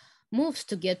 moves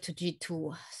to get to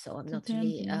g2. So I'm not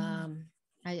really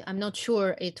I'm not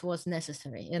sure it was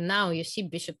necessary. And now you see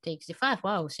bishop takes d5.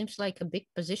 Wow, seems like a big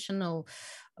positional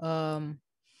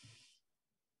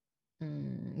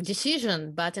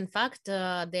decision, but in fact,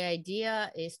 the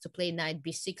idea is to play knight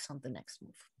b6 on the next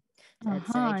move.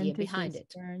 That's the idea behind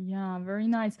it. Yeah, very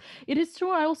nice. It is true.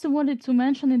 I also wanted to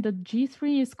mention it that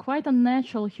g3 is quite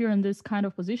unnatural here in this kind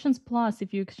of positions. Plus,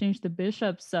 if you exchange the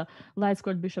bishops, light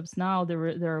squared bishops now,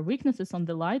 there are weaknesses on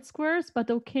the light squares. But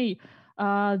okay,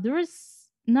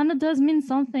 Nana does mean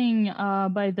something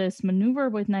by this maneuver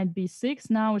with knight b6.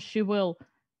 Now she will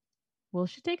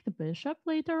she take the bishop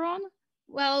later on?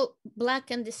 Well, black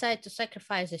can decide to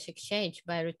sacrifice this exchange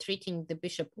by retreating the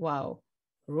bishop. Wow,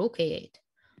 rook a8.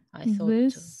 I thought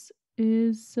this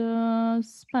is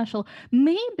special.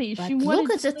 Maybe but she wanted.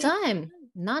 Look at the time.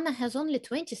 Nana has only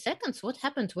 20 seconds. What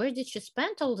happened? Where did she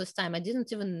spend all this time? I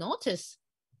didn't even notice.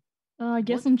 I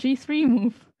guess on g3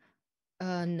 move.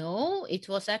 No, it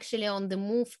was actually on the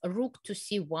move rook to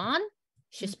c1.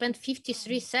 She spent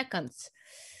 53 seconds.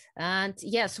 And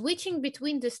yeah, switching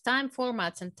between these time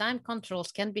formats and time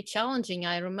controls can be challenging.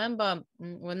 I remember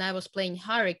when I was playing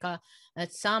Harika,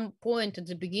 at some point at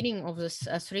the beginning of this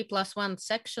 3+1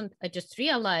 section, I just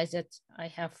realized that I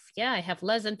have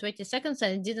less than 20 seconds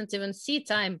and I didn't even see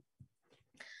time.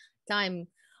 Time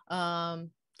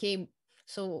came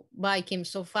so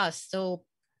fast. So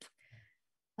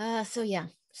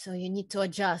you need to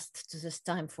adjust to this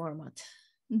time format.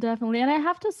 Definitely. And I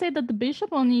have to say that the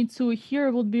bishop on e2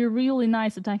 here would be really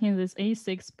nice attacking this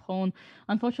a6 pawn.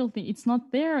 Unfortunately, it's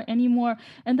not there anymore.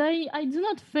 And I do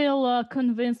not feel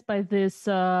convinced by this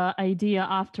idea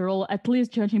after all, at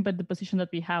least judging by the position that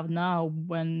we have now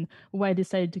when I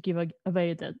decided to give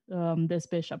away this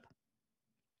bishop.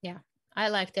 Yeah, I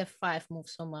liked f5 move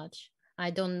so much. I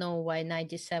don't know why knight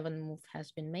d7 move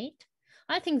has been made.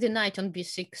 I think the knight on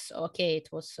b6, okay, it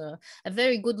was a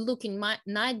very good looking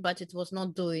knight, but it was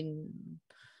not doing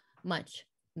much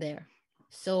there.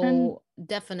 So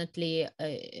definitely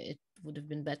it would have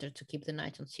been better to keep the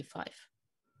knight on c5.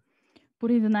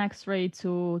 Putting the next ray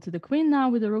to the queen now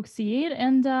with the rook c8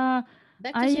 and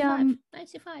back to c5. Knight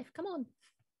c5, come on.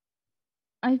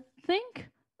 I think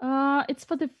it's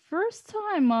for the first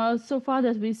time so far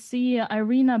that we see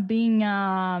Irina being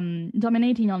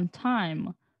dominating on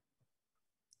time.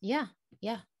 Yeah.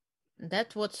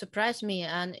 That's what surprised me,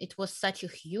 and it was such a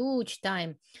huge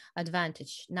time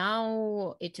advantage.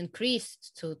 Now it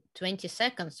increased to 20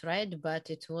 seconds, right? But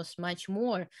it was much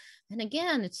more. And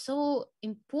again, it's so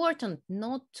important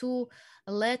not to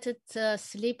let it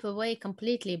slip away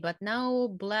completely. But now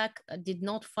black did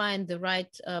not find the right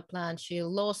plan. She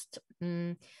lost.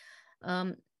 Knight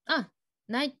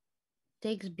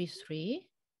takes b3.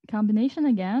 Combination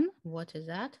again. What is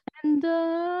that? And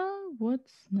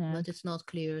what's next? But it's not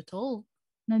clear at all.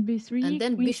 Knight b3. And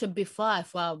then bishop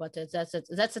b5. Wow, but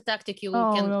that's a tactic you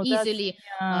can easily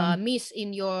miss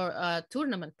in your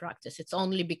tournament practice. It's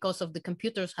only because of the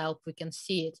computer's help we can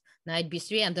see it. Knight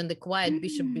b3 and then the quiet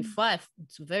bishop b5.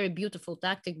 It's a very beautiful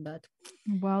tactic, but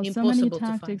impossible so many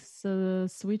tactics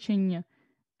switching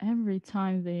every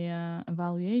time the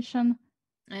evaluation.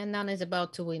 And Nana is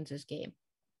about to win this game.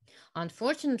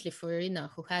 Unfortunately for Irina,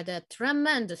 who had a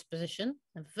tremendous position,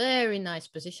 a very nice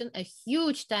position, a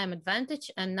huge time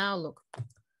advantage, and now look.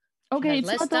 Okay, it's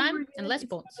less time and less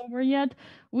pawns. Not over yet.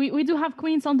 We do have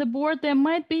queens on the board. There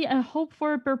might be a hope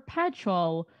for a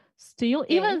perpetual still,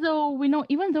 even though we know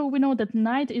that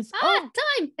knight is time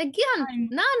again. Time.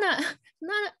 Nana.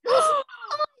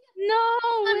 No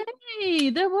way!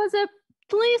 There was at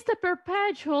least a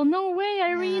perpetual. No way,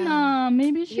 Irina.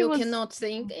 Maybe she was. You cannot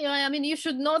think. I mean, you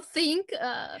should not think.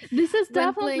 This is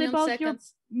definitely about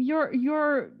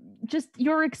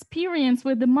your experience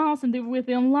with the mouse and with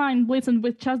the online blitz and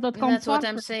with Chess.com. That's what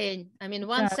I'm saying. I mean,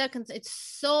 1 second.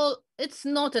 It's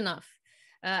not enough.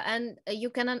 And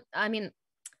you cannot. I mean,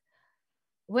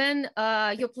 when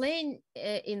you're playing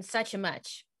in such a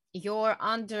match, you're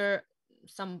under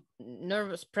some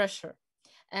nervous pressure.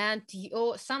 And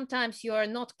sometimes you are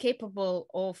not capable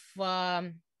of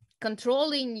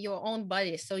controlling your own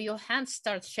body. So your hands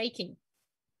start shaking.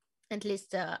 At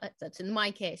least that's in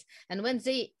my case. And when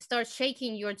they start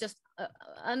shaking, you're just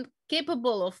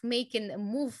incapable of making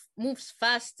moves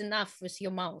fast enough with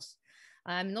your mouse.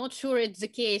 I'm not sure it's the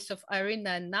case of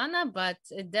Irina and Nana, but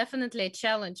definitely a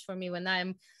challenge for me when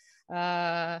I'm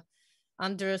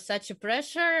under such a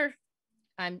pressure.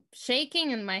 I'm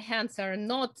shaking and my hands are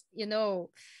not,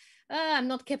 I'm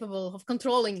not capable of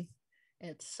controlling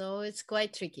it. So it's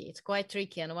quite tricky. It's quite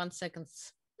tricky. And 1 second,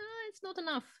 it's not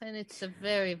enough. And it's a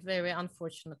very, very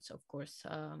unfortunate, of course,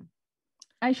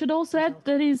 I should also add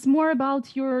that it's more about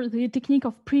the technique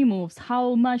of pre-moves,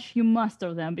 how much you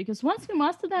master them. Because once you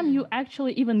master them, you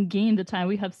actually even gain the time.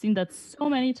 We have seen that so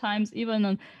many times, even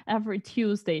on every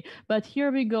Tuesday. But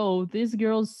here we go. These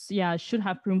girls, yeah, should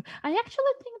have pre-move. I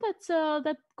actually think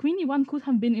that Queen E1 could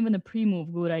have been even a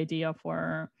pre-move good idea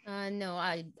for. No,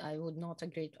 I would not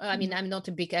agree. I mean, I'm not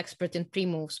a big expert in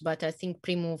pre-moves, but I think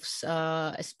pre-moves,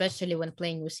 especially when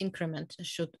playing with increment,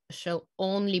 shall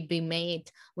only be made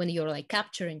when you're like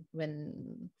capturing,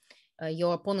 when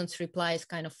your opponent's reply is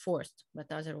kind of forced.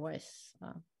 But otherwise,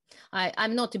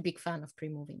 I'm not a big fan of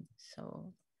pre-moving.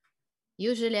 So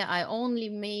usually I only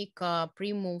make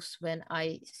pre-moves when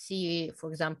I see, for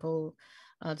example,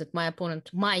 that my opponent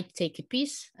might take a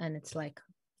piece, and it's like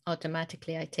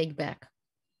automatically I take back.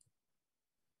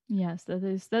 Yes, that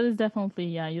is definitely,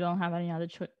 yeah, you don't have any other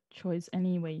choice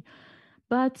anyway.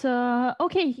 But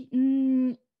okay,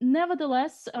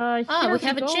 nevertheless, here we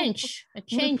have go. a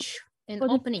change in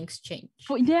openings change.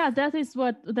 Yeah,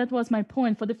 that was my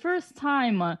point. For the first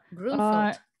time,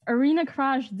 Irina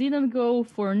Krush didn't go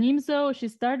for Nimzo. She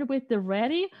started with the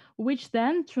ready, which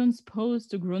then transposed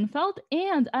to Grunfeld.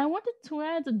 And I wanted to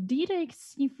add d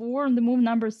takes c4 on the move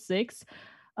number 6.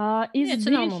 Is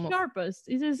the sharpest?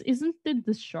 Isn't it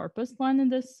the sharpest one in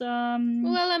this?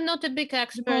 Well, I'm not a big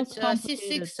expert.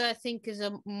 C6, I think, is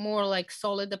a more like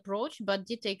solid approach, but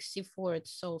d takes c4,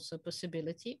 it's also a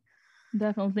possibility.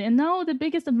 Definitely. And now the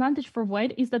biggest advantage for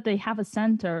white is that they have a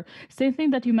center. Same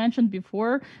thing that you mentioned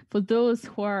before. For those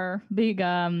who are big,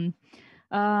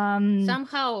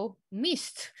 somehow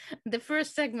missed the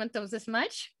first segment of this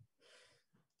match.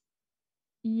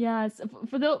 Yes,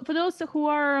 for those who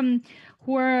are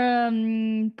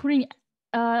putting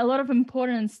a lot of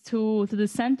importance to the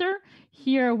center,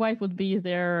 here white would be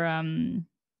their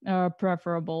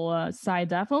preferable side,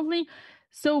 definitely.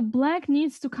 So black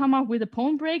needs to come up with the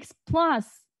pawn breaks plus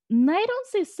knight on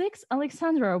c6,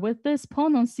 Alexandra, with this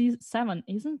pawn on c7.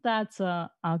 Isn't that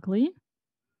ugly?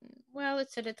 Well,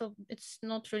 it's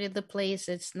not really the place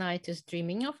its knight is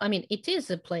dreaming of. I mean, it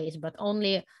is a place, but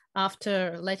only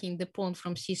after letting the pawn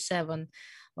from c7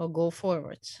 or go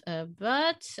forwards.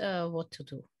 But what to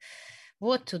do?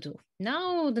 What to do?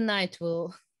 Now the knight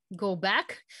will go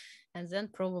back and then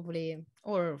probably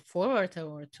or forward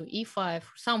or to e5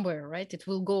 somewhere, right? It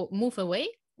will move away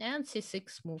and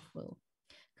c6 move will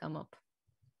come up.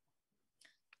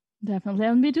 Definitely.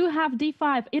 And we do have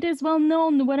d5. It is well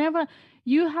known whenever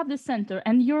you have the center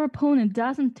and your opponent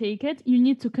doesn't take it, you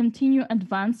need to continue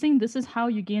advancing. This is how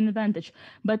you gain advantage.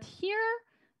 But here,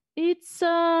 it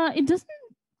doesn't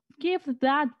give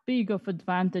that big of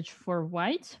advantage for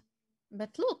white.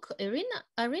 But look, Irina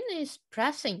is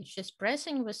pressing. She's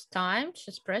pressing with time.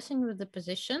 She's pressing with the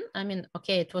position. I mean,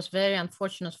 okay, it was very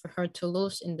unfortunate for her to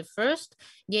lose in the first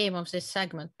game of this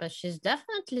segment, but she's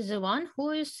definitely the one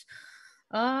who is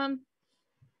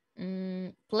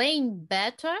playing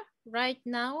better right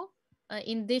now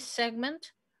in this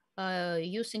segment,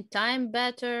 using time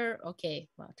better. Okay,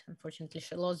 but unfortunately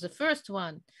she lost the first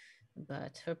one,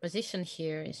 but her position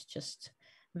here is just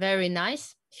very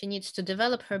nice. She needs to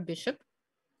develop her bishop.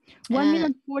 1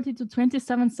 minute 40 to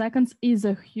 27 seconds is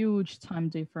a huge time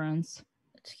difference.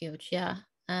 It's huge, yeah.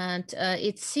 And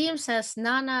it seems as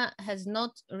Nana has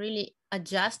not really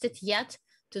adjusted yet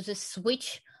to the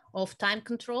switch of time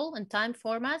control and time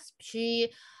formats.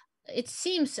 It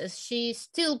seems as she's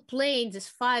still playing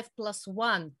this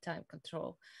 5+1 time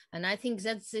control. And I think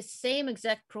that's the same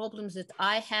exact problems that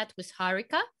I had with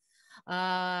Harika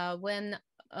when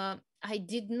I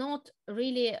did not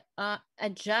really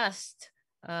adjust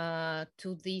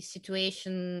to the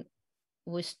situation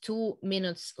with 2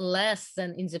 minutes less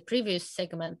than in the previous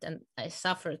segment, and I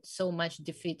suffered so much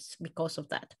defeats because of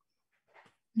that.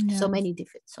 Yes. So many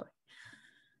defeats, sorry.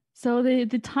 So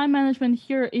the time management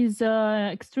here is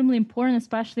extremely important,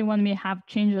 especially when we have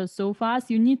changes so fast.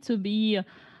 You need to be a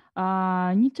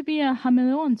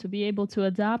chameleon to be able to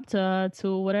adapt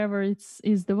to whatever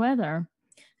is the weather.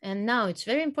 And now it's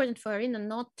very important for Irina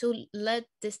not to let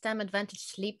this time advantage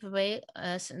slip away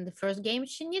as in the first game.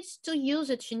 She needs to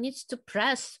use it. She needs to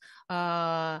press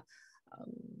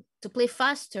to play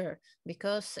faster,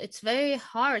 because it's very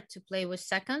hard to play with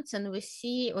seconds. And we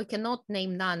cannot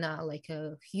name Nana like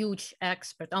a huge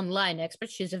expert, online expert.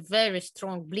 She's a very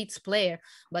strong blitz player,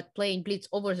 but playing blitz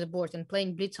over the board and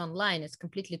playing blitz online is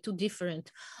completely two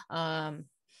different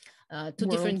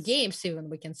different games, even,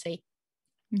 we can say.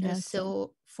 Yes.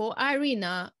 So for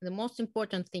Irina, the most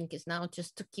important thing is now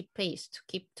just to keep pace,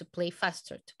 to play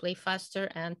faster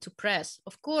and to press.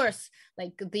 Of course,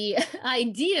 like the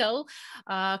ideal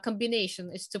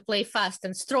combination is to play fast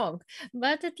and strong,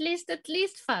 but at least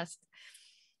fast.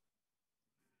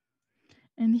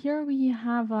 And here we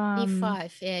have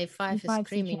e5. Yeah, e5 is e5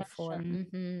 screaming for.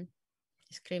 suggestion.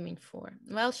 Screaming for.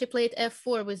 Well, she played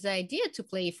f4 with the idea to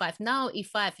play e5. Now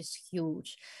e5 is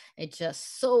huge. It's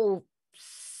just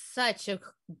such a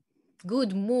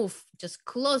good move, just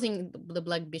closing the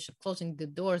black bishop, closing the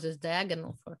doors as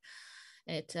diagonal for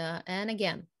it. And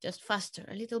again, just faster,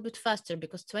 a little bit faster,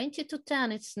 because 20 to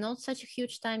 10, it's not such a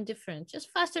huge time difference. Just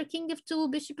faster, king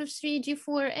f2, bishop f3,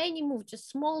 g4, any move, just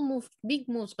small move, big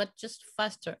moves, but just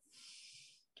faster.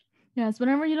 Yes,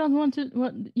 whenever you don't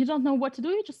know what to do,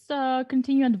 you just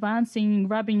continue advancing,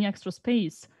 grabbing extra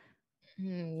space.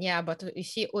 Yeah, but you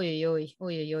see,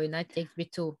 knight takes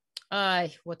b2.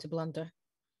 Ay, what a blunder.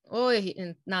 Oh,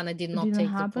 Nana did not take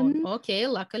the pawn. Okay,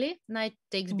 luckily, knight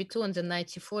takes b2 and then knight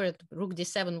c4, rook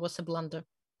d7 was a blunder.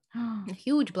 A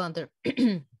huge blunder.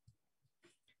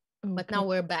 But now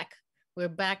we're back. We're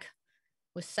back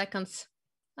with seconds.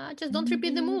 Just don't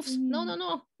repeat the moves.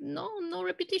 No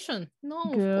repetition. No,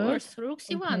 good. Of course. Rook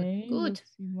c1. Okay, good.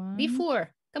 C1. b4.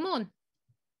 Come on.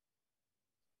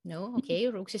 No, okay.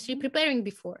 Rook c3 preparing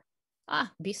b4.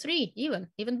 b3.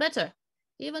 Even better.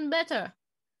 Even better.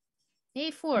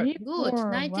 a4. Good.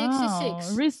 Knight takes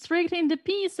c6. Restricting the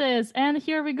pieces. And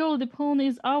here we go. The pawn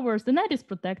is ours. The knight is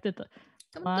protected.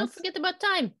 Don't forget about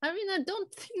time. Irina,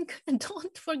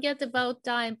 don't forget about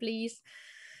time, please.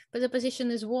 But the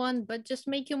position is won, but just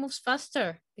make your moves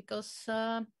faster, because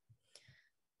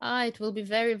it will be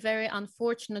very, very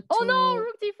unfortunate. Oh no,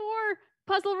 rook d4,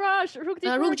 puzzle rush, rook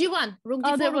d4. Rook g1, rook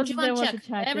d4, rook g1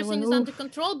 check. Everything is under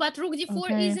control, but rook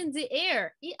d4 is in the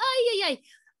air.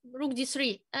 Rook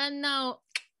d3, and now,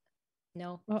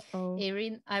 no.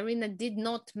 Irina did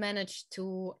not manage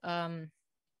to...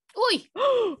 Oi!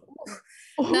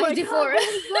 Knight d4.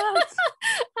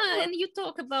 And you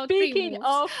talk about Speaking pre-moves.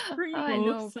 of pre-moves. I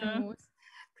know, pre-moves.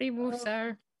 Pre-moves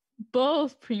are...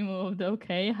 both pre-moved.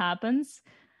 Okay, happens.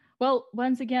 Well,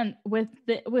 once again, with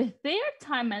their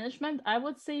time management, I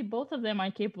would say both of them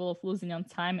are capable of losing on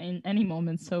time in any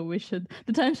moment. So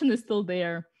the tension is still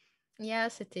there.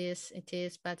 Yes, it is. It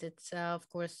is, but it's of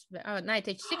course knight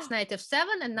h6, knight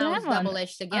f7, and now it's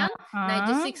double-edged again. Knight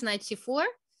d6, knight c4.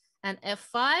 And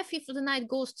f5, if the knight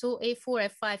goes to a4,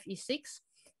 f5, e6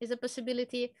 is a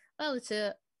possibility. Well, it's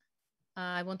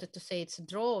I wanted to say it's a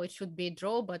draw. It should be a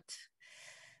draw, but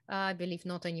I believe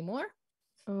not anymore.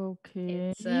 Okay.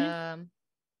 It's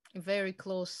very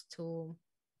close to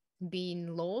being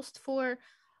lost for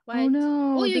white. Oh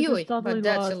no, but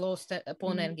that's a lost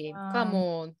pawn endgame. Come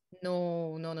on.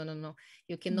 No.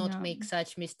 You cannot make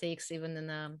such mistakes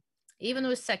even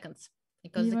with seconds,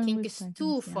 because the king is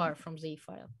too far from the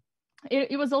e-file.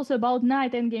 It was also about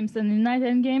knight endgames, and in knight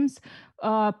endgames,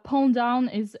 pawn down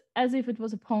is as if it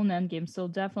was a pawn endgame. So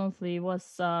definitely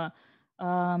was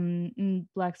in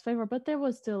black's favor, but there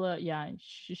was still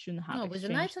she shouldn't have. No, with the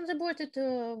knights on the board, it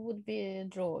would be a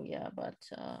draw, but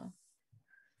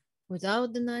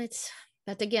without the knights.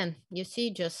 But again, you see,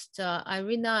 just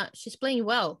Irina, she's playing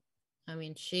well. I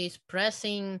mean, she's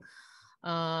pressing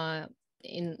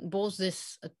in both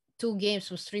these 2 games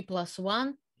with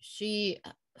 3+1.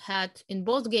 In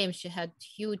both games, she had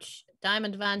huge time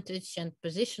advantage and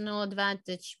positional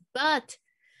advantage, but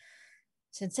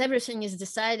since everything is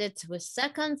decided with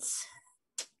seconds,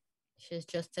 she's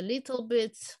just a little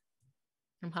bit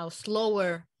somehow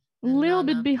slower. A little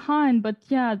bit behind, but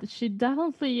yeah, she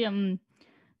definitely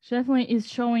is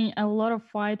showing a lot of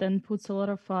fight and puts a lot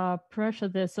of pressure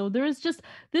there. So there is just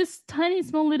this tiny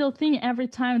small little thing every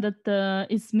time that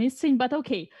is missing. But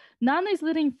okay, Nana is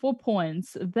leading 4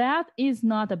 points. That is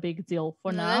not a big deal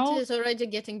for now. That is already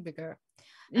getting bigger.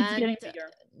 Getting bigger.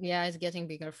 Yeah, it's getting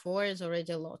bigger. 4 is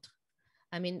already a lot.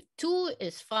 I mean, 2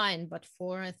 is fine, but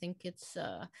 4, I think it's...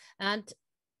 and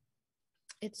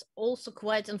it's also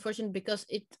quite unfortunate because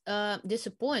it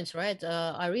disappoints, right?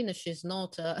 Irina, she's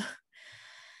not...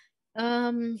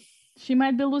 she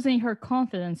might be losing her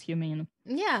confidence, you mean?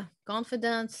 Yeah,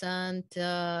 confidence, and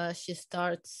she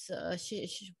starts...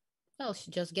 she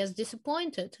just gets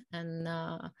disappointed, and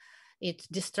it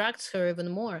distracts her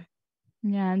even more.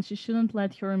 Yeah, and she shouldn't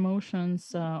let her emotions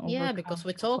because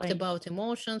we talked about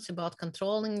emotions, about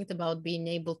controlling it, about being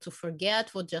able to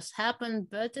forget what just happened,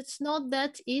 but it's not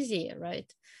that easy,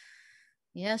 right?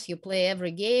 Yes, you play every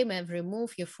game, every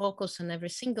move, you focus on every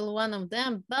single one of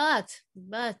them, but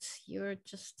you're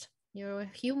a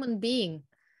human being.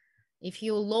 If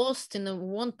you lost in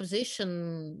one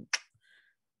position,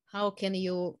 how can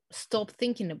you stop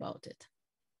thinking about it?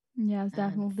 Yes,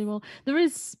 definitely. Well, there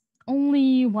is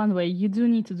only one way. You do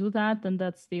need to do that, and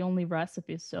that's the only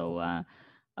recipe. So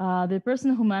the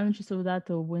person who manages to do that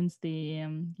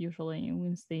usually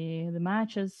wins the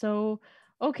matches. So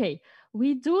okay,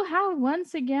 We do have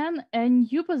once again a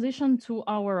new position to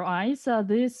our eyes.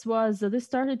 This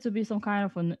started to be some kind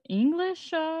of an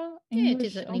English Yeah, it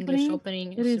is English an English opening. opening,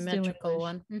 a It is still symmetrical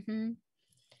English. one.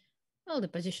 Well, the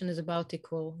position is about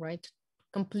equal, right?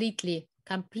 Completely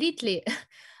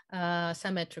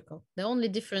symmetrical. The only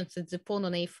difference is the pawn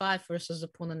on a5 versus the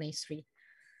pawn on a3.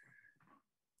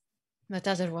 But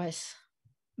otherwise,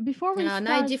 Before we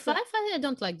knight start, d5, I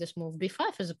don't like this move.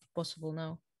 b5 is possible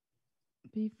now.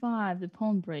 b5, the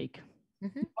pawn break.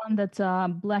 One that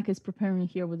black is preparing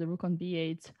here with the rook on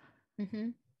b8.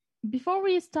 Before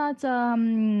we start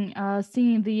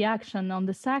seeing the action on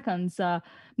the seconds,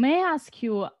 may I ask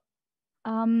you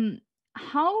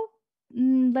how,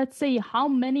 let's say, how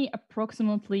many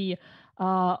approximately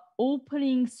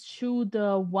openings should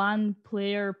one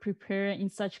player prepare in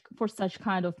for such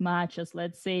kind of matches?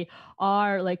 Let's say,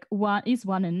 are like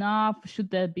one enough?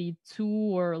 Should there be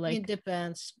two, or like? It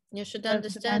depends. You should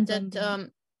understand that.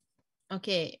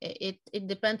 Okay, it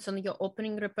depends on your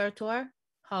opening repertoire.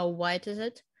 How wide is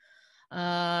it?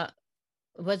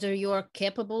 Whether you are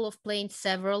capable of playing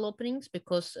several openings,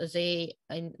 because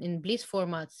in Blitz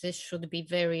formats, this should be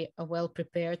very well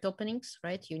prepared openings,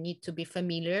 right? You need to be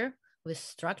familiar with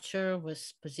structure,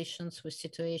 with positions, with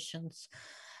situations.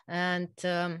 And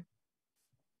for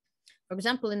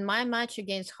example, in my match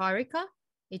against Harika,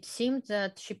 it seemed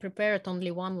that she prepared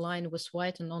only one line with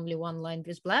white and only one line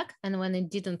with black. And when it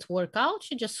didn't work out,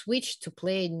 she just switched to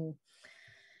playing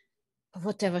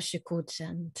whatever she could,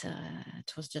 and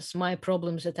it was just my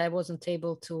problems that I wasn't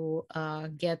able to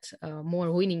get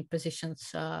more winning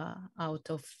positions out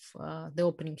of the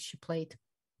opening she played.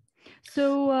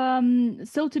 So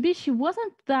to be, she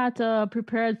wasn't that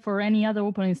prepared for any other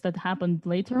openings that happened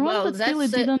later on, but still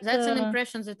it didn't. That's an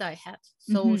impression that I had.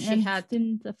 So she had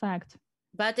didn't affect.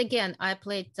 But again, I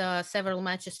played several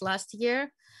matches last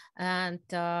year, and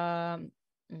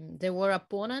there were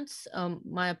opponents,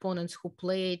 my opponents who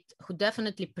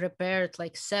definitely prepared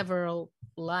like several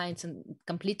lines and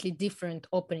completely different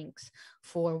openings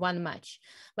for one match.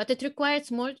 But it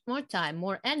requires more time,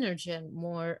 more energy, and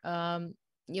more.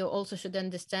 You also should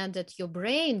understand that your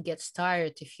brain gets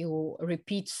tired if you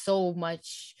repeat so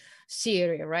much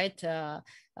theory, right?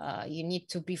 You need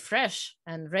to be fresh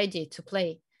and ready to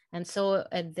play. And so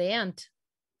at the end,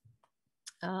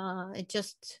 it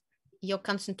just, your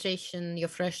concentration, your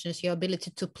freshness, your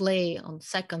ability to play on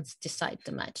seconds decide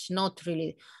the match, not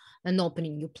really an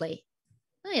opening you play.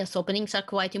 Yes, openings are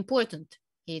quite important.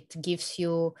 It gives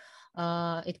you,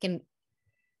 it can...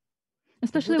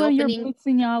 Especially when you're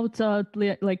blitzing out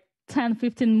like 10,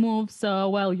 15 moves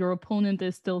while your opponent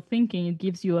is still thinking, it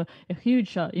gives you a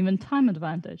huge, even time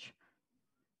advantage.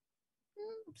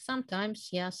 Sometimes,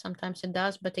 yeah, sometimes it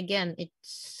does. But again,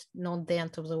 it's not the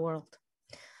end of the world.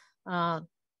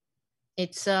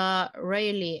 It's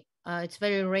rarely, it's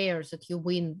very rare that you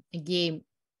win a game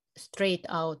straight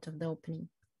out of the opening.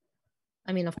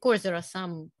 I mean, of course, there are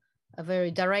some very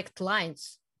direct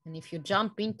lines, and if you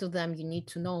jump into them, you need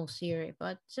to know theory.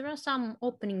 But there are some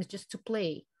openings just to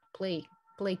play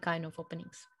kind of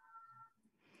openings.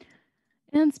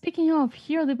 And speaking of,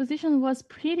 here the position was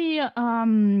pretty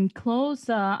close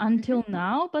until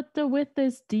now, but with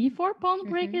this d4 pawn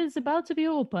break is about to be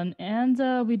open, and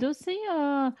we do see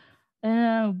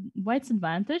white's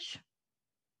advantage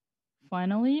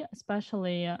finally,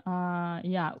 especially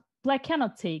yeah, black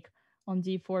cannot take on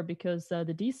d4 because the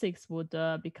d6 would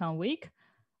become weak.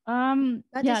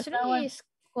 But yeah, d3 is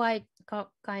quite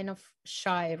kind of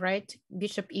shy, right?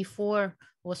 Bishop e4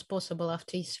 was possible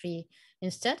after e3.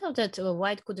 Instead of that,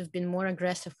 white could have been more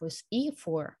aggressive with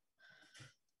e4.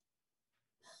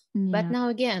 Yeah. But now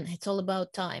again, it's all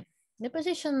about time. The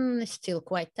position is still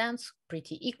quite tense,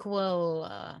 pretty equal,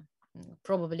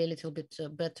 probably a little bit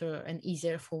better and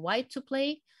easier for white to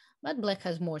play. But black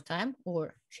has more time,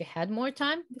 or she had more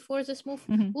time before this move.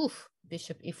 Oof,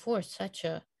 bishop e4, such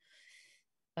a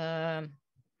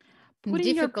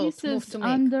putting your pieces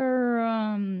under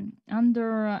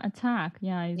attack.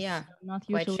 Yeah, it's not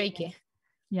usually quite shaky.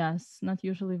 Yes, not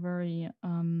usually very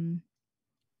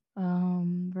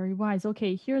very wise.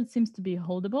 Okay, here it seems to be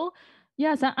holdable.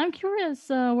 Yes, I'm curious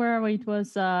where it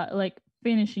was like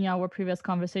finishing our previous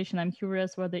conversation. I'm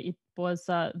curious whether it was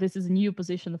this is a new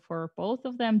position for both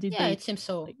of them. Did they? It seems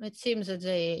so. It seems that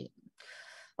they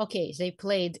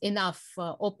played enough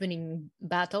opening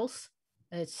battles.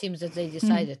 It seems that they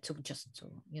decided to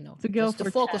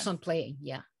focus on playing.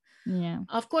 Yeah.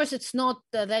 Of course, it's not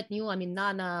that new. I mean,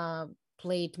 Nana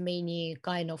played many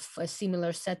kind of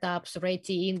similar setups.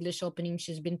 Reti English opening,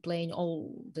 she's been playing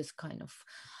all this kind of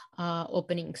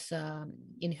openings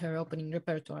in her opening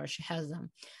repertoire. She has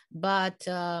them, but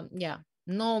yeah,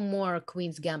 No more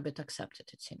Queen's Gambit accepted,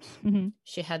 it seems.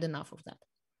 She had enough of that.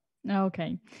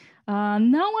 Okay.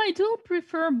 Now I do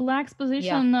prefer Black's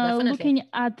position, looking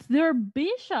at their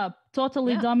bishop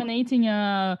totally dominating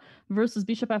versus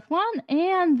bishop f1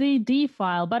 and the d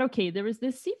file. But okay, there is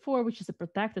this c4, which is a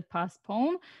protected passed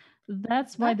pawn.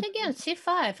 That's why. But again,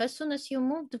 c5. As soon as you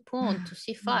move the pawn to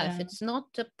c5, it's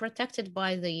not protected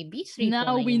by the b3 now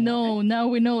pawn we anymore, know. right? Now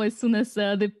we know. As soon as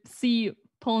the c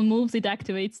pawn moves, it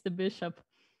activates the bishop.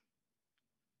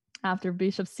 After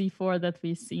bishop c4 that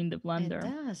we see in the blunder.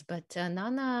 It does, but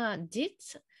Nana did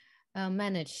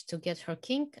manage to get her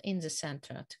king in the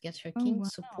center, to get her king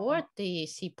support the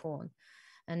c pawn.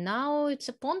 And now it's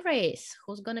a pawn race.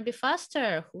 Who's going to be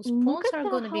faster? Whose pawns are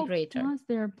going to be greater? Look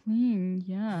they're playing,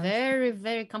 yeah. Very,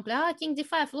 very complex. King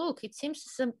d5. Look, it seems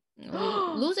it's a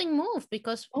losing move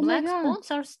because Black's pawns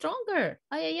are stronger.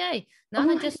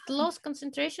 Nana just lost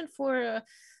concentration for,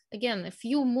 again, a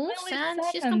few moves and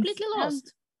she's completely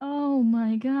lost. Oh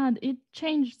my God, it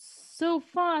changed so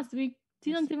fast. We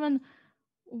didn't even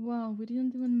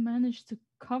manage to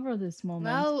cover this moment.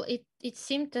 Well, it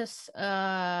seemed as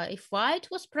if White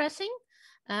was pressing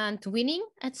and winning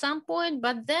at some point,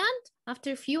 but then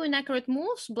after a few inaccurate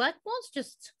moves, Black pawns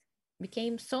just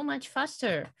became so much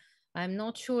faster. I'm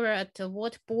not sure at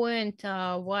what point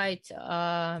White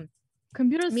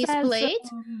computer misplayed.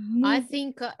 Says, I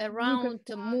think around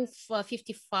move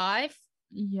 55.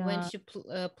 Yeah. When she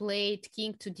played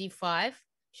king to d5,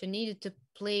 she needed to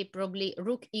play probably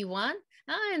rook e1.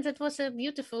 And that was a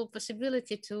beautiful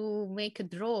possibility to make a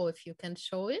draw, if you can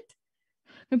show it.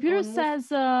 Computer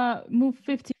says move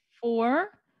 54.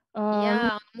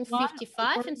 Move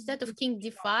 55 instead of king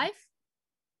d5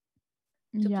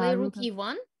 to play rook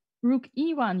e1. Rook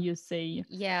e1, you say?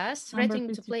 Yes,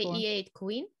 threatening to play e8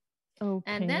 queen. Okay.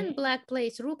 And then Black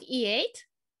plays rook e8.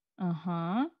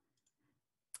 Uh-huh.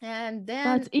 And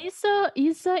then, but is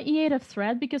e8 a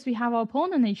threat because we have our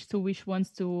pawn on h2 which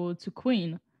wants to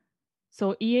queen,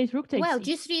 so e8 rook takes. Well,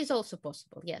 g3 is also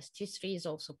possible. Yes, g3 is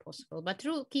also possible, but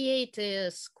rook e8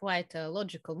 is quite a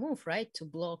logical move, right? To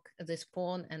block this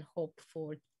pawn and hope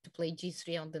to play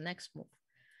g3 on the next move.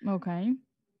 Okay.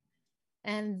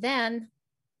 And then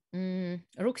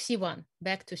rook c1,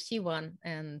 back to c1,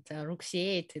 and rook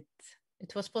c8.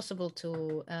 It was possible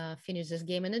to finish this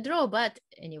game in a draw, but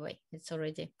anyway, it's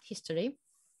already history.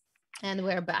 And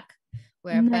we're back.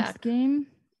 Next game,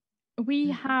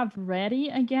 we have ready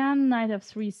again, knight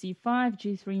f3, c5,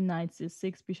 g3, knight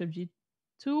c6, bishop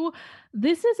g2.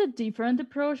 This is a different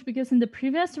approach because in the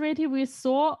previous ready, we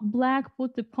saw Black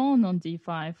put the pawn on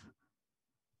d5.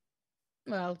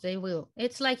 Well, they will.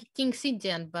 It's like King's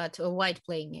Indian, but White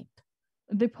playing it.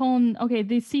 The pawn, okay,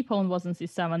 the c pawn was on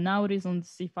c7. Now it is on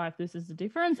c5. This is the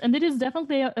difference. And it is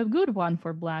definitely a good one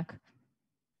for Black.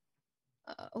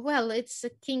 Well, it's a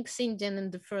King's Indian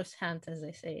in the first hand, as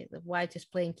I say. The White is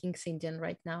playing King's Indian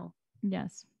right now.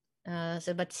 Yes.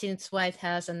 But since White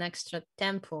has an extra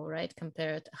tempo, right,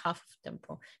 half of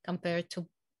tempo, compared to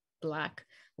Black,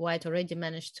 White already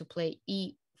managed to play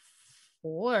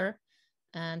e4.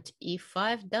 And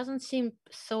e5 doesn't seem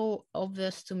so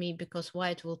obvious to me because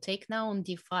White will take now on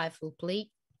d5, will play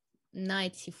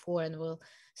knight c4 and will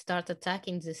start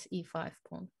attacking this e5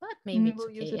 pawn. But maybe it's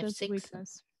okay. Use it f6. as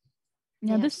weakness.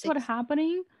 Yeah, this is what's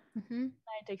happening.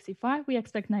 Knight takes c5. We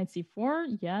expect knight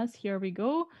c4. Yes, here we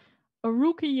go. A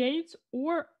rook e8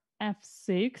 or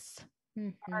f6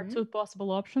 are two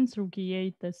possible options. Rook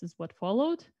e8, this is what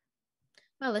followed.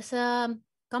 Well, as a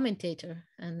commentator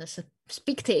and as a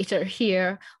spectator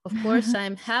here, of course,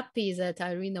 I'm happy that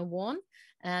Irina won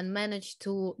and managed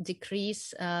to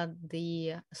decrease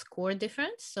the score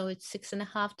difference. So it's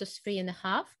 6.5 to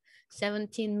 3.5,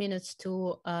 17 minutes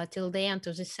to till the end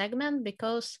of this segment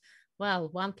because, well,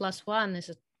 1 + 1 is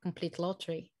a complete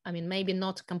lottery. I mean, maybe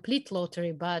not complete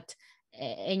lottery, but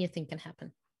anything can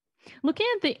happen. Looking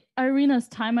at the Irina's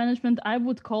time management, I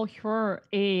would call her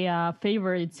a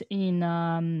favorite in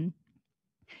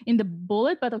the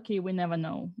bullet, but okay, we never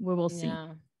know. We will see.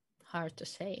 Yeah, hard to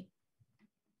say.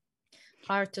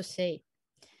 Hard to say.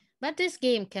 But this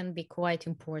game can be quite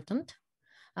important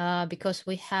because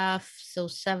we have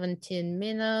 17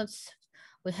 minutes.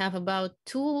 We have about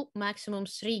 2, maximum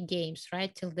 3 games,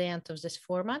 right, till the end of this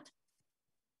format.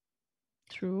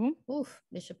 True. Oof,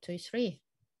 bishop to e3.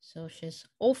 So she's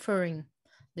offering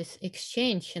this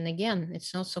exchange. And again,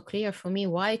 it's not so clear for me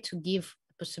why to give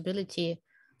a possibility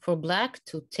for Black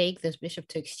to take this bishop,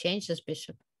 to exchange this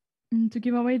bishop. To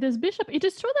give away this bishop. It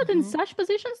is true that in such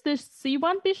positions, the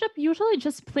c1 bishop usually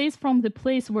just plays from the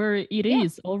place where it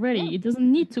is already. It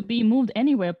doesn't need to be moved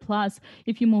anywhere. Plus,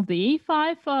 if you move the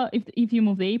a5, if you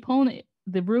move the a pawn,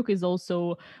 the rook is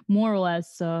also more or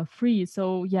less free.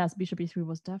 So yes, bishop e3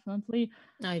 was definitely.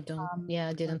 I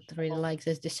didn't really like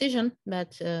this decision,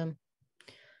 but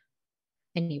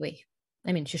anyway,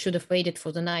 I mean, she should have waited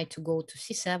for the knight to go to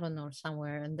c7 or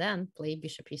somewhere and then play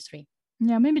bishop e3.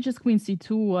 Yeah, maybe just queen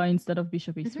c2 instead of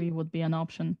bishop e3 would be an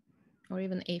option. Or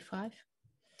even a5.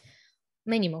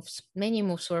 Many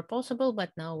moves were possible,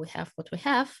 but now we have what we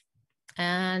have.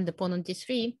 And opponent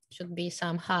d3 should be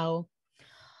somehow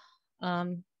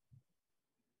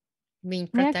being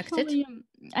protected.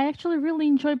 I actually really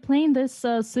enjoy playing this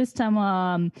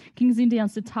system, King's Indian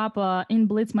setup in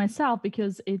Blitz myself,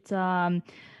 because it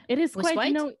is with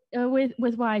quite white?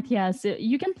 With white. Yes,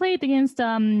 you can play it against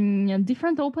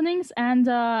different openings, and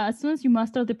as soon as you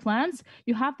master the plans,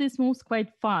 you have these moves quite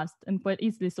fast and quite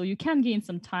easily, so you can gain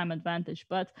some time advantage.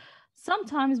 But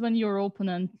sometimes when your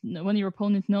opponent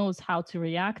knows how to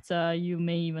react, you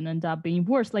may even end up being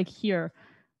worse. Like here,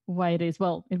 white is,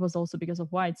 well, it was also because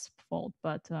of white's fault,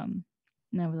 but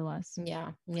nevertheless.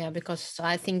 Yeah, because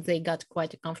I think they got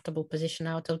quite a comfortable position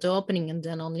out of the opening, and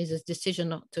then only this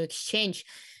decision to exchange.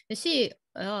 You see,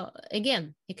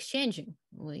 again, exchanging.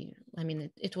 I mean,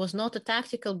 it was not a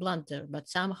tactical blunder, but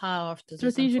somehow after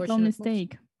this strategical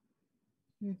mistake.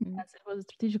 Yes, it was a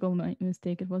strategical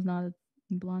mistake. It was not a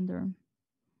blunder.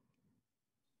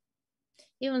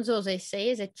 Even though they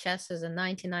say that chess is a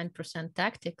 99%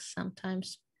 tactics,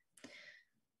 sometimes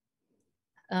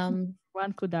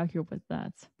one could argue with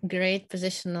that. Great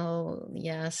positional,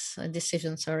 yes,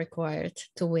 decisions are required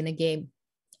to win a game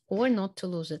or not to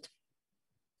lose it.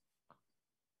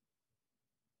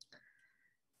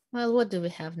 Well, what do we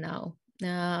have now?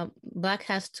 Black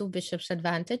has 2 bishops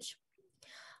advantage.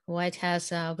 White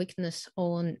has a weakness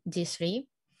on d3.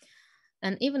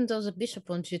 And even though the bishop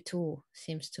on g2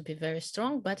 seems to be very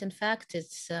strong, but in fact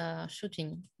it's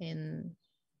shooting in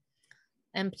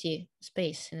empty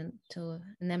space, into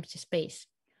an empty space.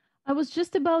 I was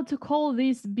just about to call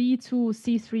these b2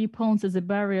 c3 pawns as a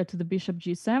barrier to the bishop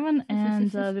g7, and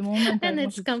the moment and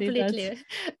it's completely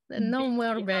no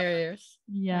more barriers.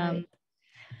 Yeah, right.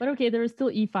 But okay, there is still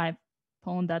e5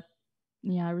 pawn that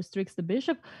restricts the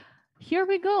bishop. Here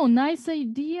we go. Nice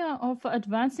idea of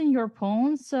advancing your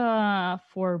pawns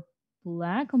for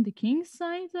black on the king's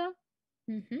side.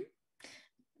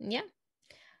 Yeah.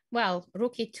 Well,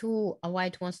 rook e2,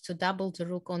 white wants to double the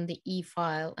rook on the e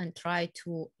file and try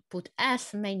to put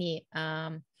as many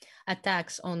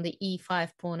attacks on the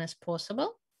e5 pawn as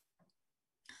possible.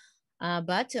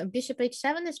 But bishop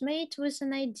h7 is made with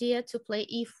an idea to play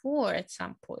e4 at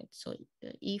some point. So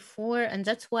e4, and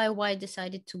that's why white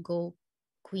decided to go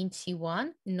queen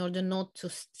c1 in order not to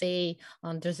stay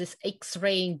under this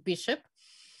x-raying bishop.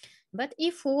 But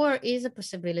e4 is a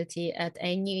possibility at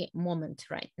any moment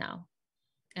right now.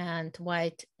 And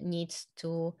white needs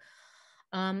to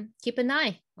keep an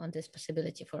eye on this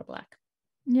possibility for black.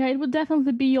 Yeah, it would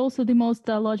definitely be also the most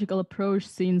logical approach,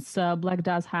 since black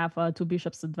does have 2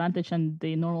 bishops advantage, and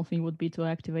the normal thing would be to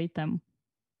activate them.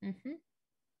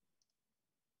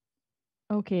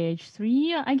 Okay,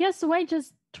 h3. I guess white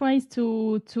just tries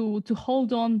to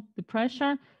hold on the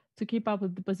pressure to keep up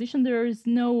with the position. There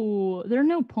are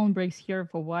no pawn breaks here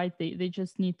for white. They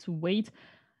just need to wait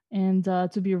and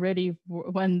to be ready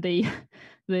when the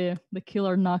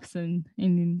killer knocks in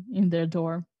their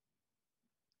door.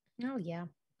 Oh yeah,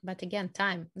 but again,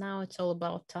 time. Now it's all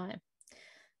about time.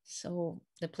 So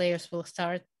the players will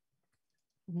start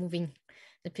moving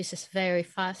the pieces very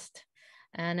fast,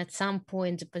 and at some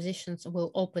point the positions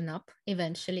will open up.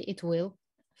 Eventually it will.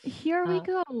 Here we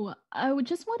go. I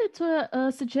just wanted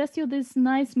to suggest you this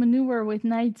nice maneuver with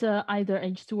knight either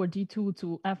h2 or d2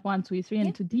 to f1 to e3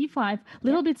 and to d5.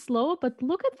 Little bit slow, but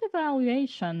look at the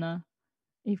valuation.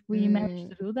 If we manage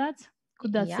to do that,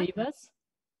 could that save us?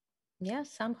 Yeah,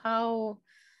 somehow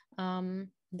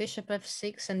bishop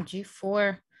f6 and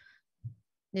g4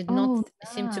 did not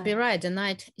seem to be right. The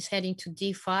knight is heading to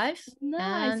d5.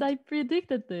 Nice, I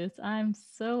predicted this. I'm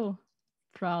so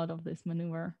proud of this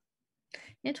maneuver.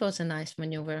 It was a nice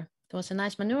maneuver. It was a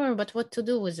nice maneuver, but what to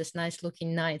do with this nice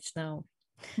looking knights now?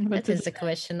 That is the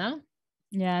question now.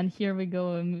 Yeah, and here we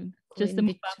go. Just a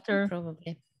move after.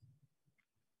 Probably.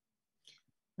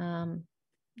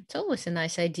 It's always a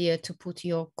nice idea to put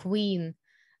your queen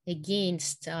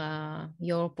against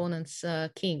your opponent's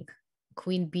king.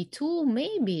 Queen b2,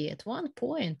 maybe at one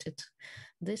point.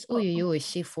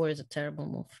 C4 is a terrible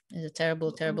move. It's a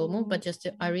terrible move, but just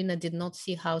Irina did not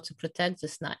see how to protect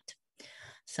this knight.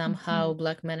 Somehow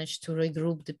black managed to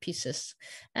regroup the pieces.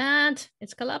 And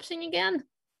it's collapsing again.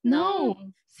 No.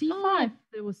 C5.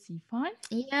 There was c5?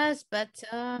 Yes, but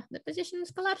the position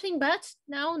is collapsing. But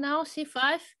now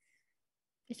c5.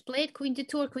 It's played queen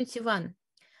d2 or queen c1.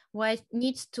 White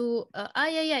needs to,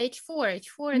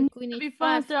 h4 and queen to be h5.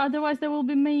 faster, otherwise there will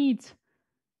be mate.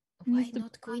 Why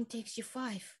not queen takes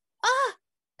g5? Ah!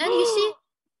 And you see,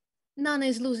 Nana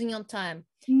is losing on time.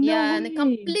 No yeah, way. and a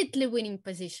completely winning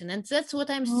position. And that's what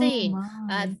I'm saying.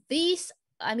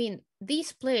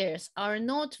 These players are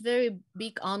not very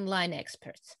big online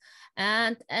experts.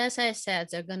 And as I said,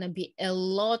 there are going to be a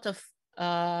lot of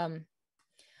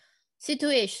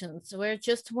situations where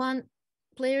just one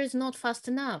player is not fast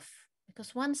enough.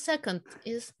 Because 1 second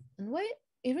is... And why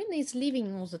Irina is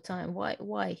leaving all the time? Why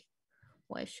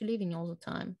is she leaving all the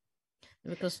time?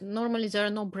 Because normally there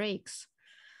are no breaks.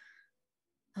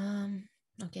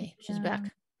 Okay, she's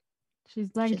back. She's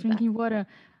back drinking water.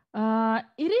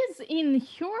 It is in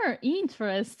your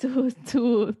interest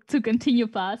to continue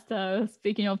past.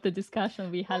 Speaking of the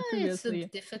discussion we had previously,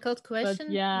 it's a difficult question.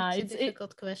 But yeah, it's a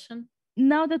difficult question.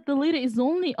 Now that the lead is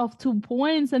only of 2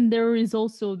 points, and there is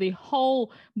also the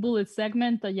whole bullet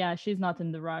segment, yeah, she's not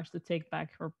in the rush to take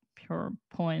back her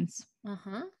points.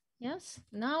 Yes.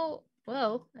 Now,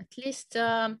 well, at least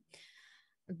the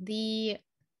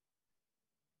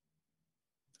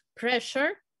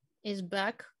pressure is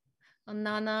back on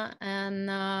Nana,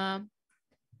 and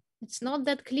it's not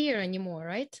that clear anymore,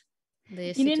 right?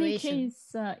 The situation.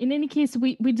 In any case,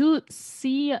 we do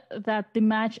see that the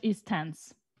match is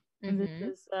tense. And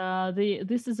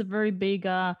this is a very big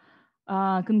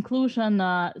conclusion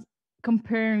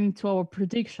comparing to our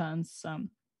predictions.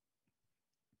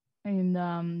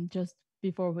 And just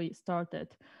before we started.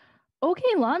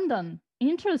 Okay, London.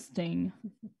 Interesting.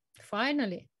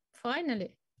 Finally.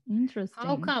 Interesting.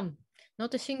 How come?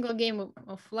 Not a single game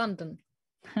of London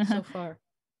so far.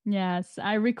 Yes,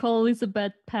 I recall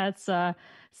Elizabeth Petz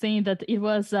saying that it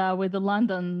was with the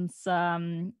London's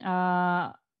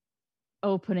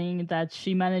opening that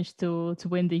she managed to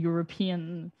win the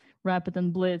European Rapid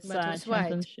and Blitz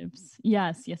championships. White.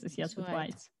 Yes, with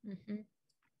White.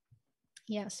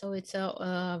 Yeah, so it's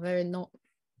a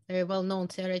very well-known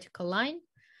theoretical line.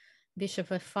 Bishop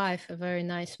f5, a very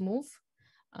nice move,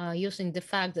 using the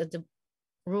fact that the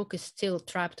rook is still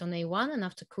trapped on a1, and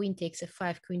after queen takes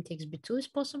f5, queen takes b2 is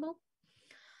possible.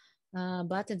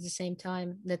 But at the same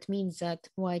time, that means that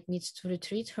White needs to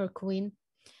retreat her queen,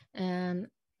 and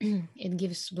it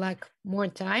gives Black more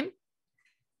time.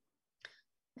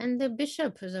 And the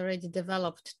bishop is already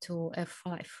developed to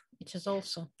f5, which is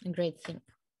also a great thing.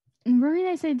 Very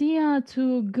nice idea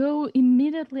to go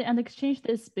immediately and exchange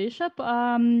this bishop.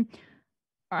 I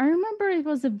remember it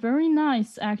was a very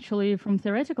nice, actually, from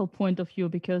theoretical point of view,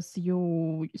 because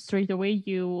you straight away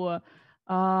get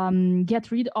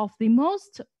rid of the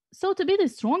most, so to be the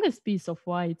strongest piece of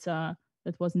White that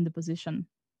was in the position.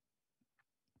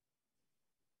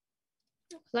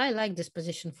 Well, I like this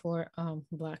position for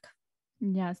Black.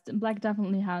 Yes, Black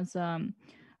definitely has an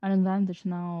advantage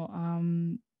now.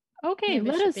 Okay,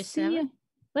 let us see.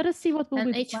 Let us see what will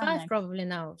be the h5 plan next. Probably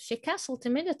now. She castled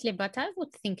immediately, but I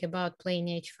would think about playing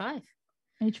h5.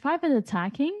 h5 and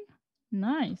attacking?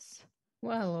 Nice.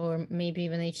 Well, or maybe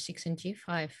even h6 and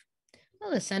g5.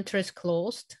 Well, the center is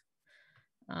closed.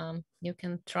 You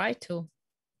can try to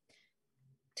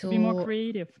be more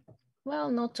creative.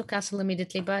 Well, not to castle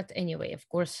immediately, but anyway, of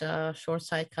course, short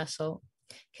side castle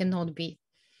cannot be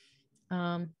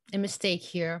a mistake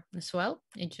here as well.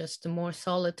 It's just a more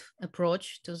solid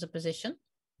approach to the position.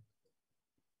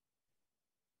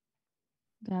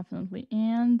 Definitely.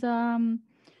 And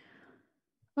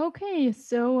okay,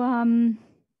 so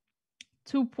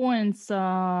 2 points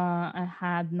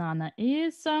ahead Nana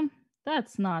is.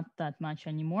 That's not that much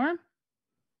anymore.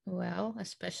 Well,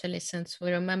 especially since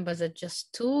we remember that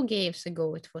just 2 games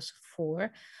ago it was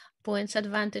 4 points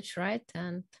advantage, right?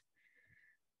 And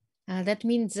that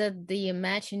means that the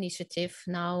match initiative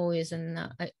now is in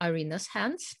Irina's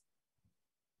hands.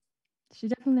 She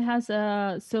definitely has,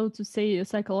 so to say, a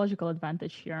psychological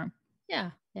advantage here.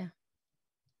 Yeah.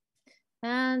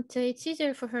 And it's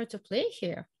easier for her to play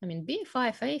here. I mean,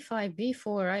 b5, a5,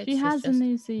 b4, right? She has an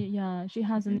easy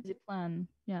plan,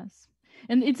 yes.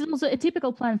 And it's also a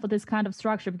typical plan for this kind of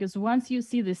structure, because once you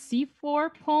see the c4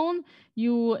 pawn,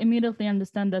 you immediately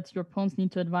understand that your pawns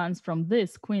need to advance from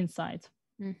this queen side.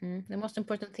 The most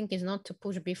important thing is not to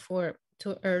push b4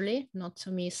 too early, not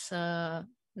to miss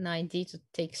knight d to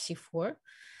take c4.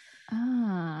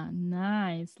 Ah,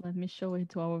 nice. Let me show it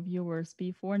to our viewers.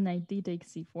 b4, knight d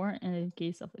takes c4, and in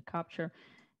case of the capture,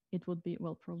 it would be,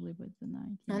 well, probably with the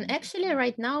knight. And actually,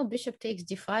 right now, bishop takes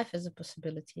d5 as a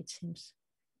possibility, it seems.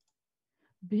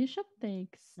 Bishop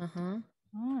takes?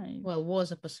 Nice. Well,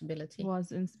 was a possibility.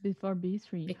 Was before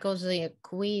b3. Because the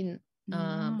queen,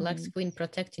 Black's queen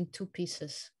protecting 2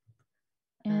 pieces.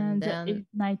 And then if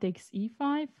knight takes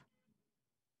e5.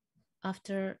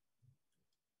 After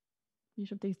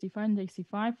Bishop takes d5, takes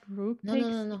c5, rook no, takes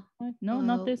no. e5. No,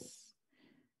 not this.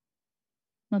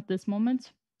 Not this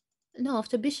moment. No,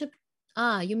 after bishop.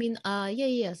 You mean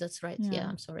yes, that's right. Yeah,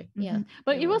 I'm sorry. Yeah.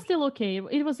 But it was still okay.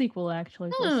 It was equal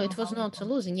actually. No, it was not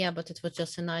losing, yeah, but it was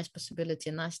just a nice possibility,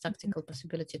 a nice tactical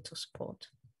possibility to spot.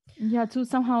 Yeah, to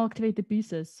somehow activate the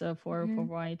pieces for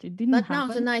white. It didn't happen.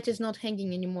 Now the knight is not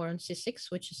hanging anymore on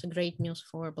c6, which is a great news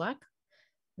for black.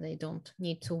 They don't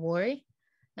need to worry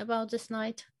about this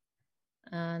knight.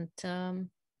 And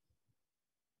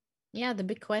yeah, the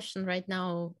big question right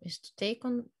now is to take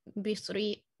on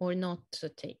b3 or not to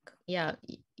take. Yeah,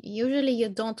 usually you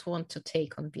don't want to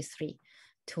take on b3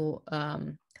 to a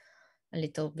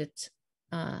little bit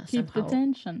keep somehow the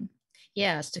tension.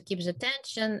 Yes, to keep the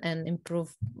tension and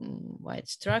improve white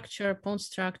structure, pawn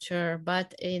structure.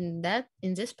 But in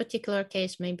this particular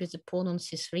case, maybe the pawn on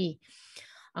c3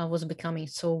 was becoming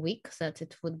so weak that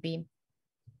it would be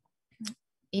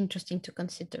interesting to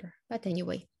consider. But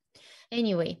anyway,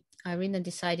 Irina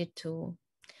decided to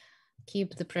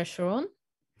keep the pressure on.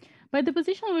 By the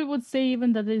position, we would say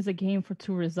even that it is a game for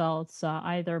two results.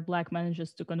 Either black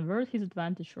manages to convert his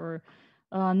advantage or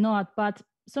not. But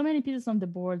so many pieces on the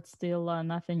board, still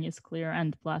nothing is clear.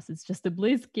 And plus, it's just a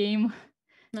blitz game.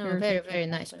 No, very, very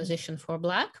nice position for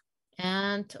black.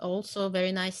 And also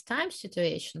very nice time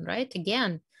situation, right?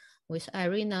 Again, with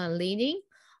Irina leading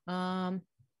 30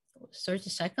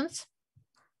 seconds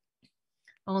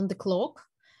on the clock.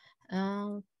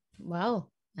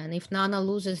 Well, and if Nana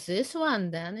loses this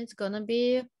one, then it's going to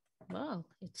be, well,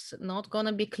 it's not going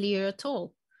to be clear at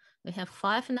all. We have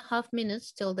 5.5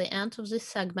 minutes till the end of this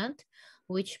segment,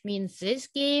 which means this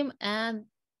game and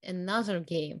another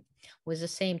game with the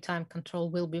same time control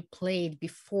will be played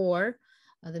before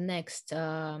the next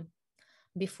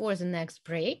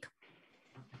break.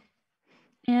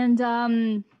 And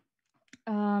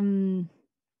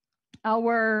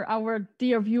our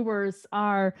dear viewers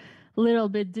are a little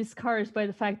bit discouraged by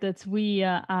the fact that we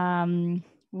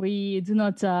do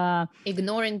not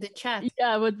ignoring the chat.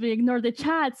 Yeah, but we ignore the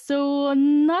chat. So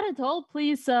not at all.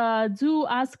 Please do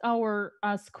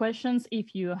ask questions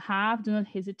if you have. Do not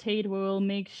hesitate. We will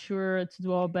make sure to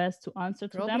do our best to answer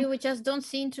to them. Probably we just don't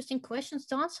see interesting questions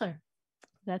to answer.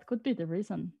 That could be the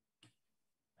reason.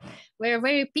 We're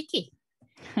very picky.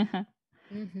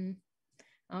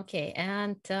 Okay,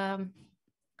 and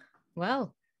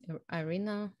well,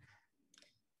 Irina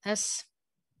has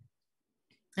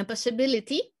a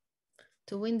possibility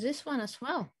to win this one as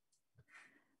well.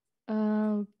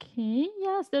 Okay,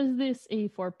 yes, there's this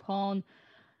a4 pawn.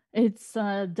 It's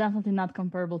definitely not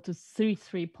comparable to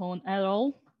 3-3 pawn at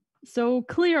all. So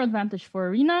clear advantage for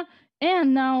Irina,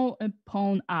 and now a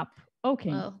pawn up.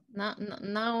 Okay. Well,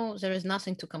 now there is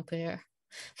nothing to compare.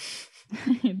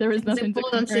 There is nothing to compare. The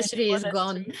pawn on c3 is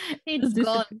gone. It's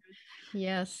gone.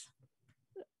 Yes.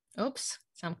 Oops,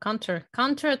 some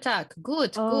counterattack.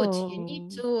 Good. You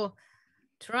need to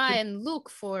try and look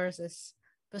for this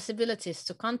possibilities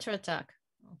to counterattack.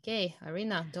 Okay,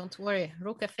 Irina, don't worry.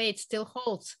 Rook f8 still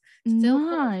holds.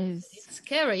 Nice.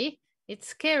 It's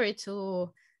scary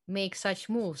to make such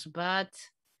moves, but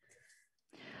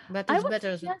it's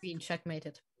better than being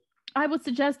checkmated. I would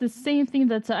suggest the same thing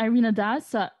that Irina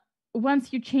does.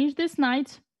 Once you change this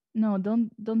knight, no,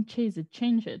 don't chase it,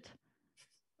 change it.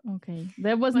 Okay,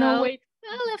 there was no way.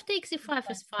 Well, f takes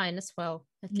e5 is fine as well.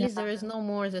 At least there is no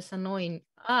more this annoying.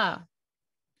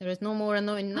 There is no more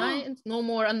annoying knights, no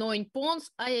more annoying pawns.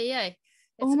 It's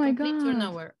a complete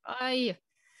turnover. Oh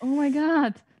my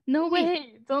god! No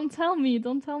way! Don't tell me!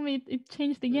 It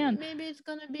changed again. Maybe it's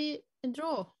gonna be a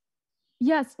draw.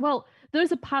 Yes. Well,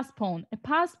 there's a pass pawn.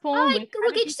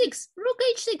 Rook h6. Rook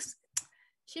h6.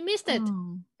 She missed it.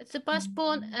 It's a pass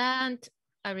pawn, and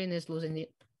Irina is losing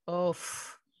it. Oh,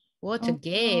 what a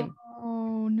game!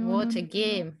 Oh no! What a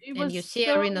game! And you see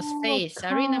Irina's face.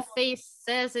 Irina's face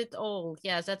says it all.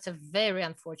 Yes, that's a very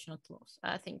unfortunate loss,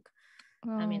 I think.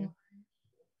 I mean,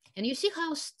 and you see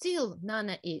how still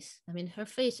Nana is. I mean, her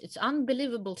face, it's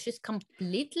unbelievable. She's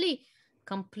completely.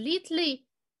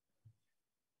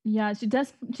 Yeah, she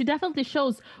definitely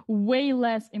shows way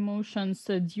less emotions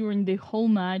during the whole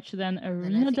match than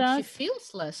Irina does. She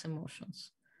feels less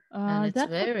emotions. And it's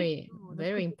very,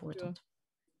 very important.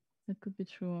 That could be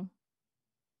true.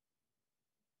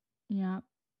 Yeah,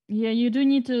 you do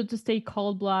need to stay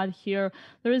cold blood here.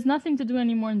 There is nothing to do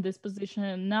anymore in this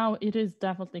position. Now it is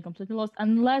definitely completely lost.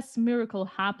 Unless miracle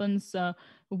happens,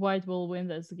 White will win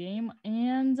this game.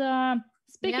 And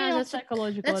Speaking of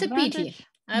psychological that's advantage, a pity.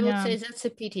 I would say that's a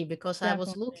pity because definitely. I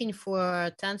was looking for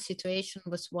a tense situation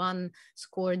with one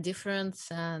score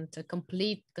difference and a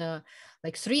complete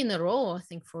like 3 in a row, I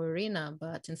think, for Irina.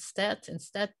 But instead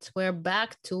we're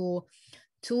back to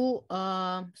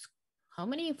how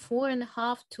many?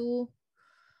 4.5 to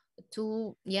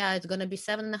yeah, it's gonna be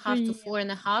 7.5 to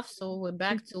 4.5. So we're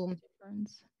back to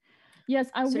difference. Yes,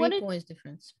 I 3 points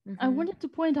difference. I wanted to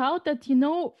point out that, you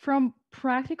know, from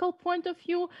practical point of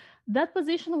view, that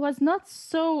position was not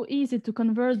so easy to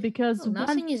convert because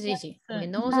nothing is easy. We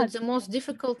know that the most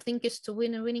difficult thing is to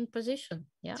win a winning position.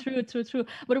 Yeah. True.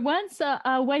 But once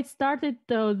White started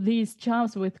these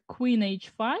jumps with Queen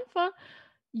H5,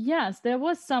 yes, there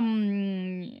was some.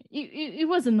 It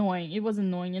was annoying. It was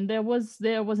annoying, and there was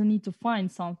a need to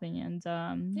find something, and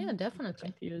yeah, definitely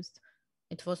confused.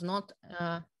 It was not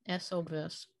as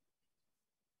obvious.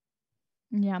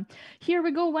 Yeah, here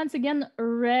we go once again.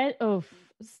 Red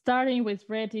starting with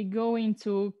Reddy going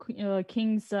to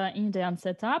King's Indian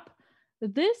setup.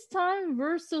 This time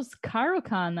versus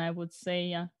Caro-Kann, I would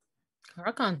say.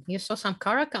 Caro-Kann, you saw some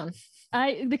Caro-Kann.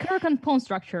 The Caro-Kann pawn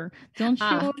structure, don't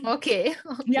you? Okay.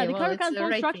 Yeah, the Caro-Kann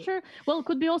pawn structure. Well, it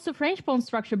could be also French pawn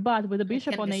structure, but with a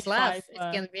bishop on H5. Slav.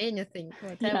 It can be anything.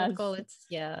 What I would call it.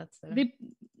 Yeah.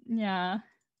 Yeah.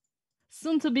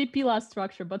 Soon to be Pila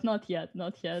structure, but not yet.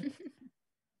 Not yet.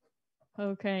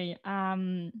 Okay.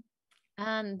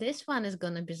 And this one is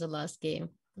gonna be the last game.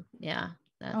 Yeah,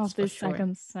 that's of this for sure.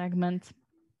 Second segment.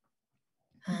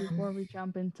 Before we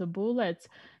jump into bullets,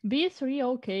 B3.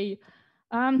 Okay.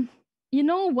 You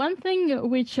know, one thing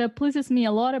which pleases me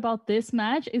a lot about this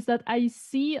match is that I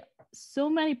see so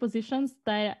many positions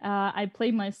that I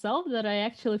play myself that I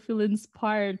actually feel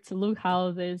inspired to look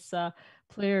how these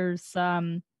players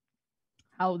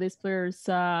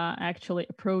actually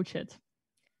approach it.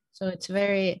 So it's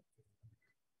very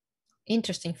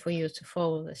interesting for you to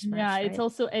follow this match. Yeah, right? It's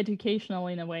also educational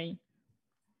in a way.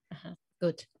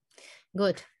 Good.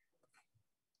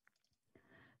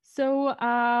 So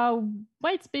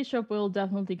White's bishop will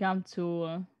definitely come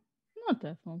to not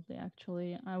definitely,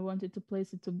 actually. I wanted to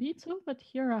place it to b2, but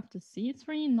here after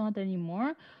c3, not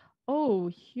anymore. Oh,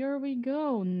 here we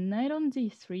go. Knight on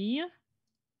d3.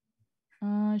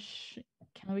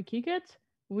 Can we kick it?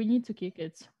 We need to kick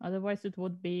it. Otherwise, it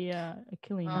would be a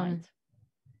killing knight.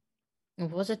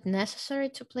 Was it necessary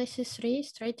to play c3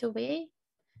 straight away?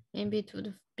 Maybe it would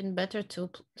have been better to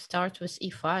start with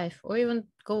e5 or even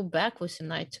go back with a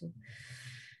knight too.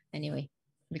 Anyway,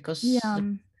 because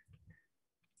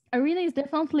Irina is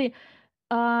definitely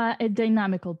a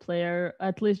dynamical player,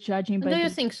 at least judging by. Do you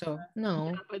think so?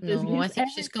 No, I think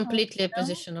she's completely a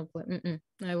positional player.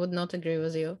 I would not agree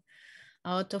with you.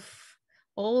 Out of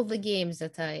all the games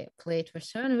that I played with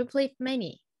her, and we played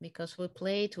many because we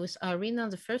played with Irina.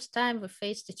 The first time we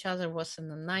faced each other was in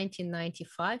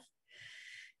 1995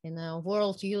 in a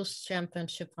World Youth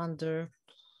Championship under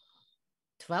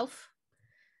 12,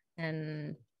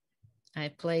 and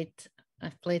I've played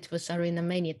with Irina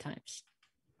many times.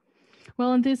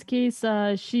 Well, in this case,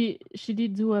 she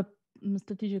did do a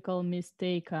strategical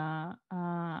mistake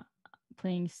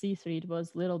playing c3. It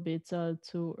was a little bit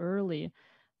too early.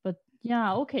 But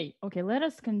yeah, okay. Let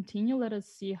us continue. Let us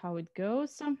see how it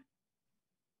goes.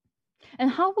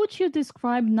 And how would you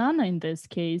describe Nana in this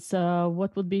case?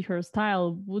 What would be her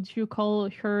style? Would you call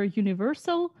her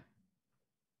universal?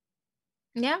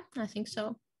 Yeah, I think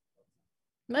so.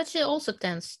 But she also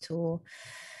tends to,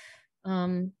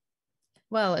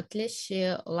 well, at least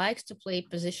she likes to play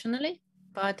positionally.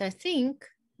 But I think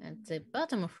at the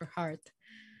bottom of her heart,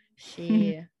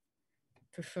 she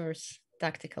prefers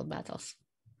tactical battles.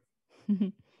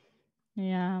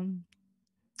 Yeah.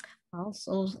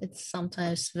 Also, it's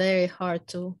sometimes very hard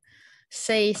to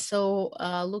say so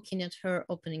looking at her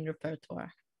opening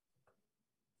repertoire.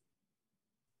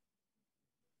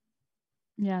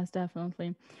 Yes,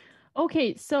 definitely.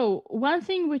 Okay, so one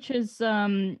thing which is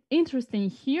interesting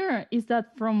here is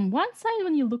that from one side,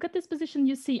 when you look at this position,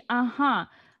 you see,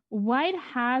 White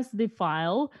has the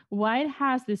file, White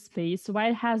has the space,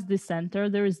 White has the center,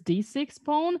 there is d6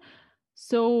 pawn,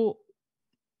 so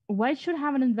White should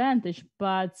have an advantage,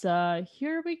 but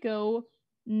here we go,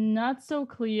 not so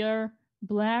clear.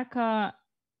 Black, why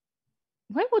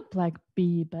would Black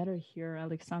be better here,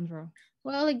 Alexandra?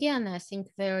 Well, again, I think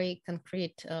very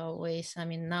concrete ways. I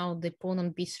mean, now the pawn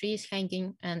on b3 is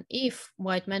hanging, and if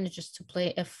White manages to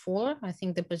play f4, I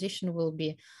think the position will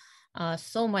be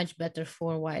so much better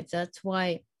for White. That's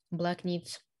why Black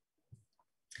needs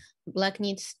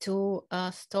to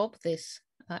stop this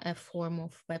f4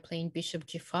 move by playing bishop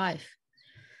g5.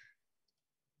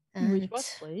 And which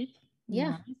was played.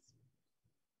 Yeah.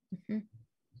 Nice.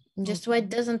 Just white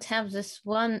doesn't have this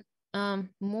one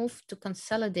move to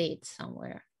consolidate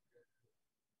somewhere.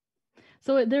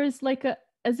 So there's like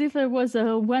as if there was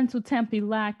a 1 to tempi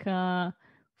lack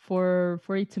for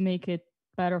it to make it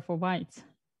better for white.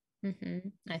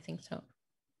 I think so.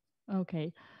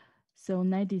 Okay. So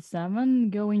 97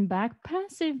 going back,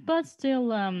 passive, but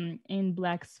still in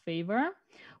black's favor.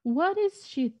 What is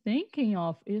she thinking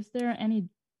of? Is there any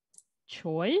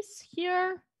choice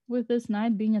here with this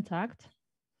knight being attacked?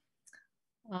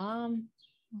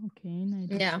 Okay,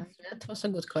 97. Yeah, that was a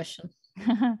good question.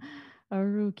 A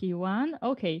rookie one.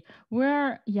 Okay,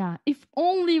 if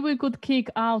only we could kick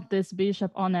out this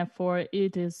bishop on f4.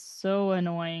 It is so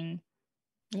annoying.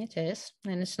 It is,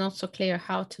 and it's not so clear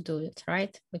how to do it,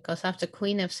 right? Because after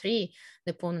queen f3,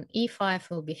 the pawn on e5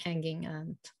 will be hanging,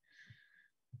 and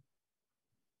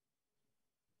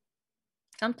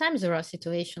sometimes there are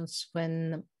situations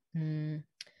when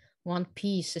one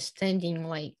piece is standing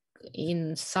like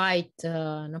inside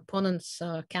an opponent's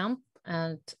camp,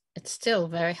 and it's still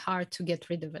very hard to get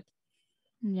rid of it.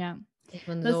 Yeah.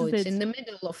 Even though it's in the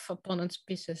middle of opponent's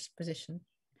piece's position.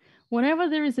 Whenever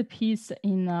there is a piece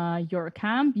in your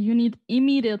camp, you need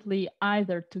immediately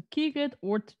either to kick it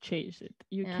or to chase it.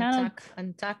 You cannot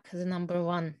attack the number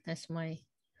one, as my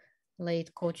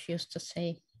late coach used to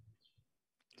say.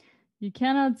 You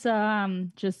cannot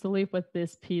just live with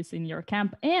this piece in your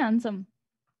camp. And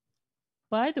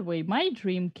by the way, my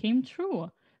dream came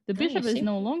true. The bishop is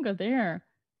no longer there.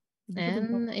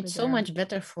 And it's so much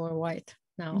better for white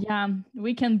now. Yeah,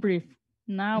 we can breathe.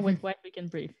 Now with white, we can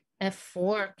breathe.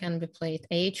 F4 can be played,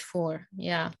 H4.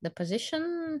 Yeah, the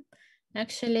position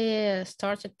actually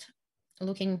started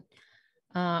looking,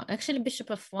 actually bishop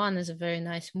F1 is a very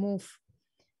nice move,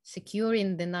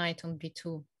 securing the knight on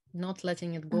B2, not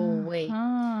letting it go away.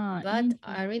 But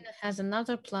Irina has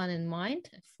another plan in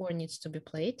mind. F4 needs to be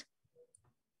played,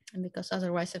 because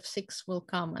otherwise F6 will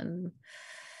come and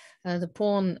the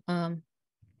pawn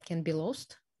can be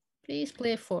lost. Please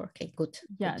play F4. Okay, good.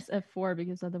 Yes, good. F4,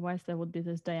 because otherwise there would be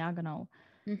this diagonal.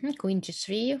 Queen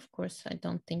G3, of course, I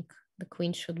don't think the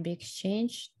queen should be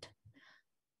exchanged.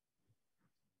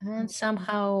 And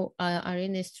somehow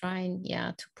Irina is trying,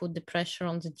 to put the pressure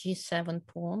on the G7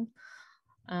 pawn.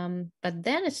 But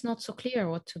then it's not so clear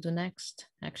what to do next,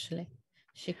 actually.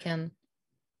 She can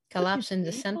collapse in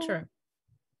the center.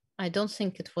 I don't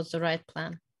think it was the right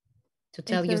plan, to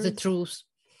tell you the truth.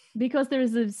 Because there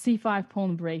is a C5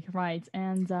 pawn break, right?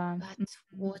 And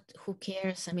but who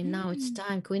cares? I mean, now it's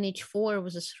time. Queen H4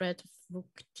 was a threat of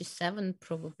Rook G7,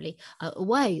 probably.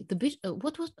 Why the bishop?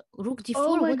 What was Rook D4?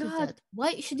 Oh my what God. Is that?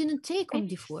 Why she didn't take on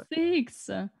D4?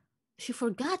 H6. She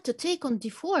forgot to take on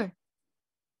D4.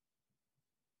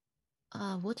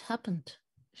 What happened?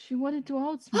 She wanted to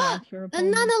outsmart her opponent. And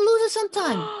Nana loses some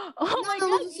time. Oh my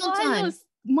God!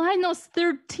 Minus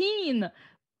 13.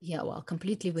 Yeah, well,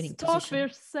 completely winning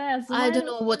Stockfish position. says. I don't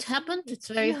know what happened. It's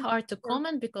very hard to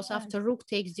comment, because after Rook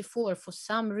takes D4, for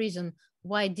some reason,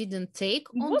 White didn't take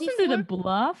on Wasn't D4. It a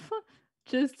bluff?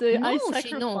 Just she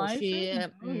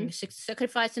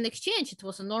sacrificed in exchange. It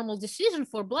was a normal decision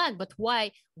for Black, but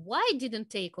why didn't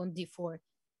take on D4?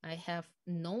 I have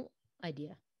no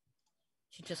idea.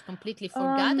 She just completely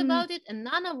forgot about it, and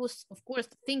Nana was, of course,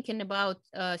 thinking about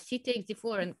C takes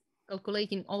D4 and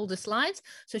calculating all the slides,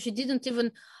 so she didn't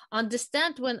even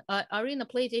understand when Irina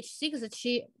played H6 that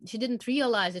she didn't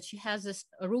realize that she has this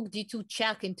Rook D2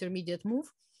 check intermediate move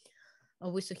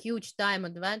with a huge time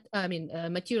advantage. I mean,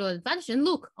 material advantage. And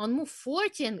look, on move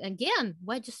 40, and again,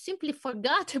 White just simply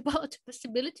forgot about the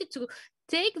possibility to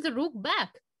take the Rook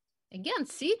back. Again,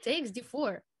 C takes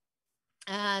D4.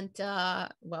 And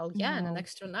and an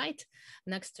extra knight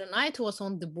was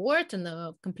on the board, and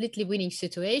a completely winning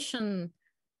situation.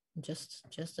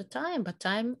 Just the time, but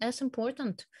time as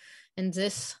important in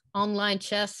this online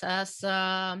chess as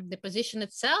the position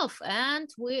itself. And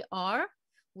we are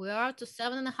to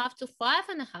 7.5 to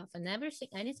 5.5, and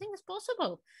anything is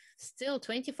possible. Still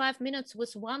 25 minutes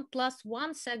with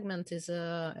 1+1 segment is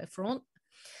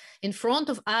in front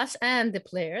of us and the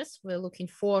players. We're looking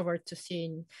forward to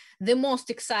seeing the most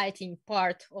exciting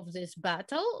part of this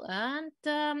battle. And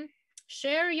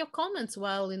share your comments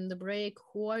while in the break.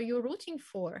 Who are you rooting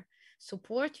for?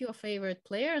 Support your favorite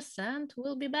players, and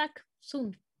we'll be back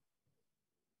soon.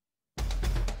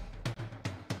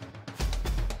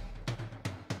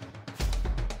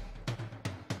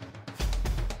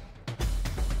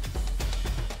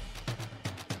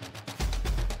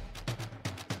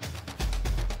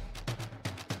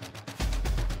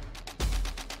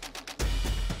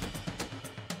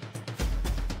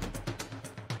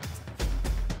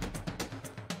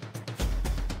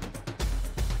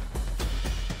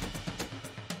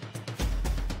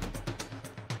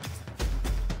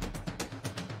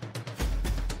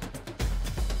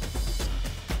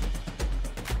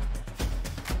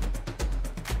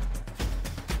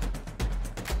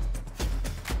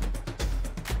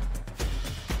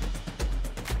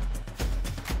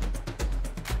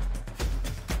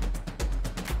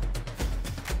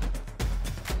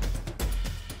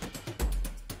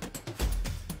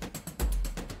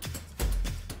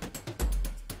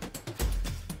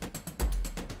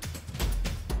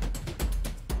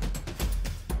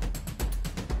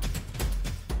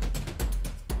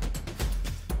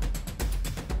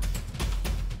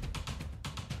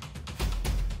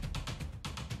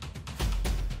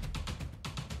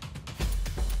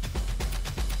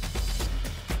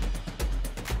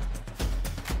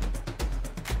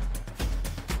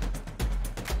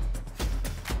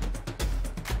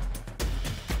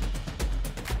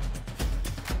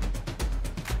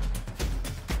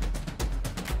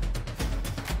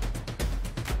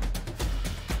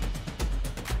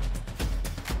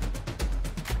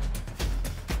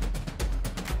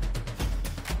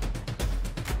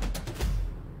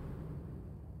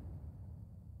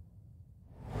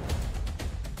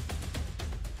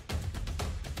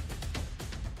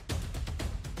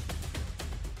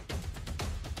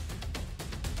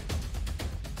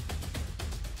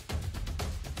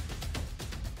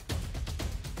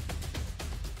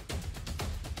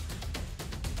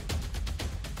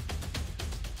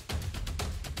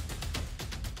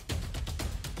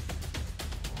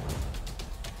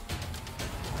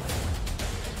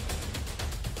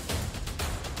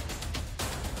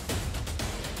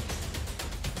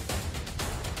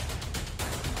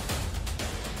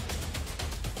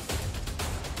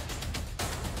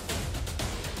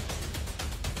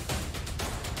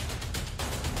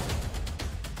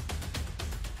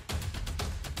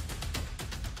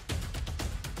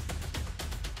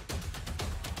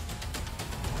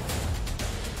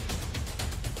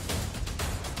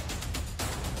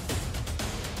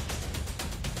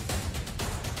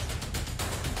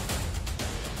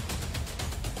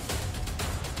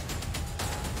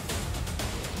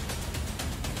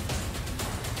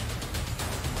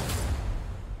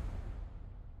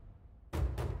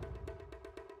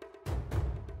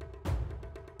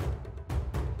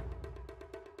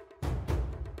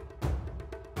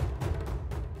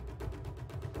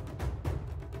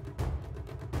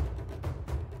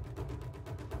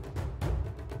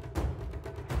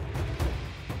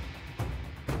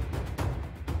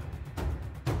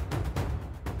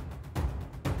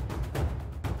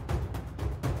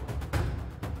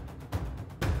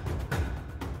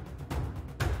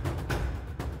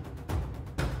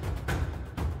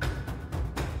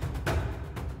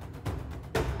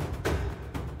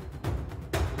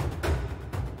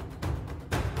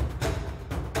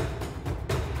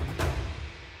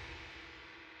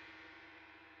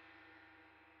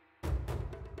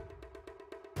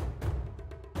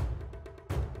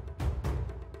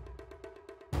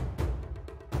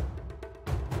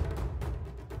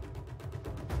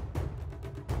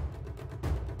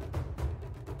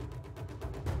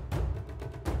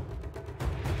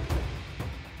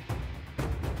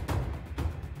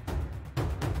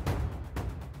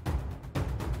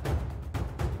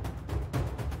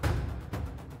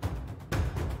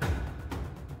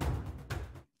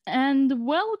 And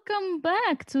welcome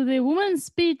back to the Women's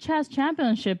Speed Chess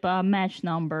Championship match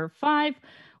number 5.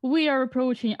 We are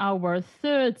approaching our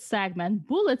third segment,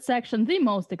 bullet section, the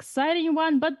most exciting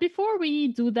one. But before we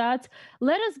do that,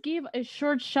 let us give a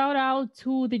short shout out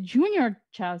to the Junior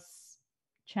Chess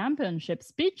Championship,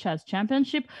 Speed Chess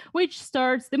Championship, which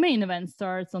starts, the main event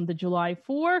starts on the July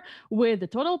 4 with a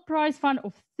total prize fund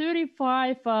of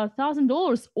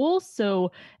 $35,000. Also,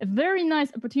 a very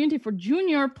nice opportunity for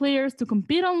junior players to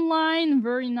compete online,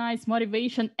 very nice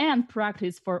motivation and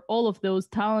practice for all of those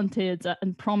talented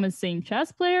and promising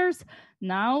chess players.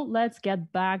 Now, let's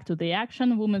get back to the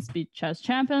action. Women's Speed Chess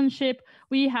Championship.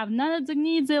 We have Nana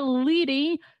Dzagnidze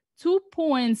leading 2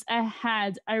 points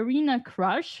ahead Irina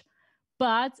Krush.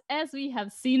 But as we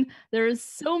have seen, there are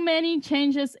so many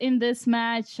changes in this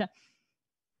match.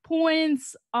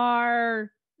 Points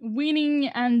are winning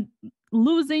and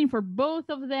losing for both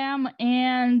of them.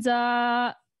 And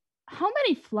how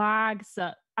many flags?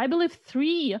 I believe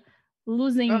 3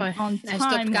 losing on time. I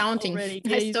stopped counting. Already.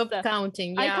 I stopped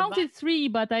counting. Yeah, I counted 3,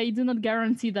 but I do not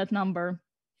guarantee that number.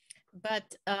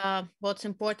 But what's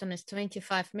important is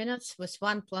 25 minutes with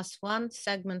 1+1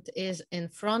 segment is in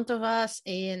front of us,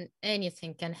 and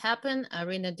anything can happen.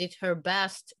 Irina did her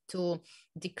best to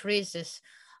decrease this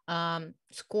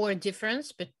score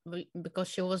difference, but because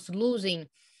she was losing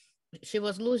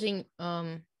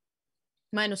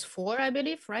 -4, I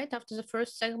believe, right after the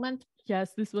first segment.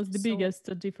 Yes, this was the biggest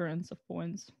difference of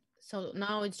points. So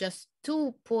now it's just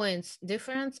 2 points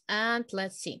difference, and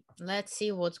let's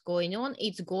see what's going on.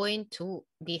 It's going to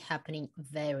be happening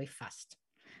very fast.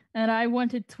 And I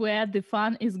wanted to add, the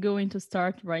fun is going to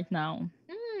start right now.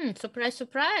 Surprise,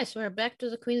 surprise. We're back to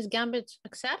the Queen's Gambit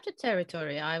accepted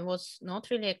territory. I was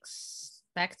not really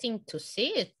expecting to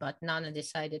see it, but Nana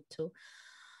decided to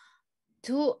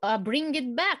bring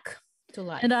it back to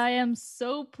life. And I am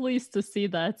so pleased to see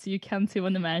that. You can't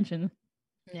even imagine.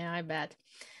 Yeah, I bet.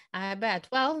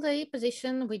 Well, the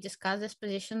position, we discussed this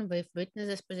position. We've witnessed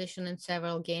this position in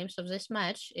several games of this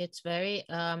match. It's very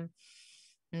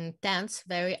tense,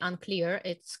 very unclear.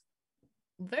 It's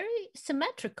very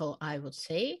symmetrical, I would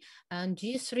say. And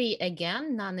G3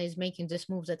 again, Nana is making this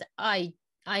move that I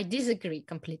disagree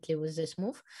completely with this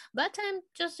move, but I'm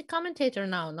just a commentator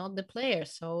now, not the player.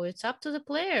 So it's up to the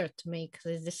player to make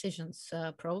these decisions.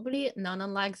 Probably Nana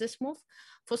likes this move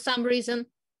for some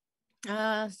reason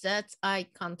that I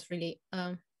can't really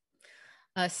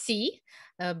see.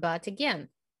 But again,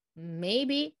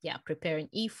 maybe, preparing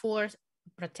E4,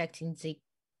 protecting the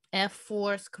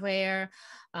F4 square,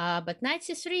 but Knight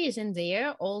C3 is in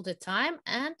there all the time,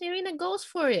 and Irina goes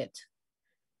for it.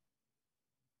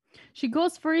 She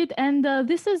goes for it, and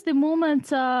this is the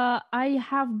moment I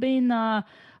have been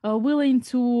willing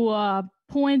to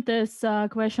point this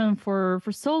question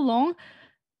for so long.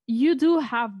 You do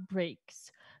have breaks.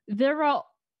 There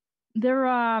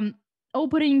are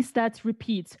openings that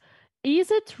repeat.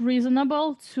 Is it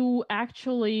reasonable to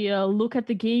actually look at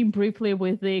the game briefly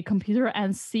with the computer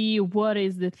and see what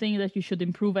is the thing that you should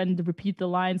improve and repeat the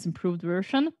line's improved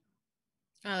version?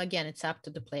 Again, it's up to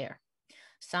the player.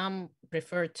 Some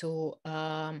prefer to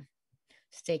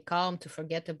stay calm, to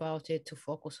forget about it, to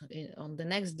focus on the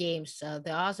next games.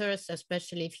 The others,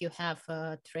 especially if you have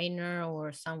a trainer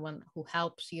or someone who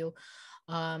helps you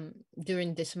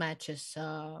during these matches,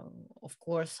 of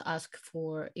course, ask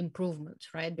for improvement,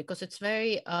 right? Because it's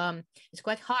it's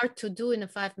quite hard to do in a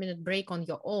 5-minute break on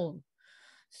your own.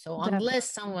 So unless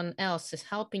someone else is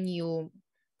helping you,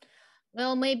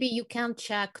 well, maybe you can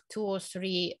check 2 or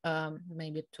 3,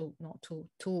 maybe two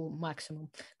maximum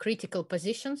critical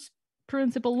positions.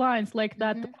 Principal lines like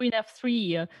that, the Queen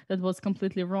F3, that was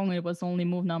completely wrong. It was only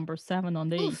move number 7 on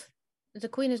the 8. The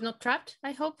Queen is not trapped,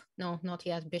 I hope. No, not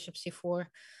yet. Bishop C4.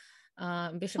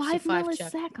 Bishop 5 C5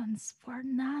 milliseconds for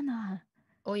Nana.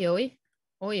 Oi.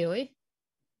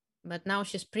 But now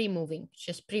she's pre-moving.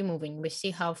 We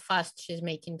see how fast she's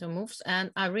making the moves.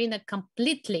 And Irina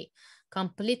completely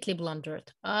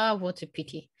blundered. What a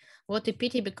pity. What a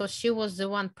pity, because she was the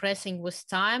one pressing with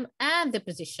time, and the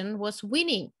position was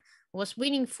winning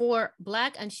for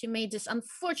black, and she made this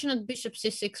unfortunate bishop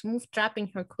c6 move, trapping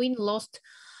her queen, lost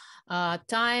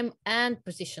time and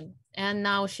position, and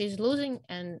now she's losing,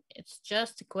 and it's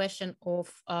just a question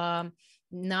of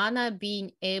Nana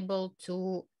being able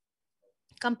to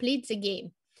complete the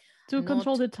game, to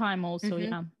control the time also.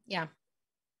 Yeah.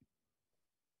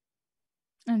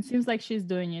 And it seems like she's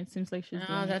doing it.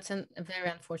 That's a very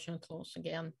unfortunate loss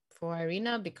again for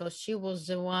Irina, because she was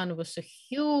the one with a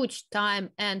huge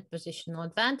time and positional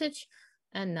advantage,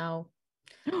 and now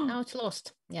it's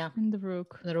lost. Yeah. And the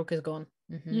rook is gone.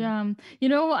 Yeah.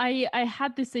 I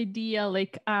had this idea,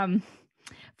 like,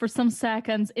 for some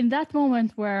seconds in that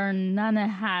moment where Nana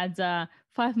had 5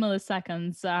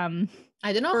 milliseconds.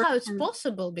 I don't know how it's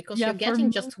possible, because you're getting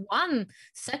just 1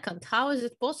 second. How is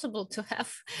it possible to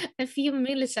have a few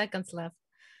milliseconds left?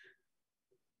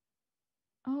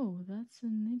 Oh, that's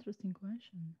an interesting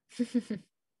question.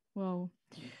 Wow.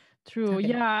 True. Okay.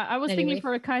 Yeah, I was thinking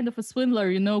for a kind of a swindler,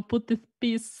 you know, put this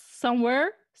piece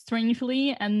somewhere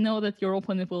strangely and know that your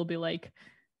opponent will be like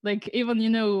even, you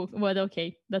know, what,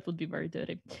 okay, that would be very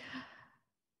dirty.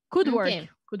 Could work. Okay.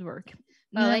 Could work.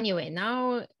 Well, anyway,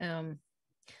 now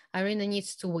Irina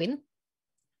needs to win.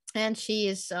 And she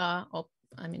is,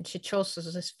 she chose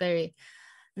this very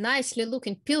nicely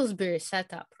looking Pillsbury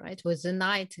setup, right? With the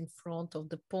knight in front of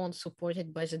the pawn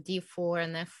supported by the d4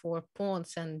 and f4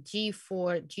 pawns, and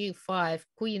g4, g5,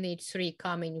 queen h3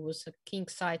 coming with a king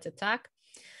side attack.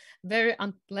 Very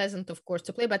unpleasant, of course,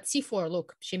 to play, but c4,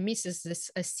 look, she misses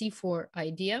this c4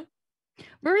 idea.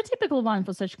 Very typical one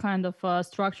for such kind of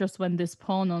structures when this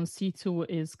pawn on c2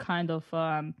 is kind of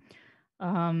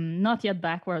not yet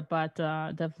backward, but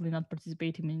definitely not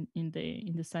participating in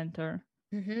the center.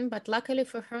 But luckily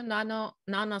for her, Nana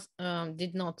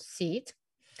did not see it.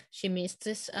 She missed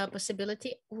this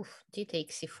possibility. Oof, d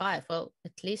takes c5. Well,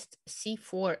 at least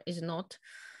c4 is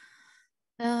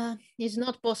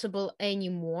not possible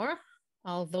anymore,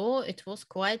 although it was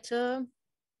quite an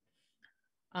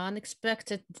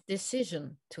unexpected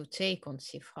decision to take on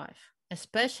c5,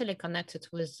 especially connected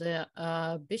with the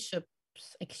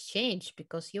bishop's exchange,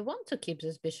 because you want to keep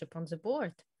this bishop on the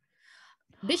board.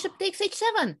 Bishop takes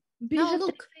h7.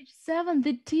 Bishop takes h7,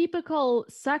 the typical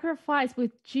sacrifice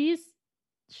with G's.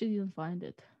 She didn't find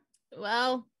it.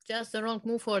 Well, just the wrong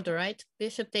move order, right?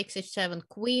 Bishop takes h7,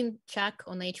 queen check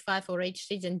on h5 or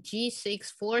h6, and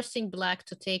g6, forcing black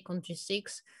to take on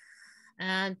g6.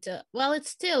 And well, it's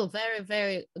still very,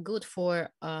 very good for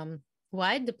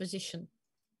white. The position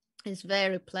is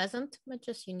very pleasant, but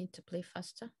just you need to play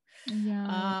faster.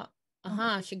 Yeah.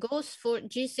 She goes for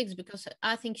g6 because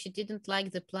I think she didn't like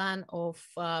the plan of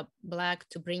black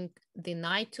to bring the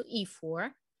knight to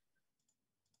e4.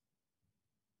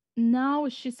 Now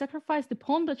she sacrificed the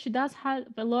pawn, but she does have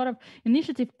a lot of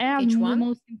initiative, and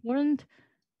H1.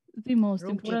 the most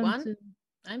rook important. G1.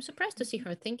 I'm surprised to see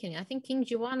her thinking. I think king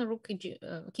G1,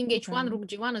 king H1, rook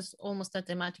G1 is almost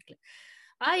automatically.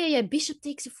 Yeah, bishop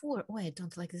takes e4. Oh, I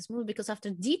don't like this move, because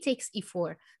after d takes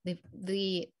e4,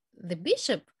 the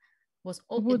bishop was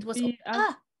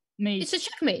mate. It's a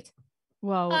checkmate.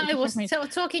 Wow, I was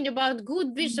talking about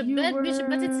good bishop, bad bishop,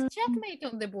 but it's a checkmate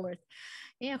on the board.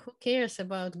 Yeah, who cares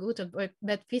about good or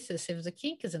bad pieces if the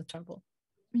king is in trouble?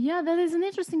 Yeah, that is an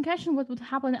interesting question. What would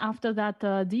happen after that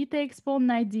d takes pawn,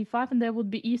 knight d5, and there would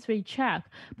be e3 check.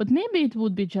 But maybe it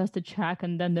would be just a check,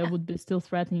 and then there would be still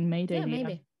threatening mate idea.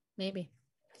 Yeah, maybe.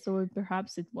 So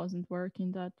perhaps it wasn't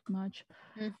working that much.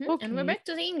 Okay. And we're back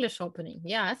to the English opening.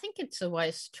 Yeah, I think it's a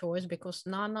wise choice, because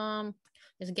Nana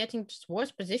is getting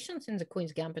worse positions in the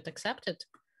Queen's Gambit accepted.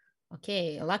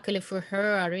 Okay, luckily for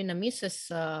her, Irina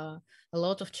misses a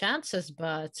lot of chances,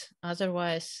 but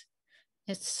otherwise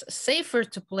it's safer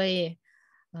to play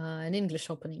an English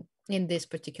opening in this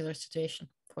particular situation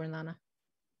for Nana.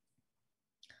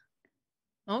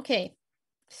 Okay,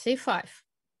 c5.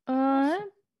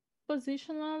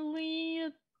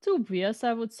 Positionally dubious,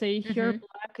 I would say. Here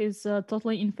black is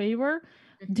totally in favor.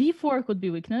 d4 could be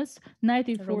weakness. Knight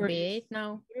e4 is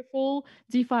now beautiful.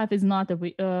 d5 is not a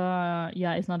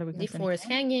it's not a weakness. d4 anymore. Is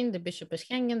hanging, the bishop is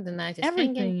hanging, the knight is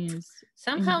Everything hanging. Is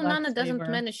somehow Nana doesn't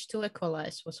manage to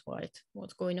equalize with white.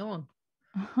 What's going on?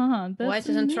 White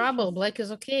is in trouble, black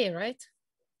is okay, right?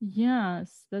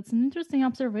 Yes, that's an interesting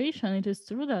observation. It is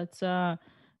true that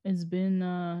it's been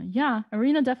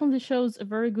Irina definitely shows a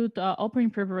very good opening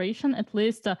preparation, at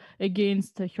least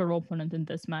against her opponent in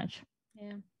this match.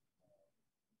 Yeah.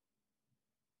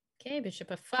 Okay, bishop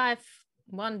f5.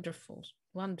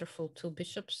 Wonderful 2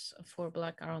 bishops for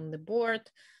black are on the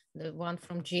board. The one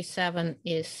from g7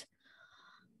 is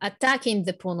attacking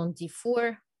the pawn on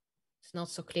d4. It's not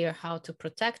so clear how to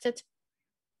protect it.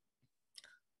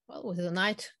 Well, with the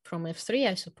knight from f3,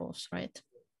 I suppose, right?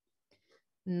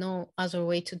 No other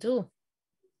way to do.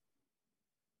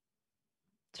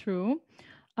 True.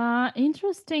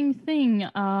 Interesting thing.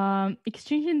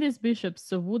 Exchanging these bishops.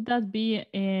 So would that be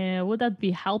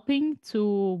helping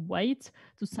to white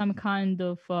to some kind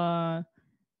of? Well,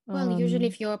 usually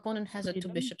if your opponent has a 2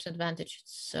 bishops advantage,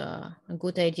 it's a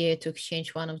good idea to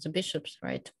exchange one of the bishops,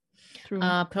 right? True.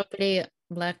 Probably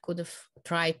black could have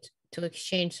tried to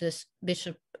exchange this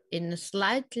bishop in a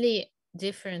slightly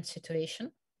different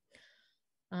situation.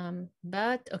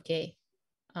 But okay,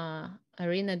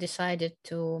 Irina decided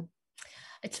to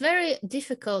It's very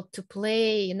difficult to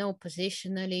play, you know,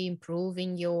 positionally,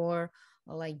 improving your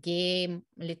like game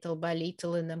little by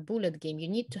little in a bullet game. You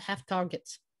need to have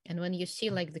targets. And when you see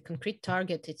like the concrete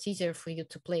target, it's easier for you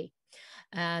to play.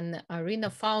 And Irina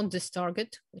found this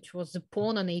target, which was the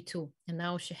pawn on a2. And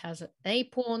now she has an a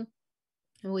pawn,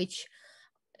 which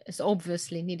is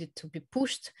obviously needed to be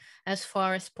pushed as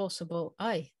far as possible.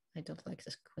 I don't like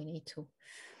this queen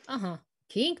a2.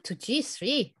 King to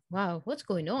g3. Wow, what's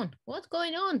going on? What's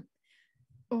going on?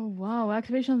 Oh, wow.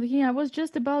 Activation of the king. I was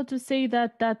just about to say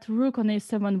that that rook on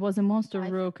a7 was a monster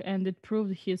rook, and it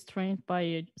proved his strength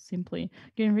by simply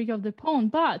getting rid of the pawn.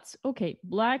 But, okay,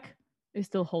 black is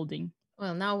still holding.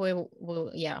 Well, now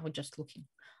we're just looking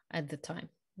at the time,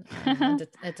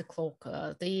 at the clock.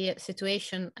 The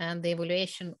situation and the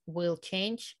evaluation will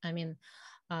change. I mean,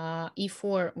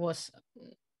 e4 was,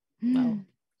 well,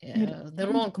 the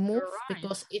wrong move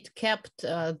because it kept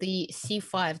the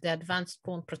c5, the advanced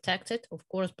pawn, protected. Of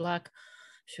course, black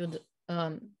should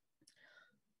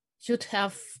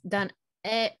have done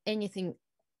anything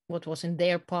what was in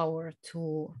their power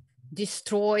to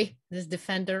destroy this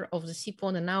defender of the c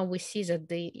pawn, and now we see that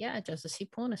just the c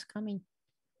pawn is coming.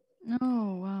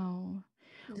 Oh, wow.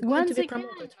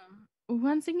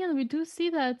 Once again, we do see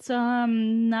that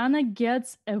Nana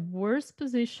gets a worse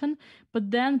position,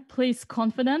 but then plays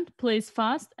confident, plays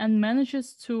fast, and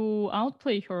manages to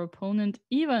outplay her opponent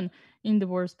even in the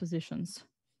worst positions.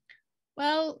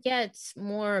 Well, yeah, it's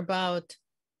more about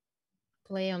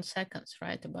play on seconds,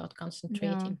 right? About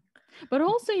concentrating. Yeah. But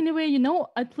also, in a way, you know,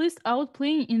 at least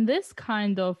outplaying in this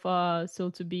kind of, so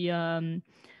to be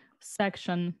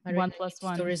section, Irina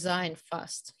 1+1. To resign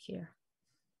fast here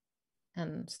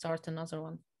and start another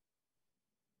one.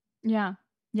 Yeah.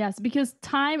 Yes, because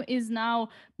time is now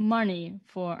money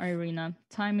for Irina.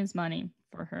 Time is money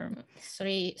for her.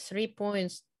 3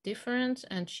 points difference,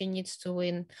 and she needs to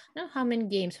win. I don't know how many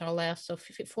games are left. So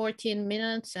 14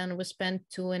 minutes, and we spent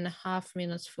 2.5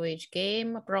 minutes for each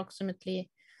game, approximately.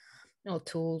 No,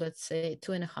 2, let's say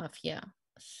 2.5. Yeah.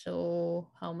 So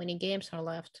how many games are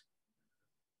left?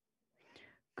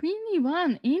 Queen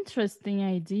e1, interesting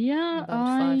idea.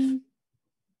 About 5.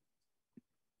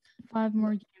 5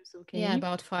 more games, okay. Yeah,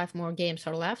 about 5 more games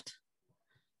are left.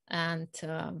 And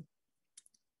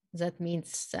that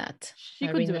means that she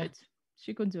could do it.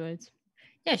 She could do it.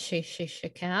 Yeah, she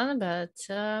can, but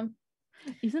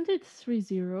isn't it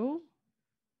 3-0?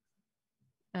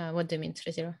 What do you mean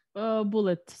 3-0?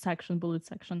 Bullet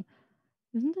section.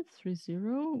 Isn't it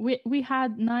 3-0? We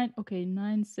had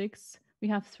 9-6. We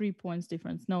have 3 points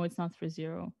difference. No, it's not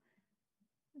 3-0.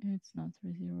 It's not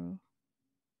 3-0.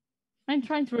 I'm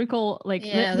trying to recall, like,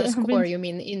 the score. You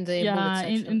mean in the bullet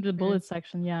section? in the bullet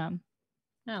section, yeah.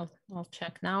 I'll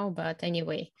check now. But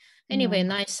anyway,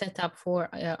 nice setup for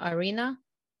Irina.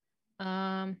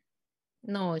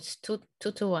 No, it's 2-1.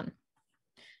 2-1.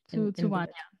 Yeah.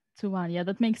 2-1. Yeah,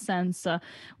 that makes sense.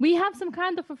 We have some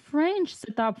kind of a French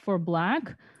setup for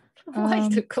black. Why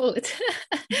to call it?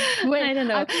 Wait, I don't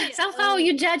know. Okay, somehow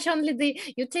you judge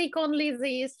you take only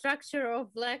the structure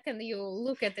of black and you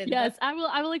look at it. Yes, I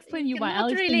will explain you why.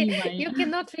 You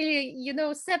cannot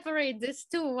really, separate these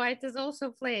two. White is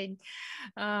also playing.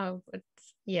 But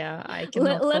yeah, I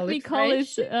cannot let me call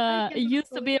French. it. It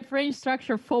used to be a French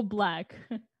structure for black.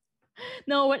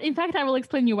 No, but in fact, I will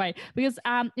explain you why. Because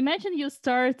imagine you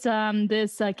start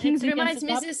this King's It reminds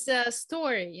me this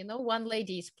story. One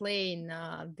lady is playing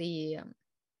the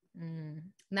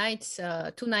knights,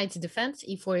 2 knights defense,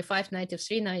 e4, e5, knight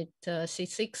f3, knight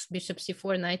c6, bishop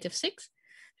c4, knight f6.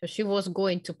 So she was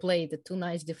going to play the 2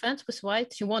 knights defense with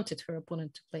white. She wanted her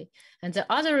opponent to play. And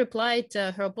the other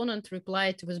her opponent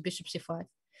replied with bishop c5.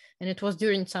 And it was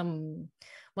during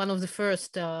one of the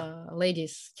first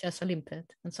ladies chess Olympiad.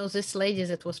 And so this lady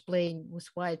that was playing with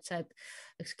white said,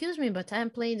 "Excuse me, but I'm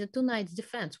playing the 2 knights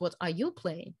defense. What are you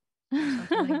playing?"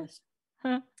 Something like this.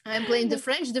 I'm playing the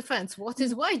French defense. What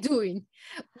is white doing?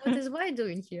 What is white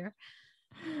doing here?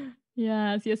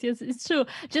 Yes, it's true.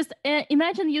 Just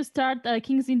imagine you start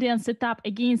King's Indian setup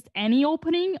against any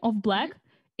opening of black.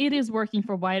 It is working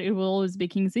for white. It will always be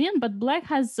King's Indian, but black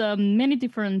has many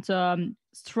different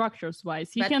structures wise.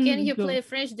 Can you play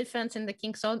French defense in the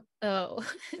King's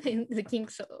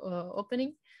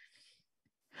opening?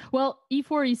 Well,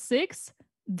 e4, e6,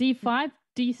 d5,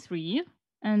 d3,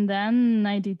 and then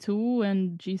knight d2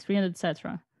 and g3 and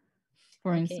etc.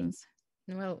 For instance.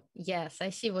 Well, yes, I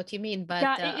see what you mean, but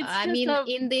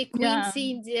in the Queen's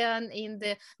Indian,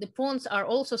 the pawns are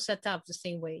also set up the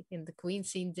same way in the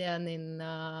Queen's Indian in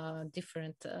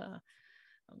different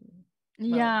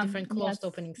different closed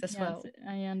openings as well.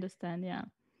 I understand. Yeah.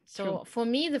 So for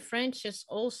me, the French is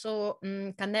also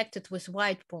connected with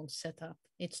white pawn setup.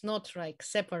 It's not like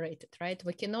separated, right?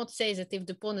 We cannot say that if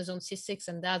the pawn is on c6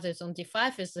 and the other is on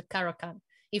d5 is the Caro-Kann.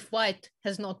 If white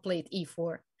has not played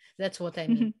e4, that's what I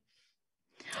mean.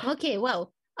 Okay,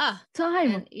 well,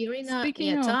 time. And Irina,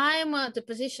 Speaking of time. The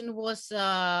position was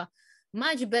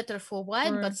much better for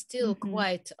white, but still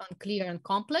quite unclear and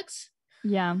complex.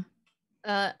 Yeah.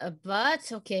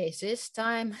 But okay, this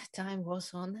time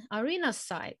was on Irina's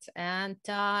side, and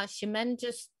she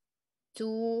manages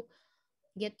to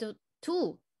get to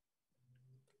two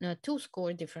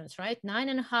score difference, right?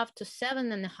 9.5 to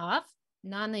 7.5.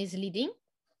 Nana is leading,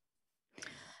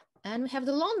 and we have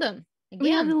the London. Again.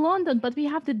 We have the London, but we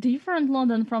have the different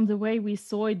London from the way we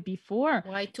saw it before.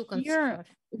 White took on c5.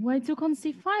 White took on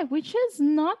c5, which is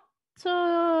not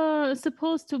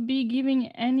supposed to be giving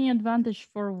any advantage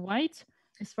for white,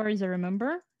 as far as I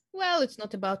remember. Well, it's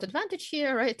not about advantage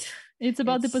here, right? It's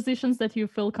about the positions that you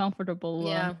feel comfortable.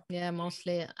 Yeah,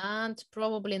 mostly. And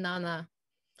probably Nana,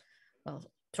 well,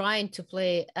 trying to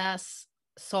play as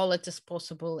solid as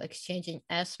possible, exchanging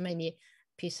as many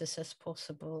pieces as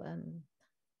possible. And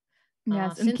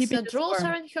yes, and since the draws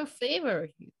are in her favor,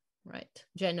 right,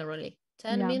 generally.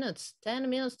 10 minutes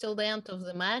till the end of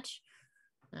the match.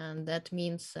 And that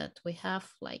means that we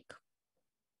have like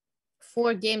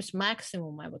 4 games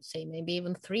maximum, I would say, maybe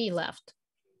even 3 left.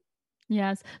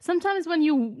 Yes. Sometimes when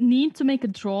you need to make a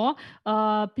draw,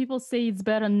 people say it's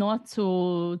better not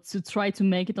to try to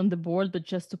make it on the board, but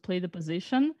just to play the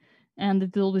position. And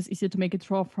it's always easier to make a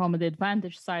draw from the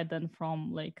advantage side than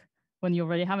from like when you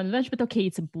already have an advantage. But okay,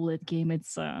 it's a bullet game.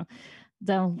 It's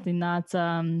definitely not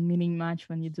meaning much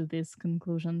when you do these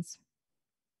conclusions.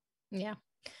 Yeah.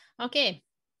 Okay.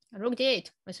 Rook d8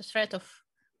 with a threat of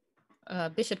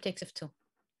bishop takes f2.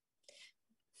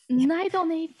 Knight on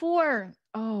a4.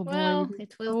 Oh, well, boy.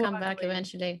 It will come back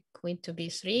eventually. Queen to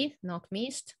b3, not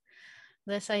missed.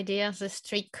 This idea, this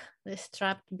trick, this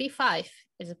trap, b5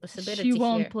 is a possibility. She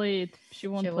won't here. play it. She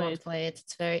won't play it.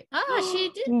 It's very... she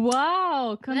did.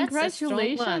 Wow,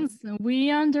 congratulations.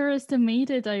 We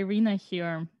underestimated Irina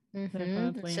here.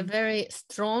 It's a very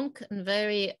strong and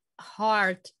very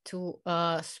hard to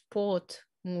spot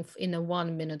move in a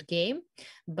 1-minute game,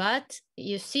 but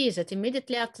you see that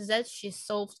immediately after that she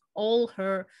solved all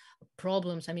her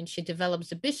problems. I mean, she develops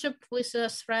the bishop with a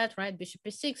threat, right? Bishop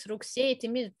e6, rook c8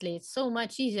 immediately. It's so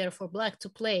much easier for black to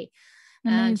play.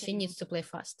 Amazing. And she needs to play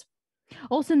fast.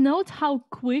 Also note how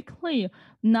quickly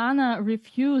Nana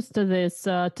refused this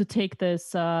to take this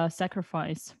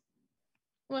sacrifice.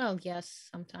 Well, yes,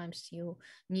 sometimes you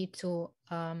need to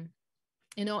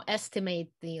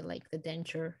estimate the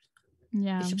danger.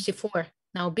 Yeah. Bishop c4.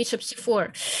 Now bishop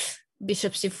c4.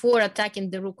 Bishop c4 attacking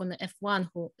the rook on f1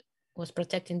 who was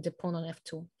protecting the pawn on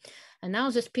f2. And now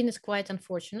the spin is quite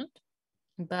unfortunate,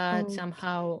 but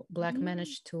somehow black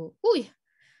managed to...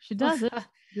 She does it.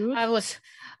 Good. I was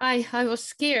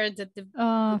scared that the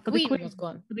queen was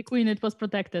gone. For the queen, it was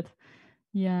protected.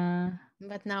 Yeah.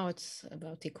 But now it's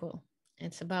about equal.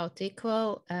 It's about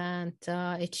equal, and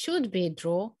it should be a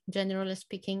draw, generally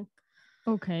speaking.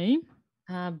 Okay.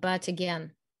 But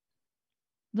again,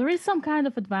 there is some kind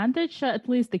of advantage, at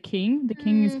least the king. The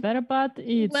king is better, but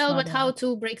it's but how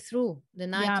to break through? The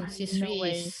knight on c3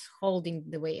 is holding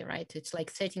the way, right? It's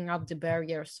like setting up the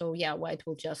barrier. So yeah, white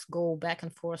will just go back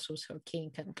and forth with her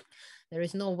king, and there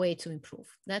is no way to improve.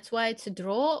 That's why it's a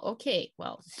draw. Okay,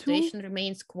 well, the situation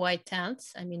remains quite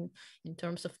tense. I mean, in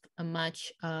terms of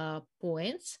match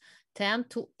points,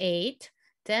 10-8,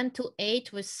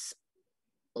 10-8 with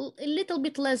a little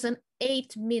bit less than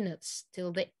 8 minutes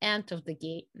till the end of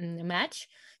the match.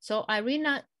 So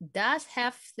Irina does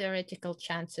have theoretical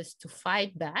chances to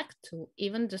fight back, to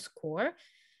even the score.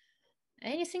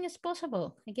 Anything is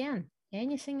possible. Again,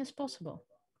 anything is possible.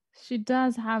 She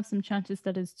does have some chances,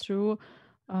 that is true.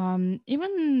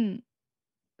 Even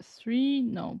 3,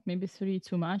 no, maybe 3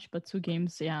 too much, but 2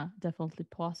 games, yeah, definitely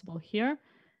possible here.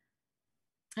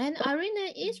 And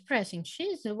Irina is pressing.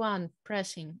 She's the one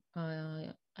pressing,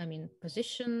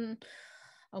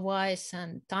 position-wise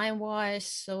and time-wise.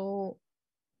 So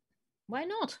why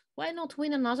not? Why not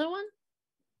win another one?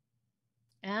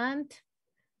 And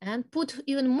put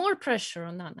even more pressure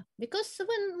on Nana. Because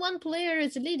when one player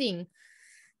is leading,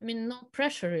 I mean, no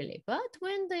pressure really. But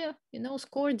when the,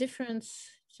 score difference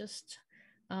just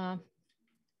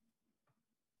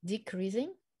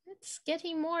decreasing, it's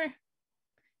getting more...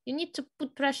 You need to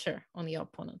put pressure on your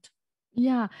opponent.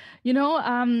 Yeah,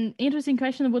 interesting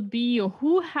question would be,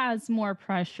 who has more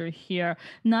pressure here?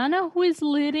 Nana, who is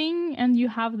leading, and you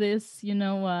have this,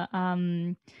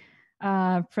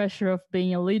 pressure of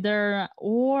being a leader,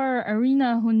 or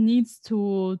Irina who needs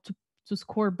to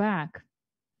score back?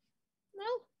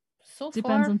 Well, so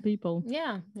Depends far, on people.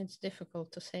 yeah, it's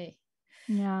difficult to say.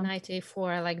 Yeah. Knight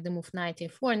a4, I like the move knight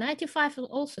a4. Knight e5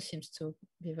 also seems to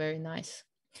be very nice.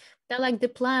 I like the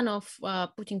plan of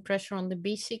putting pressure on the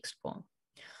b6 pawn.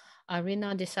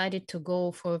 Irina decided to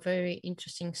go for a very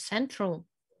interesting central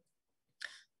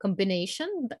combination,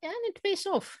 and it pays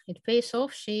off. It pays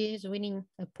off. She is winning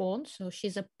a pawn, so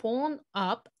she's a pawn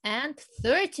up and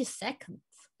 30 seconds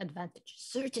advantage.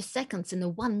 30 seconds in a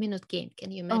 1 minute game.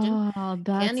 Can you imagine? Oh,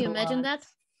 that's Can you imagine that?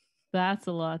 That's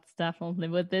a lot, definitely.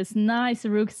 With this nice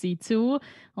rook c2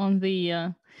 on the,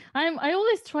 I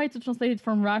always try to translate it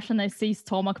from Russian. I say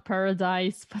stomach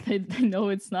paradise, but I know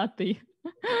it's not the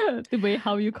the way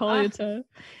how you call it.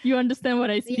 You understand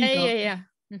what I speak of? Yeah.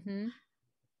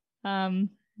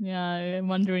 Yeah, I'm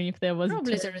wondering if there was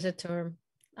probably there is a term.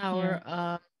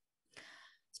 Our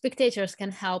spectators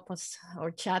can help us,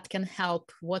 or chat can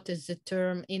help. What is the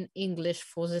term in English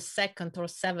for the second or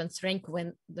seventh rank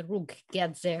when the rook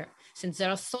gets there? Since there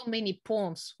are so many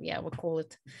pawns, we call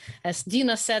it, as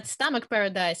Dina said, stomach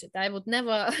paradise. I would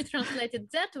never translate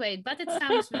it that way, but it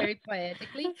sounds very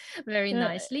poetically, very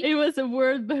nicely. It was a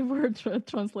word by word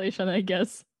translation, I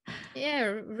guess. Yeah,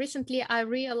 recently I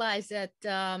realized that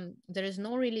there is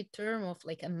no really term of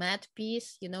like a mad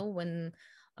piece, when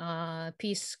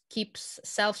piece keeps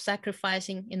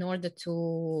self-sacrificing in order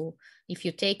to, if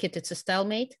you take it, it's a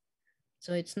stalemate.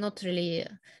 So it's not really,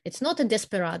 it's not a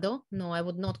desperado. No, I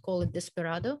would not call it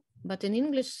desperado, but in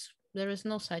English, there is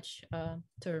no such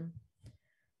term.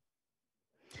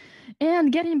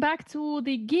 And getting back to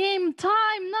the game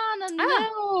time,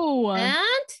 no.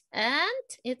 And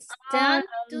it's 10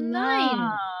 to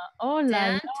 9. Oh,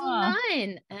 10 to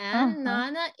 9. And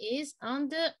Nana is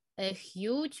under a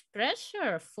huge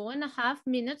pressure. 4.5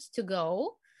 minutes to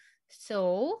go.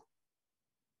 So,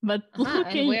 but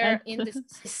and we're in the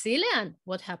Sicilian.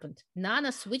 What happened?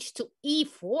 Nana switched to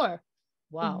e4.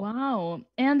 Wow.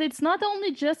 And it's not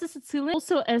only just a Sicilian,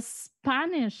 also a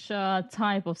Spanish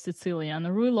type of Sicilian,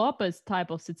 Rui Lopez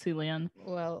type of Sicilian.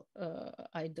 Well,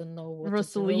 I don't know what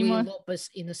is Rui Lopez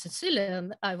in a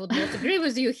Sicilian. I would not agree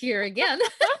with you here again.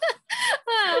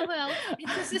 Well,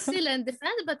 it's a Sicilian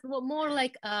defense, but more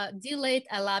like delayed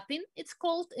Alapin. It's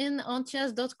called on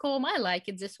Chess.com. I like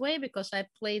it this way because I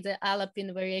play the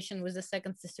Alapin variation with the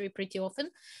second C3 pretty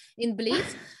often in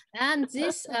Blitz. And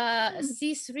this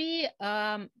C3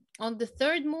 on the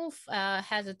third move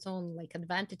has its own like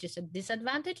advantages and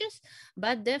disadvantages,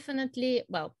 but definitely,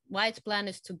 well, White's plan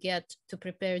is to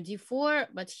prepare d4,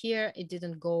 but here it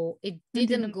didn't go. It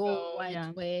didn't go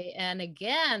White's way. And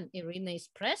again, Irina is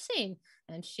pressing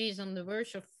and she's on the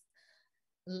verge of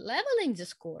leveling the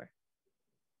score.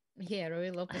 Yeah,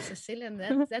 Rui Lopez Sicilian,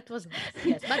 that was bad.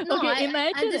 Yes, but no, okay,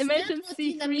 imagine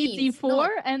c3, d4,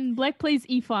 and black plays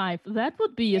e5. That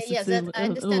would be a Sicilian. Yes, I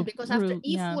understand, because after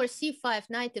e4, c5,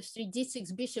 knight f3,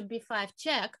 d6, bishop b5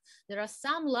 check, there are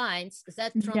some lines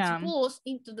that transpose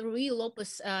into the Rui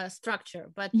Lopez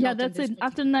structure. But that's it.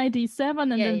 After knight d7,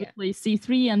 and then we play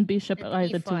c3 and bishop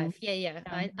either e5.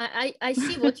 I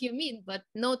see what you mean, but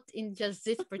not in just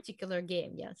this particular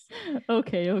game. Yes.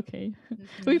 Okay.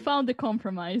 Mm-hmm. We found the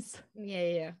compromise.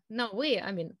 Yeah. No, we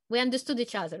understood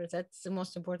each other. That's the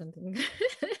most important thing.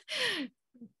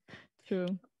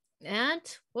 True. And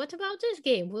what about this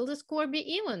game? Will the score be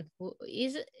even?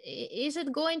 Is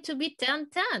it going to be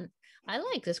 10-10? I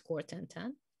like the score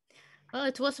 10-10. Well,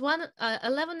 it was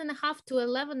 11.5 to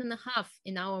 11.5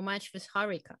 in our match with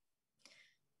Harika.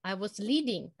 I was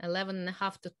leading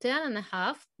 11.5 to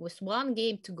 10.5 with one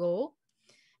game to go.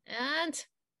 And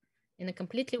in a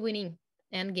completely winning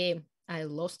end game, I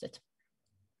lost it.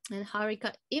 And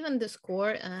Harika evened the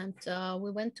score, and we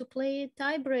went to play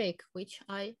tiebreak, which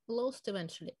I lost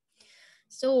eventually.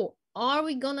 So are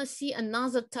we gonna see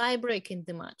another tiebreak in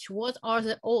the match? What are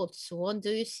the odds? What do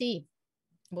you see?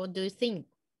 What do you think?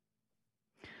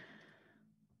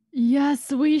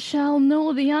 Yes, we shall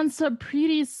know the answer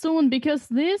pretty soon, because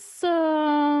this,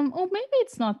 maybe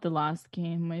it's not the last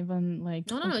game, even like...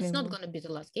 No, it's not gonna be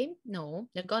the last game. No,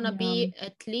 they're gonna be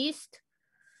at least...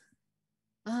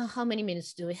 how many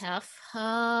minutes do we have?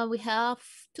 We have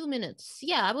 2 minutes.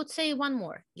 Yeah, I would say one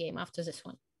more game after this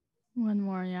one. One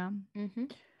more, yeah. Mm-hmm.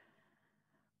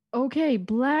 Okay,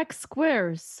 black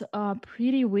squares are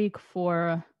pretty weak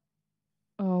for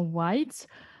white.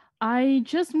 I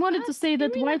just wanted to say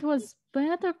that white was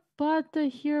better, but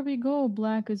here we go.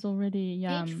 Black is already...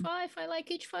 h5, I like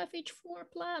h5, h4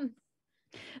 plan.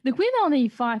 The queen on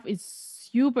e5 is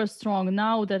super strong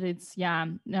now that it's...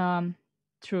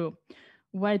 true.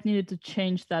 White needed to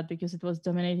change that because it was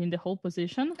dominating the whole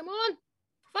position. Come on.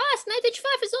 Fast. Knight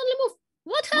h5 is only move.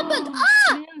 What happened?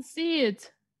 I didn't see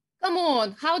it. Come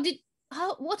on.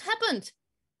 What happened?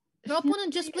 Her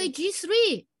opponent just played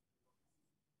g3.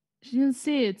 She didn't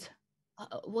see it.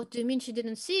 What do you mean she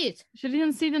didn't see it? She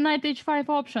didn't see the knight h5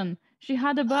 option. She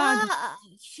had a bug.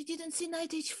 She didn't see knight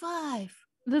h5.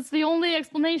 That's the only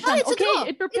explanation. It's a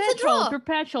draw.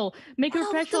 Perpetual. Make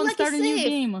perpetual and start a new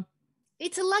game.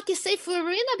 It's a lucky save for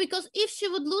Irina because if she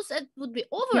would lose, it would be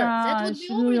over. Yeah, that would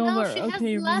be over. Now she has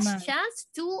the last chance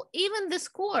to even the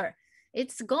score.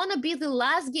 It's gonna be the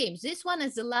last game. This one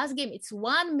is the last game. It's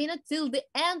 1 minute till the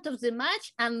end of the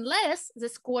match, unless the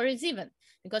score is even.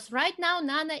 Because right now,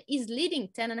 Nana is leading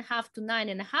 10.5 to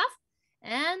 9.5,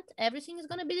 and everything is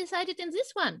gonna be decided in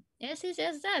this one. Yes, it's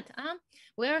just that.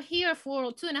 We're here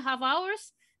for 2.5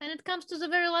 hours, and it comes to the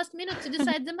very last minute to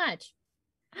decide the match.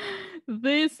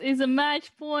 This is a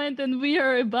match point, and we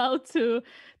are about to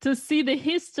see the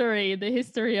history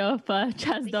of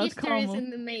Chess.com. The history is in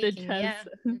the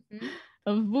making,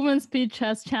 of Women's Speed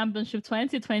Chess Championship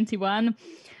 2021.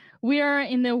 We are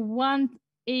in the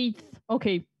 1/8.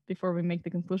 Okay, before we make the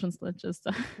conclusions, let's just...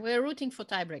 We're rooting for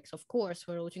tiebreaks, of course.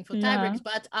 We're rooting for tiebreaks,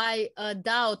 but I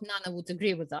doubt Nana would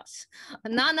agree with us.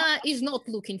 Nana is not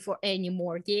looking for any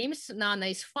more games. Nana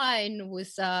is fine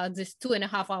with this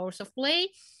 2.5 hours of play,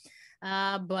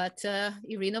 but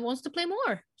Irina wants to play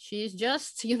more. She's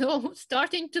just,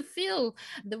 starting to feel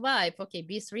the vibe. Okay,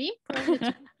 b3.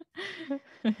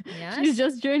 Yes. She's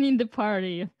just joining the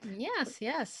party.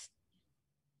 Yes.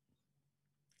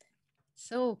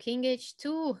 So king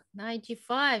h2, knight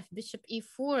g5, bishop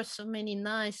e4. So many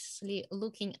nicely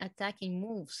looking attacking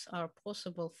moves are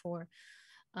possible for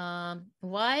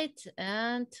white,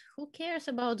 and who cares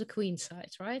about the queen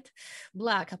side, right?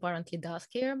 Black apparently does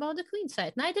care about the queen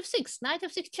side. Knight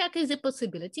f6 check is a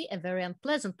possibility, a very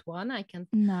unpleasant one, I can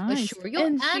assure you.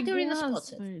 And Irina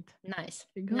spots it.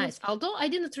 Nice. Although I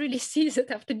didn't really see that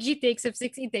after g takes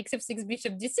f6, e takes f6,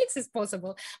 bishop d6 is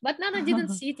possible, but Nana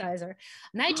didn't see it either.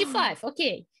 Knight g5,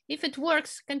 okay. If it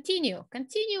works, continue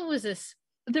with this.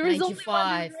 There is only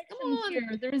one direction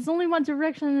here. There is only one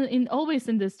direction always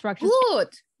in this structure.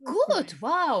 Good.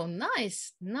 Wow,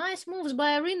 nice moves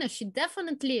by Irina. She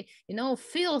definitely,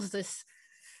 feels this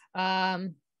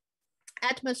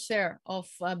atmosphere of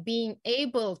being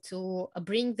able to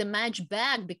bring the match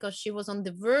back, because she was on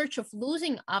the verge of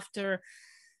losing after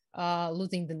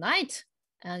losing the knight,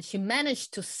 and she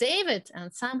managed to save it,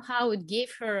 and somehow it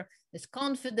gave her this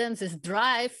confidence, this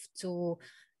drive to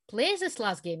play this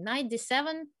last game. Knight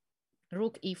d7,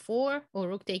 rook e4, or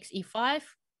rook takes e5.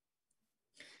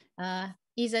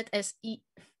 Is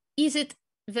it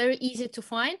very easy to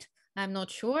find? I'm not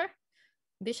sure.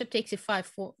 Bishop takes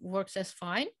e5 works as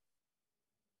fine.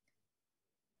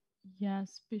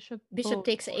 Yes, bishop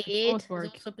takes a8 is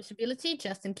also a possibility,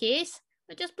 just in case.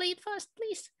 But just play it fast,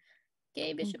 please.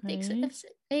 Okay, bishop takes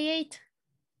a8.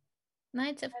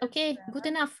 Knight f. Okay, good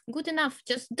enough.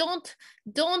 Just don't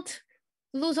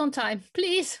lose on time,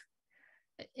 please.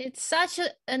 It's such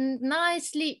a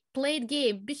nicely played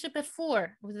game. Bishop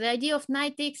f4 with the idea of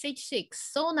knight takes h6.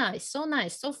 So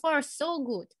nice. So far, so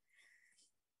good.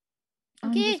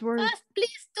 Okay, fast,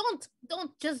 please don't.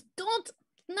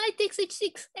 Knight takes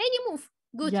h6. Any move.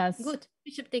 Good. Yes. Good.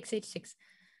 Bishop takes h6.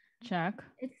 Check.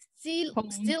 It's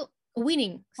still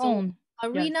winning. So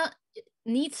Irina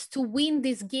needs to win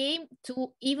this game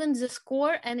to even the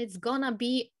score, and it's gonna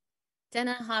be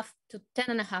 10.5 to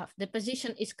 10.5. The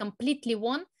position is completely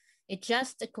won. It's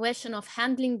just a question of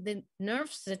handling the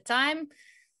nerves, the time,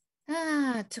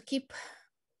 to keep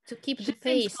the pace.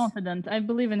 She seems confident. I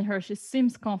believe in her. She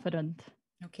seems confident.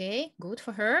 Okay, good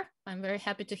for her. I'm very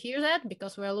happy to hear that,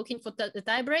 because we're looking for the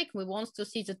tiebreak. We want to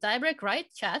see the tiebreak,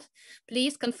 right? Chat,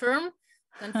 please confirm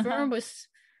with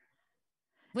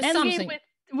something.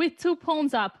 With 2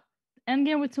 pawns up.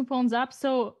 Endgame with 2 pawns up.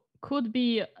 So could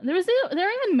be there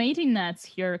are even mating nets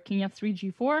here. King f3,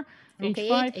 g4,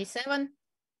 h5, a7.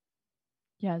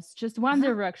 Yes, just one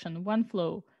direction, one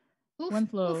flow. One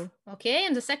flow. Okay,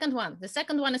 and the second one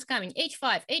is coming.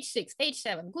 h5, h6,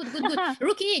 h7. Good.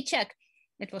 Rook e8 check.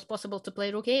 It was possible to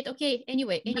play rook 8. Okay,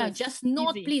 anyway, yes, just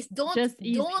not easy. Please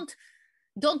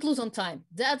don't lose on time.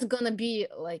 That's gonna be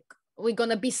like, we're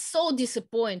gonna be so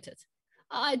disappointed.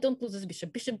 I don't lose this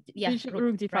bishop.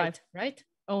 Rook d5. Right?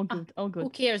 All good. Who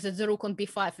cares that the rook on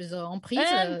b5 is on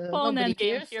prise? Nobody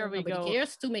cares. Here we Nobody go.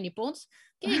 cares. Too many pawns.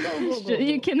 Okay, go.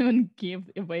 You can even give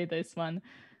away this one.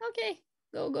 Okay,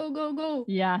 go.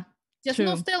 Yeah. Just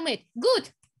no stalemate. Good.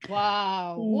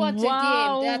 Wow, what a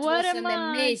game. That was an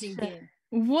amazing game.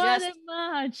 What a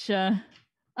match.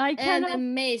 An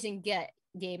amazing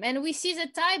game. And we see the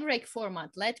tiebreak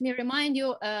format. Let me remind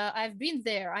you, I've been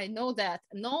there. I know that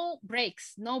no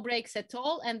breaks at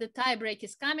all. And the tiebreak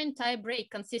is coming. Tiebreak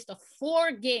consists of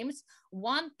 4 games,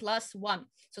 1+1.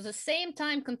 So the same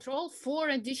time control, 4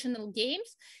 additional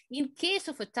games. In case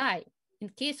of a tie, in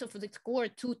case of the score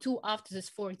 2-2 after these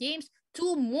 4 games,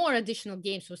 2 more additional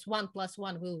games with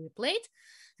 1+1 will be played.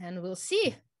 And we'll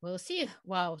see.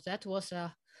 Wow, that was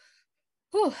a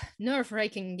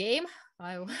nerve-wracking game.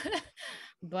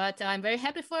 But I'm very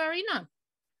happy for Irina.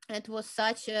 It was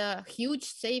such a huge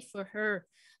save for her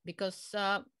because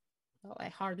I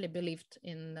hardly believed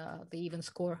in the even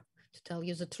score, to tell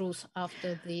you the truth,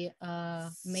 after the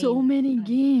main. So many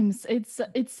games.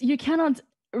 It's you cannot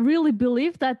really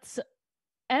believe that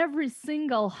every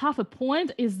single half a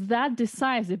point is that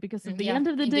decisive, because at the end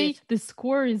of the day, the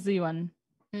score is even.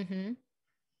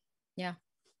 Yeah.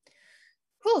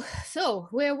 Whew, so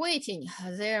we're waiting.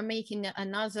 They're making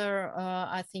another,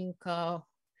 I think,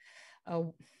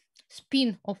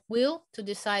 spin of wheel to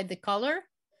decide the color.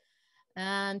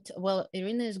 And well,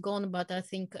 Irina is gone, but I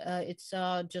think it's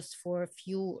just for a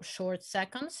few short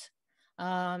seconds.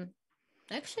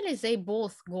 Actually, they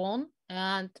both gone.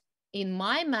 And in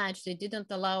my match, they didn't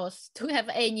allow us to have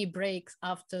any breaks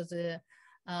after the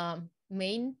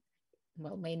main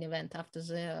event, after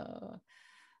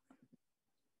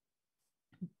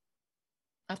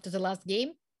the last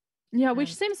game. Yeah,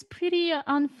 which seems pretty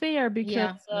unfair,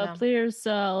 because players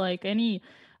like any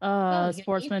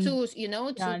sportsman, you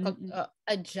need to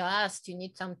adjust. You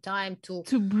need some time to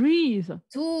breathe,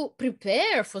 to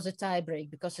prepare for the tiebreak,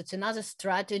 because it's another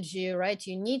strategy, right?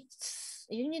 You need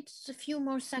a few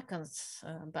more seconds,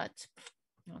 but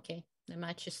okay, the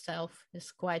match itself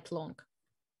is quite long.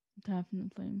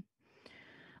 Definitely.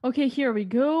 Okay, here we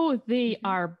go. They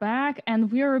are back,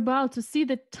 and we are about to see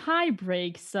the tie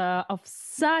breaks of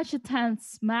such a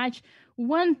tense match.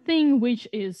 One thing which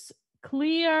is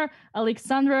clear,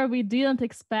 Alexandra, we didn't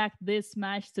expect this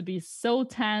match to be so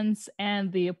tense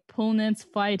and the opponents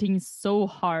fighting so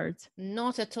hard.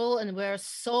 Not at all, and we're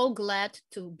so glad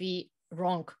to be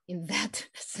wrong in that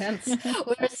sense.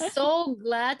 We're so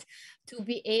glad to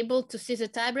be able to see the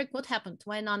tiebreak. What happened?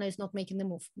 Why Nana is not making the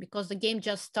move? Because the game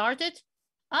just started.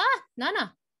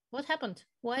 Nana, what happened?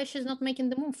 Why she's not making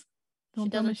the move? Don't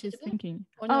tell me she's thinking.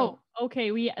 No? Oh, okay.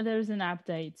 There's an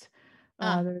update.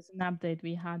 There's an update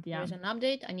we had. Yeah. There's an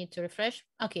update. I need to refresh.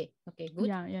 Okay, good.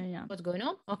 Yeah. What's going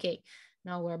on? Okay,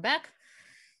 now we're back.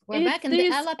 We're back in the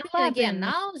Alapin again.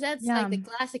 Now that's like the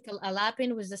classical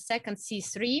Alapin with the second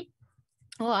C3.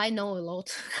 Oh, I know a lot.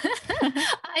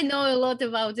 I know a lot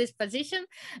about this position.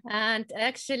 And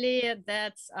actually,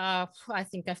 that's, I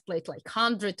think I've played like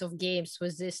hundreds of games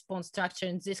with this pawn structure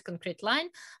in this concrete line.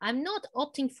 I'm not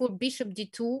opting for bishop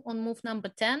d2 on move number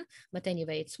 10. But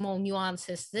anyway, it's small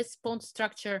nuances. This pawn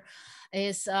structure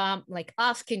is like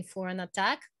asking for an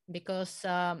attack, because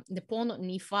the pawn on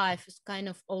e5 is kind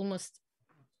of almost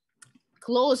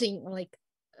closing, like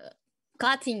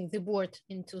cutting the board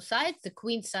in 2 sides, the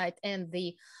queen side and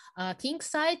the king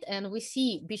side. And we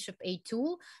see bishop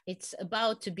a2, it's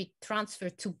about to be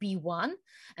transferred to b1.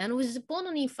 And with the pawn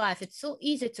on e5, it's so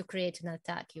easy to create an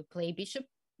attack. You play bishop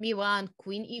b1,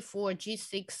 queen e4,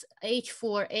 g6,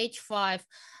 h4, h5.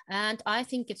 And I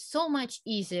think it's so much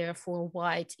easier for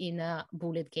white in a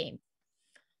bullet game.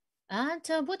 And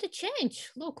what a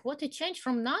change. Look, what a change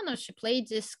from Nana. She played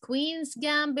this Queen's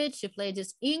Gambit. She played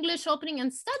this English opening.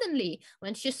 And suddenly,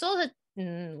 when she saw that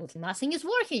nothing is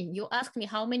working, you asked me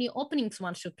how many openings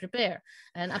one should prepare.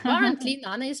 And apparently,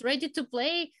 Nana is ready to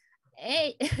play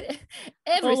everything.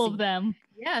 All of them.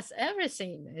 Yes,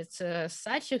 everything. It's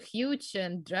such a huge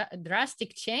and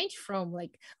drastic change from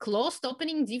like closed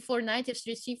opening d4, knight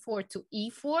f3, c4 to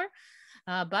e4.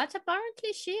 But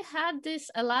apparently she had this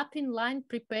Alapin line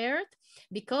prepared,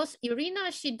 because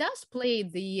Irina, she does play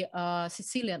the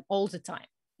Sicilian all the time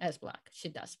as black. She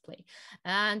does play.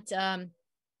 And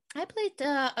I played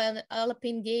an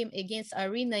Alapin game against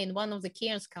Irina in one of the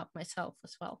Cairns Cup myself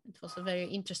as well. It was a very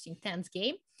interesting, tense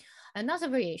game. Another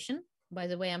variation. By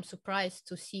the way, I'm surprised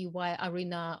to see why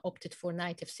Irina opted for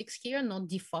knight f6 here, not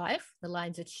d5, the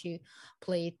line that she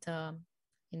played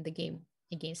in the game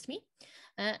against me.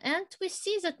 And we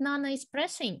see that Nana is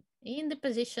pressing in the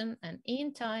position and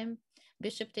in time.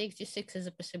 Bishop takes g6 is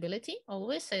a possibility.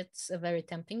 Always, it's a very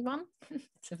tempting one.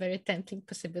 It's a very tempting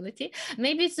possibility.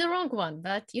 Maybe it's the wrong one,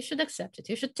 but you should accept it.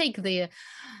 You should take the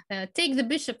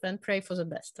bishop and pray for the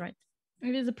best, right?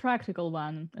 It is a practical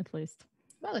one, at least.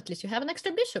 Well, at least you have an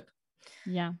extra bishop.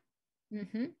 Yeah.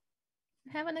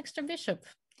 Have an extra bishop.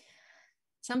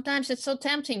 Sometimes it's so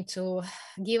tempting to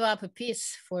give up a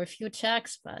piece for a few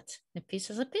checks, but a piece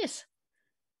is a piece.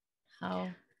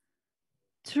 how.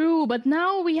 True, but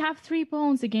now we have 3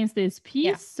 pawns against this piece.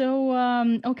 Yeah. So,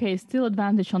 okay, still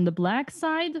advantage on the black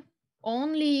side.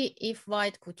 Only if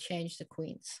white could change the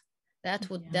queens. That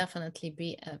would definitely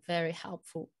be a very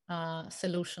helpful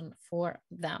solution for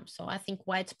them. So I think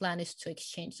white's plan is to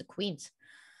exchange the queens.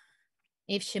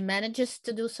 If she manages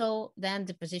to do so, then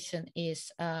the position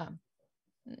is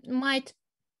might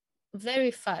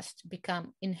very fast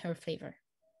become in her favor.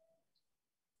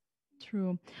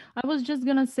 True. I was just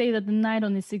gonna say that the knight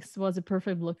on e6 was a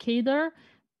perfect blockader,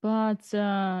 but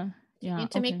yeah. You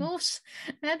need to make moves.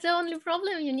 That's the only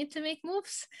problem. You need to make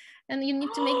moves, and you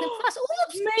need to make them fast.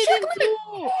 Oops! Made in two.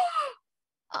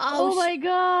 Oh my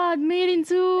god! Made in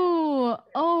two.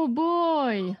 Oh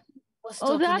boy.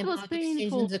 That was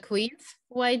painful. The queens.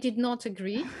 Why did not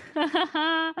agree?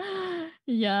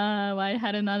 Yeah, I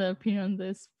had another opinion on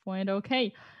this point.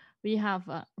 Okay, we have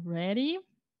ready.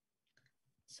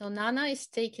 So Nana is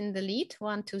taking the lead,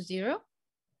 1-0.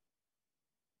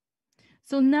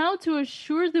 So now to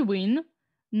assure the win,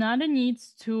 Nana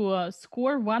needs to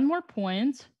score 1 more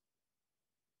point.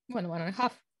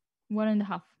 1.5.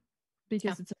 1.5,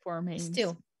 because it's a 4 mains.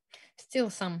 Still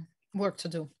some work to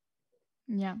do.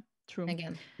 Yeah, true.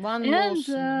 Again, one loss.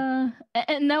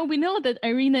 And now we know that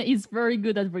Irina is very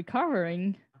good at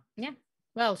recovering. Yeah,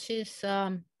 well, she's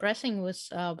pressing with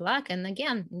black, and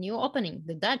again, new opening,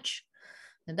 the Dutch.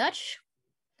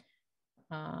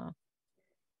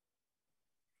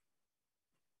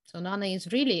 So Nana is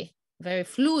really very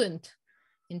fluent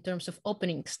in terms of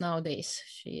openings nowadays.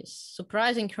 She's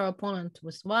surprising her opponent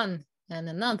with one and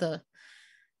another.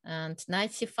 And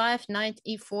knight c5, knight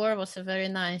e4 was a very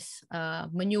nice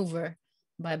maneuver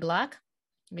by black,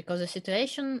 because the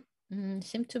situation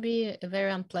seemed to be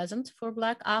very unpleasant for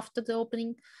black after the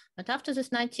opening. But after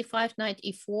this knight c5, knight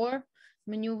e4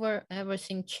 maneuver,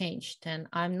 everything changed. And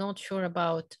I'm not sure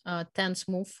about 10th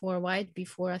move for white.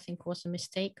 Before, I think, was a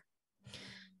mistake.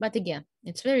 But again,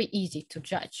 it's very easy to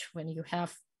judge when you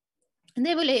have an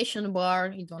evaluation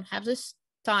bar. You don't have this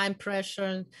time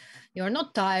pressure. You're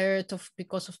not tired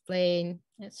because of playing.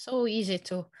 It's so easy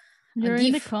to You're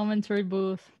in the commentary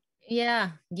booth.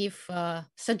 Yeah, give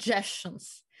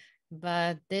suggestions.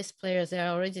 But these players, they're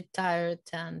already tired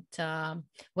and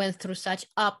went through such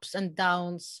ups and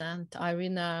downs. And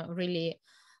Irina really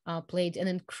played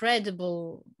the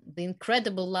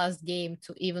incredible last game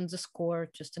to even the score.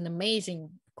 Just an amazing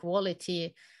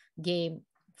quality game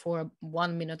for a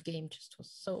 1 minute game. Just was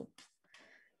so,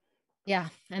 yeah.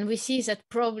 And we see that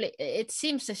probably it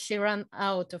seems that she ran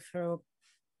out of her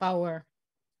power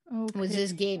with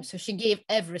this game. So she gave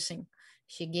everything.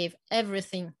 She gave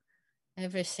everything,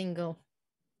 every single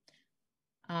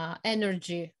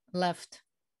energy left.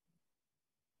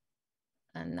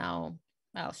 And now,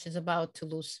 well, she's about to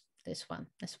lose this one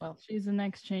as well. She's an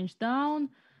exchange down.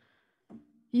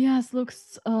 Yes,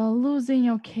 looks losing.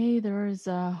 Okay, there is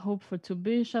hope for 2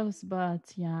 bishops, but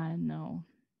yeah, no,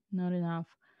 not enough.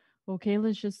 Okay,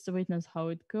 let's just witness how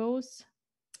it goes.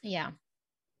 Yeah.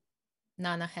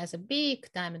 Nana has a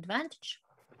big time advantage.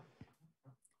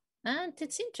 And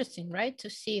it's interesting, right, to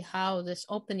see how this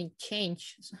opening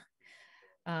changes.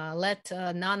 Let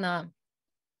Nana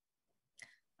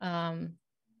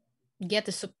get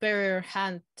a superior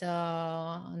hand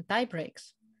on tie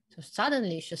breaks. So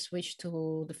suddenly she switched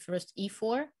to the first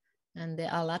e4 and the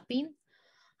Alapin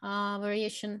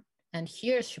variation. And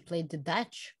here she played the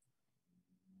Dutch.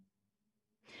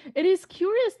 It is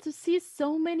curious to see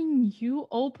so many new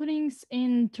openings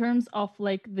in terms of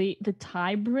like the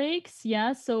tie breaks.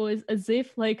 Yeah, so it's as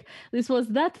if like this was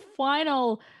that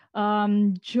final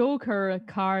Joker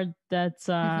card that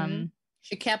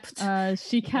she kept.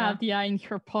 Yeah, in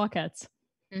her pocket.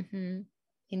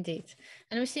 Indeed.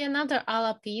 And we see another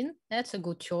Alapin. That's a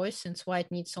good choice since white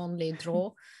needs only a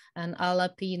draw. And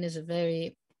Alapin is a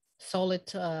very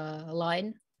solid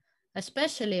line,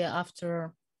 especially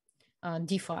after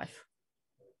d5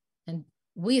 and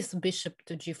with bishop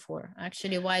to g4.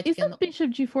 Actually, white Isn't bishop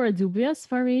g4 a dubious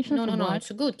variation? No, it's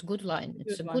a good line.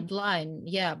 It's a good line.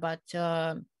 Yeah, but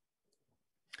not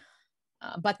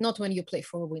when you play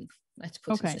for a win. Let's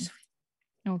put it this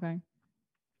way. Okay.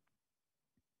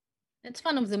 It's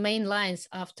one of the main lines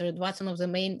after, one of the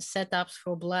main setups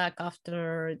for black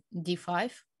after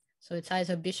d5. So it's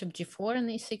either bishop g4 and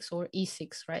e6 or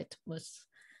e6, right? With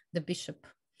the bishop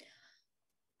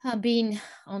being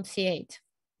on c8.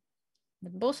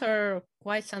 But both are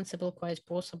quite sensible, quite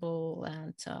possible,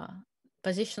 and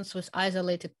positions with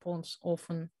isolated pawns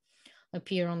often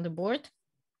appear on the board.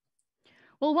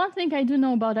 Well, one thing I do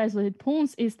know about isolated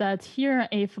pawns is that here,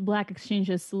 if black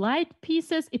exchanges light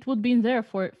pieces, it would be in their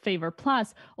favor.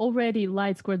 Plus, already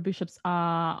light squared bishops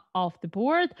are off the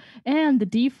board, and the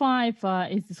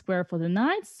d5 is the square for the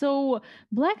knight. So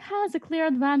black has a clear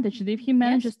advantage. If he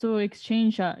manages to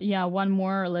exchange, one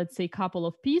more, let's say, couple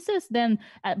of pieces, then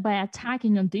by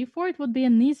attacking on d4, it would be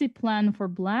an easy plan for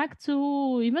black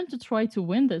to even to try to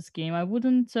win this game. I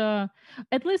wouldn't.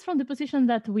 At least from the position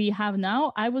that we have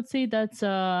now, I would say that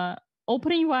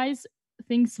opening wise,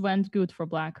 things went good for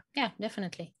black. Yeah,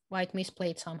 definitely. White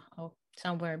misplayed somehow,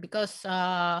 somewhere, because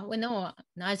we know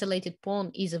an isolated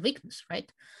pawn is a weakness,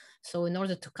 right? So in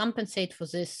order to compensate for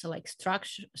this, like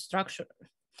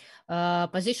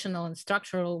positional and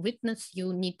structural weakness,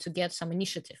 you need to get some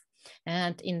initiative.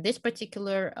 And in this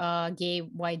particular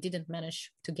game, White didn't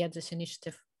manage to get this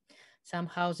initiative.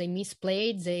 Somehow they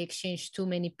misplayed, they exchanged too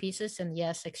many pieces, and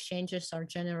yes, pieces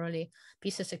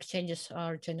exchanges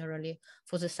are generally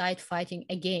for the side fighting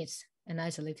against an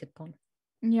isolated pawn.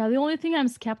 Yeah, the only thing I'm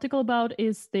skeptical about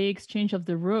is the exchange of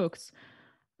the rooks.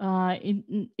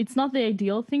 It's not the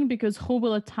ideal thing because who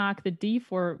will attack the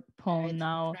d4 pawn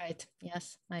now? Right,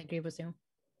 yes, I agree with you.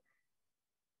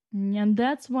 And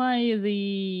that's why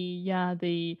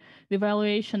the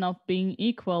valuation of being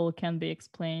equal can be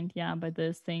explained, by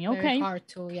this thing. Okay. Very hard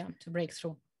to break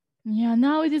through. Yeah,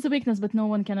 now it is a weakness, but no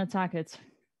one can attack it.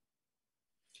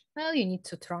 Well, you need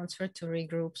to transfer to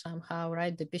regroup somehow,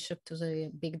 right? The bishop to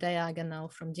the big diagonal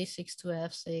from d6 to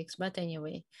f6. But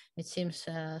anyway, it seems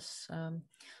as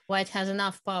White has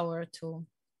enough power to...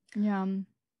 Yeah.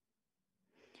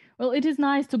 Well, it is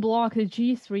nice to block the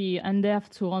g3 and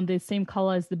f2 on the same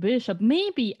color as the bishop.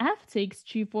 Maybe f6,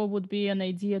 g4 would be an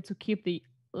idea to keep the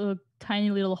tiny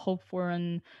little hope for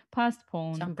an passed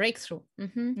pawn. Some breakthrough.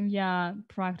 Mm-hmm. Yeah,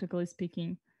 practically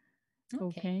speaking.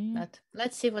 Okay. But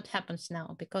let's see what happens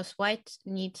now, because White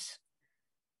needs...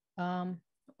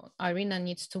 Irina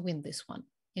needs to win this one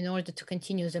in order to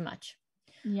continue the match.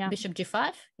 Yeah. Bishop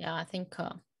g5. Yeah, I think...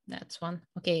 that's one.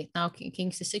 Okay, now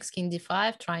king c6, king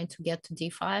d5, trying to get to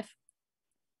d5.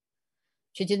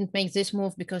 She didn't make this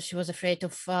move because she was afraid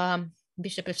of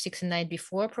bishop f6 and knight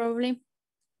b4, probably.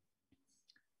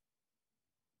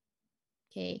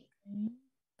 Okay,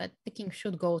 but the king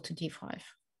should go to d5.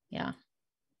 Yeah.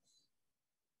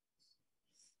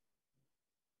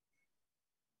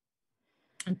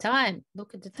 And time,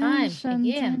 look at the time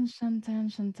again.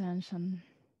 Tension.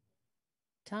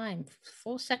 Time,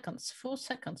 4 seconds, 4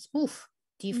 seconds. Move,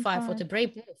 d5, what a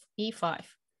brave move, e5.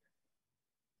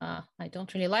 I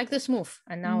don't really like this move.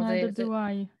 And now neither do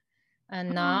I.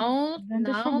 And now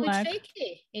it's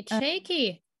shaky. It's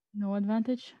shaky. No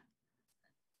advantage.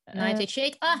 Knight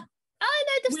h8.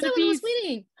 Knight f7 was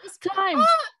winning. Time.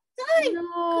 Time. No.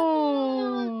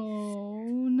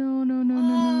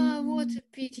 What a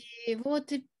pity.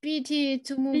 What a pity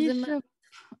to move the bishop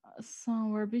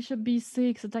somewhere. Bishop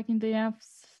b6 attacking the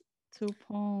f2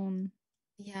 pawn.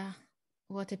 Yeah.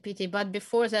 What a pity. But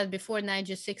before that, before knight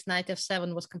g6, knight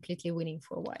f7 was completely winning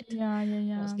for White.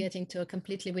 Yeah. Was getting to a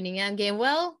completely winning endgame.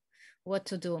 Well, what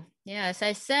to do? Yeah, as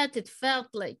I said, it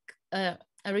felt like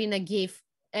Irina gave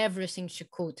everything she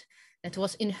could that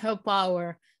was in her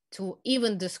power to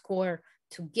even the score,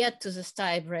 to get to this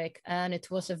tiebreak. And it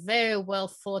was a very well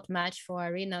fought match for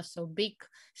Irina. So big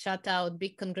shout out,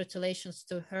 big congratulations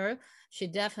to her. She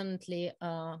definitely,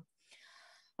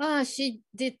 she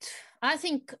did,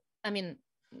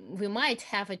 we might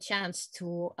have a chance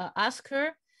to ask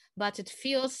her, but it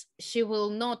feels she will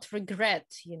not regret,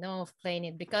 of playing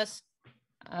it, because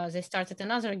they started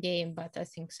another game, but I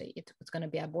think it's going to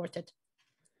be aborted.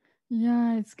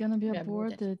 Yeah, it's going to be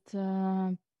aborted.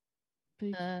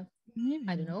 Maybe.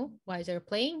 I don't know why they're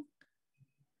playing.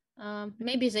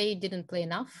 Maybe they didn't play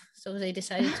enough, so they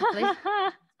decided to play.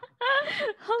 How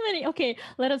many? Okay,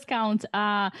 let us count.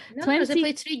 No, they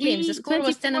played 3 games. The score 24?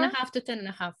 Was 10.5 to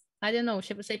 10.5. I don't know.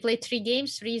 They played 3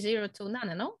 games, 3-0 to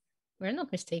Nana. No, we're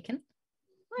not mistaken.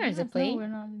 Where is it playing? No, we're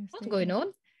not mistaken. What's going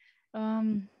on?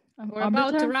 We're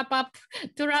about to wrap up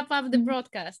the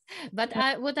broadcast. But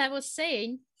what I was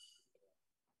saying.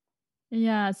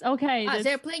 Yes. Okay.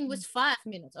 They're playing with 5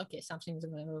 minutes. Okay, something's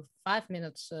 5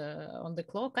 minutes on the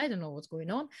clock. I don't know what's going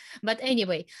on. But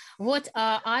anyway, what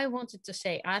I wanted to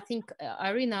say, I think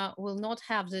Irina will not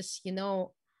have this,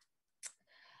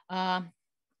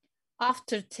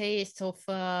 aftertaste of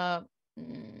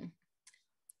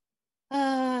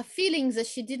feelings that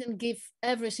she didn't give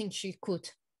everything she could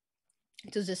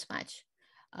to this match.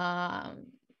 I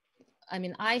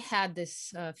had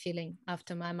this feeling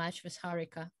after my match with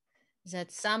Harika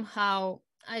that somehow,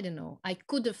 I don't know, I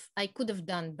could have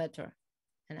done better.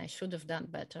 and I should have done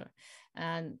better.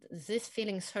 And this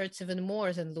feelings hurts even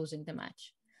more than losing the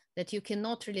match, that you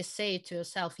cannot really say to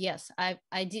yourself, yes, I've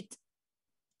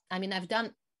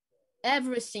done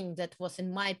everything that was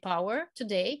in my power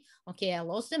today. Okay, I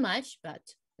lost the match, but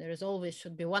there is always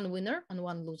should be one winner and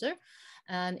one loser,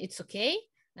 and it's okay.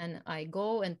 And I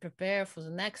go and prepare for the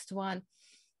next one.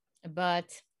 But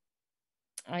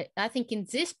I think in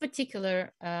this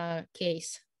particular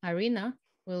case, Irina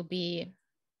will be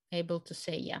able to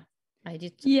say, yeah, I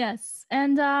did. Yes,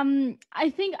 and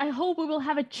I hope we will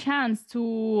have a chance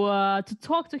to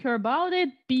talk to her about it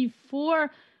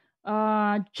before,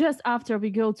 just after we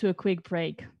go to a quick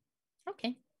break.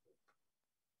 Okay.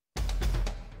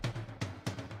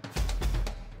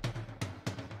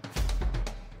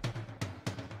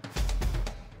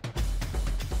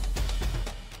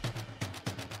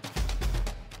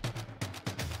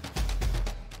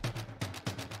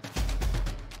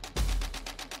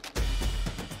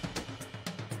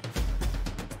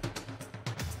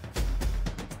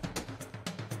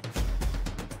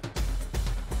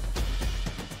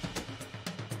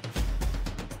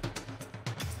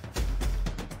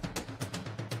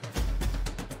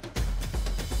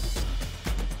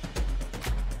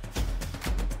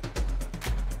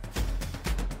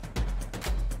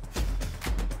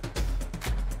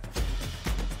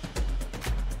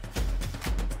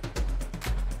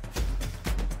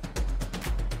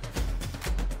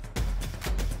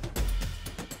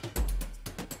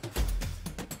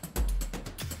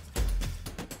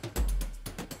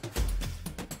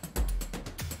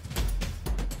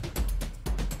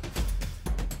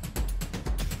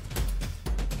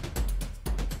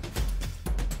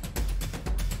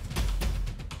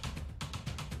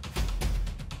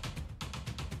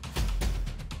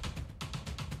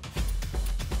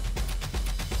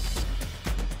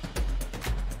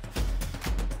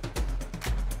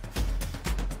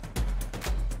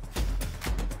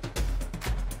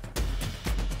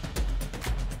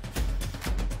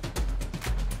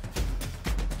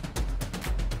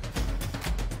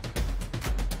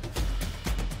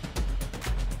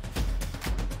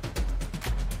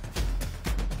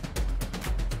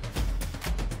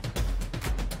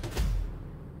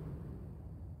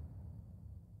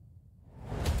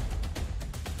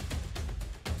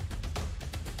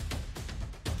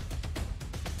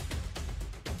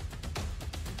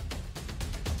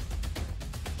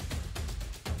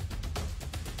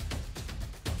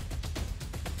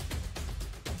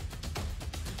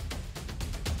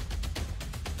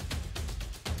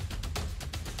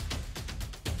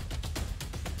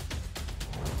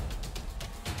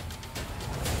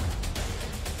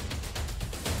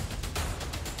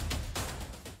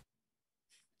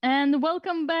 And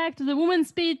welcome back to the Women's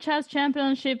Speed Chess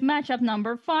Championship matchup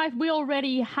number 5. We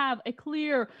already have a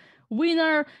clear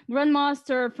winner.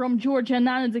 Grandmaster from Georgia,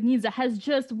 Nana Dzagnidze, has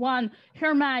just won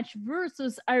her match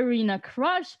versus Irina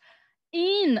Krush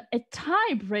in a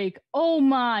tiebreak. Oh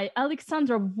my,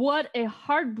 Alexandra, what a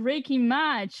heartbreaking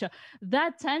match.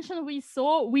 That tension we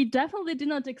saw, we definitely did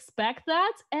not expect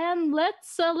that. And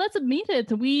let's admit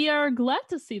it, we are glad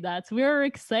to see that. We're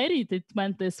excited it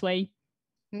went this way.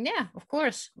 Yeah, of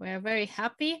course. We're very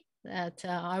happy that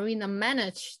Irina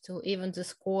managed to even the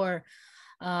score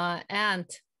and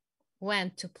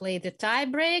went to play the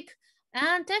tiebreak.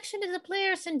 And actually, the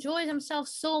players enjoy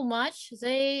themselves so much.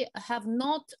 They have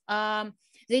not,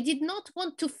 they did not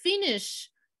want to finish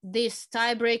this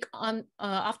tiebreak on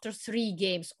after 3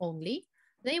 games only.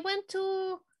 They went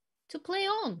to play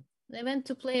on. They went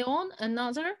to play on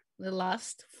the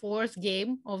last 4th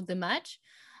game of the match.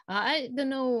 I don't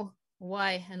know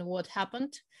why and what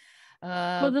happened.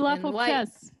 For the love of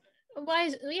chess.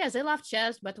 Yes, I love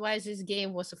chess, but why this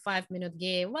game was a 5-minute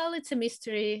game? Well, it's a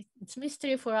mystery. It's a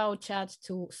mystery for our chat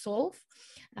to solve.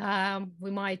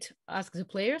 We might ask the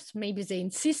players. Maybe they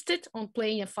insisted on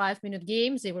playing a 5-minute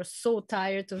game. They were so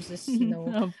tired of this,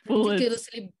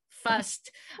 ridiculously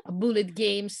fast bullet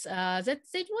games that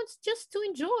they want just to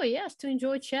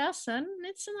enjoy chess, and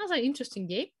it's another interesting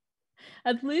game.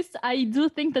 At least I do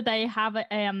think that I have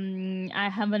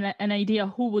an idea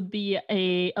who would be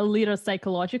a leader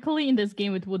psychologically in this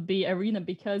game. It would be Irina,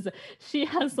 because she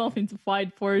has something to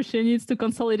fight for. She needs to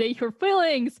consolidate her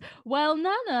feelings, while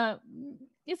Nana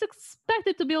is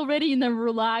expected to be already in a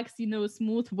relaxed,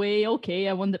 smooth way. Okay,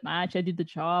 I won the match. I did the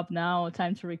job. Now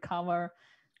time to recover.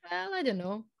 Well, I don't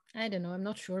know. I'm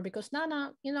not sure, because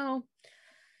Nana,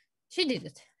 she did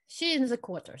it. She's in the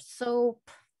quarters, so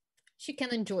she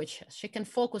can enjoy chess. She can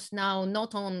focus now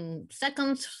not on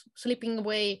seconds slipping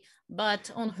away, but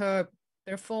on her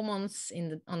performance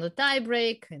on the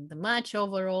tiebreak and the match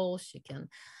overall. She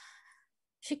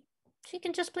she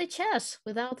can just play chess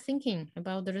without thinking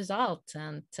about the result.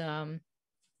 And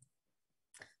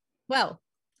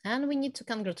and we need to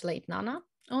congratulate Nana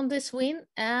on this win.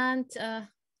 And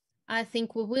I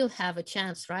think we will have a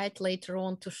chance, right, later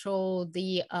on to show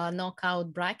the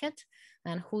knockout bracket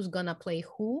and who's gonna play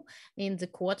who in the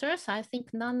quarters. I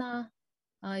think Nana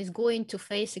is going to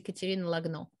face Ekaterina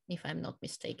Lagno, if I'm not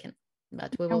mistaken.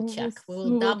 But we will check. We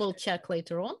will double check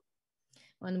later on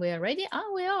when we are ready.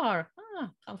 We are.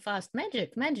 How fast.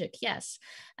 Magic, yes.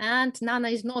 And Nana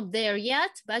is not there yet,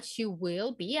 but she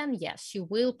will be. And yes, she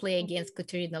will play against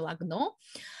Ekaterina Lagno.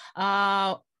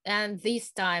 And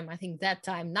this time, I think that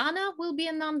time, Nana will be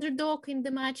an underdog in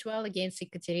the match. Well, against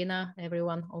Ekaterina,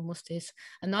 everyone almost is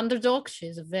an underdog.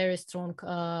 She's a very strong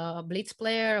blitz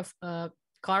player, of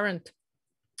current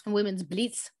women's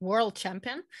blitz world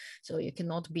champion. So you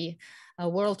cannot be a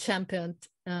world champion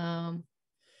and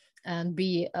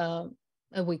be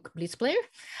a weak blitz player.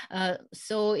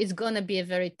 So it's gonna be a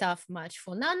very tough match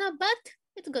for Nana, but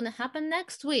it's gonna happen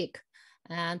next week.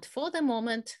 And for the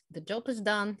moment, the job is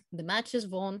done, the match is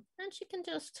won, and she can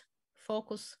just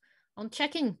focus on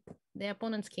checking the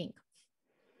opponent's king.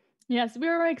 Yes, we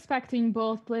are expecting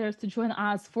both players to join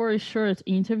us for a short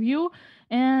interview,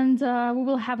 and we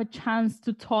will have a chance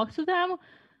to talk to them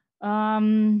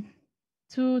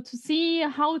to see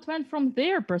how it went from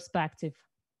their perspective.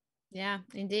 Yeah,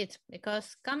 indeed,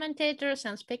 because commentators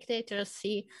and spectators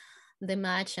see the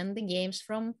match and the games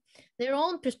from their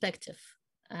own perspective.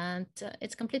 And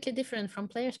it's completely different from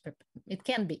players. It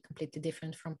can be completely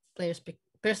different from players'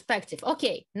 perspective.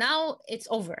 Okay, now it's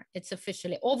over. It's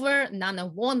officially over. Nana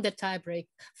won the tiebreak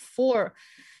 4-0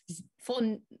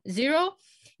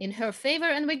 in her favor,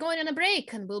 and we're going on a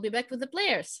break, and we'll be back with the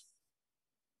players.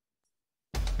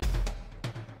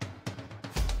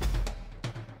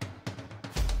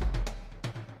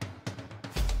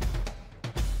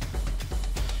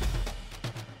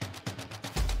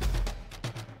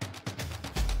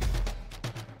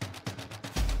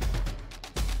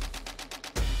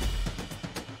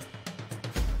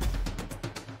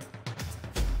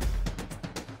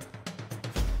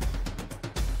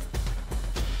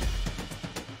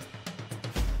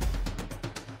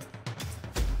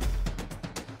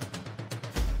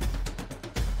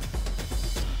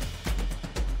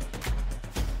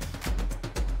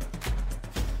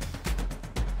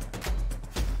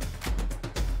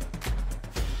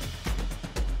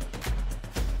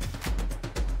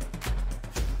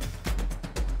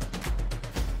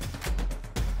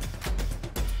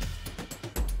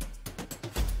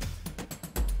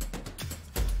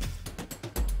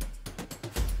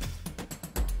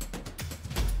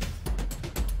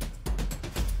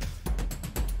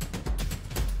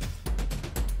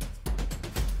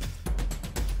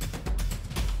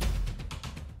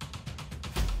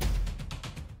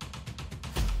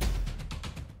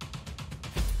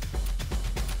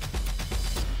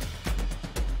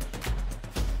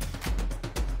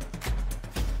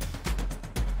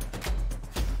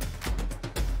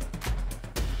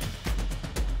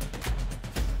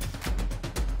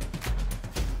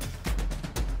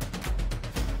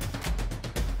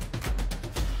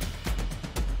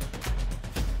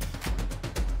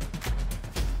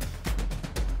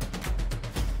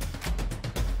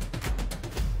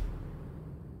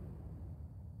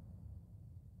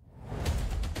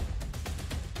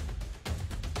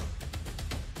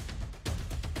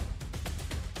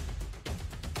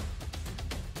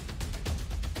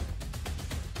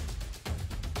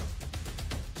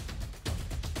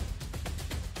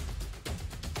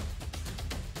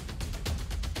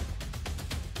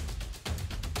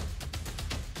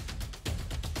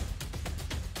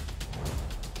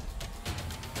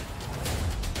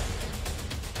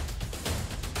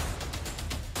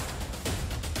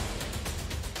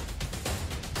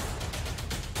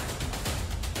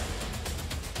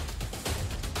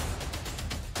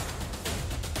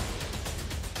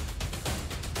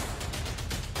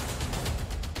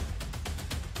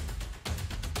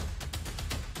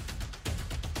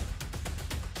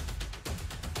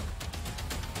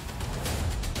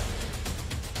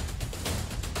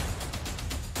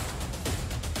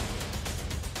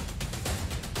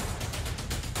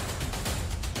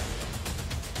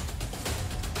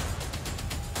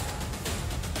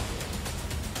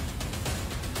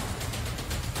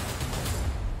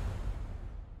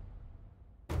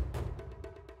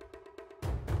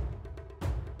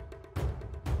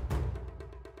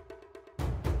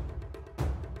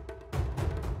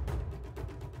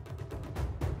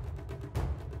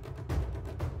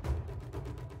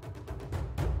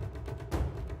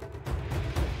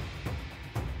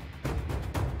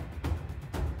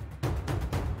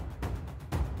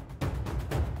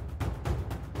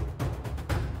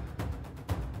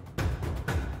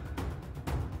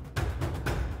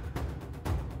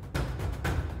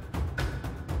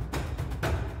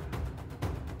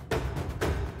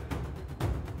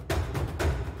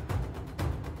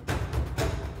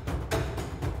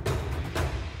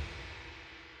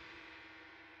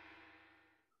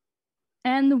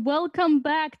 and welcome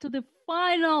back to the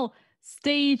final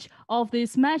stage of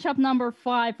this matchup number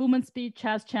 5 Women's Speed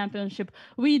Chess Championship.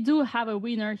 We do have a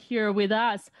winner here with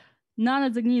us,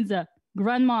 Nana Dzagnidze,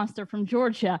 Grandmaster from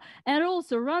Georgia, and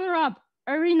also runner-up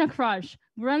Irina Krush,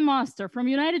 Grandmaster from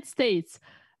United States.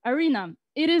 Irina,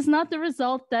 it is not the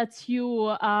result that you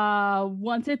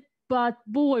wanted, but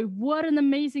boy, what an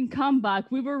amazing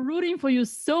comeback. We were rooting for you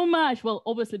so much. Well,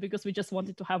 obviously, because we just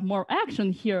wanted to have more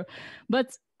action here.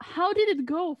 But how did it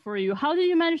go for you? How did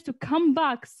you manage to come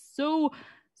back so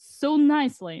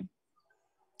nicely?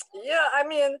 Yeah, I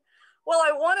mean, well,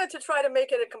 I wanted to try to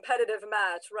make it a competitive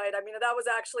match, right? I mean, that was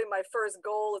actually my first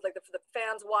goal, like for the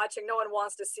fans watching. No one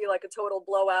wants to see like a total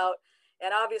blowout.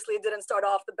 And obviously it didn't start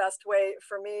off the best way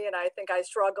for me. And I think I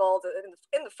struggled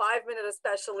in the 5 minute,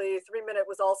 especially 3 minute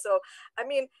was also, I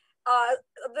mean,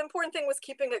 the important thing was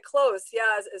keeping it close.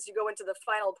 Yeah. As you go into the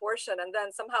final portion, and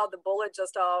then somehow the bullet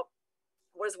just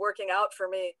was working out for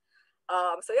me.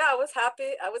 So yeah, I was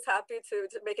happy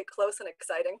to make it close and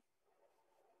exciting.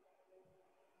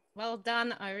 Well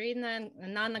done, Irina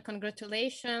and Nana,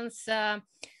 congratulations.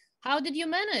 How did you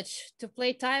manage to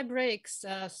play tie breaks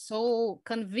so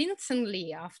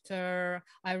convincingly after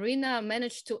Irina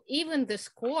managed to even the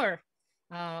score?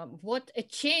 What a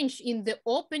change in the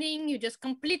opening. You just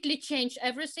completely changed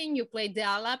everything. You played the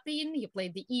Alapin, you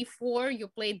played the E4, you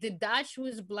played the Dutch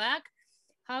with black.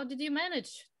 How did you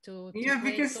manage to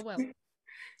play so well?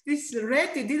 This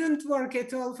ready didn't work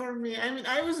at all for me. I mean,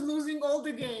 I was losing all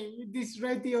the game with this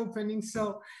ready opening.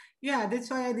 So yeah, that's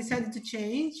why I decided to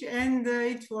change, and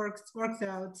it worked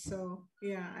out. So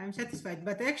yeah, I'm satisfied.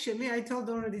 But actually, I told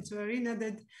already to Irina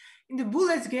that in the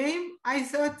bullets game, I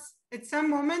thought at some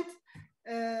moment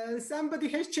somebody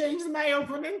has changed my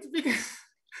opponent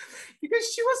because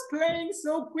she was playing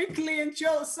so quickly and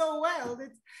so well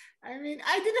that, I mean,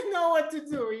 I didn't know what to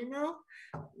do, you know.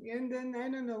 And then I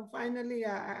don't know. Finally,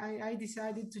 I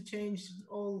decided to change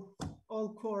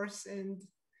all course, and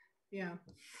yeah.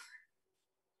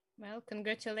 Well,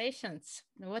 congratulations.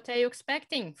 What are you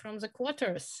expecting from the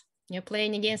quarters? You're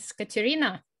playing against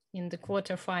Katerina in the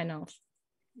quarterfinals.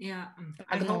 Yeah,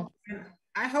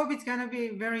 I hope it's gonna be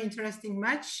a very interesting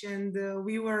match, and the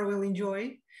viewer will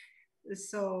enjoy.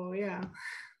 So yeah.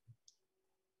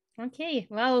 Okay,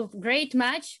 well, great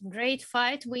match, great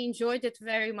fight. We enjoyed it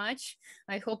very much.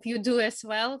 I hope you do as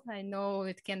well. I know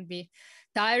it can be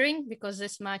tiring because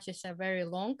this matches are very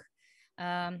long.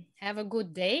 Have a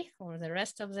good day or the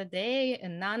rest of the day.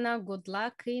 And Nana, good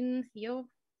luck in your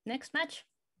next match.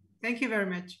 Thank you very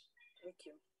much. Thank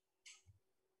you.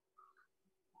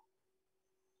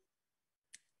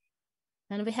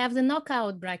 And we have the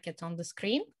knockout bracket on the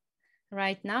screen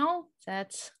right now.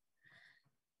 That's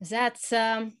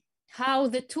how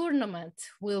the tournament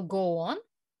will go on.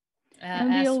 And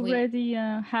we already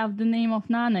have the name of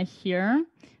Nana here.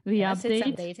 Yes, it's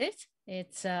updated.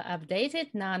 It's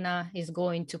updated. Nana is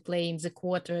going to play in the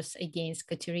quarters against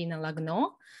Katerina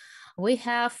Lagno. We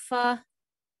have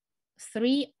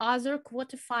 3 other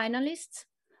quarterfinalists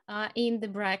in the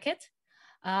bracket.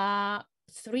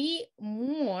 3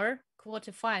 more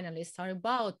quarterfinalists are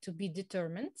about to be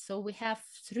determined. So we have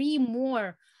 3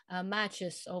 more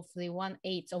matches of the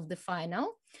 1/8 of the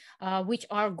final, which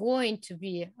are going to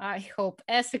be, I hope,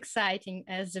 as exciting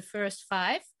as the first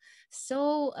 5.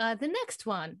 So the next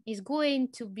one is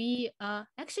going to be,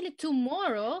 actually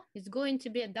tomorrow, it's going to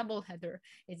be a double header.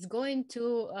 It's going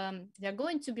to, they're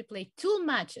going to be played 2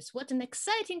 matches. What an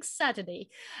exciting Saturday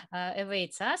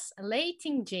awaits us. Lei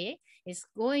Tingje is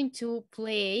going to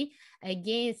play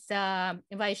against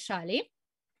Vaishali,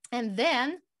 and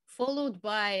then followed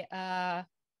by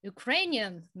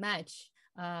Ukrainian match.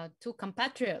 2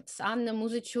 compatriots, Anna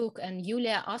Muzyczuk and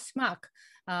Yulia Osmak,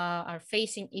 are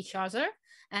facing each other.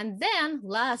 And then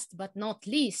last but not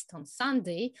least, on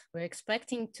Sunday, we're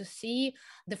expecting to see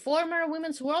the former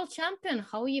women's world champion,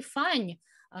 Hao Yifan,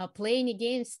 playing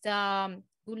against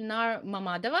Gulnar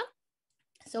Mamadova.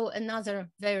 So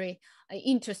another very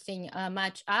interesting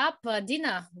match up.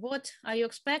 Dina, what are you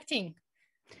expecting?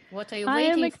 What are you waiting for?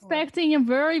 I am expecting a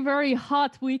very, very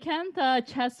hot weekend,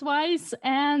 chess-wise,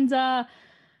 and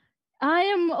I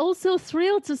am also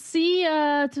thrilled to see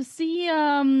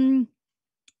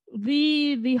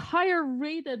the higher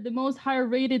rated, the most higher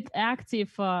rated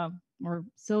active, or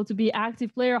so to be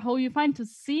active player, Hao Yifan, to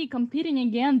see competing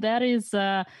again. That is,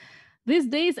 these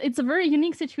days, it's a very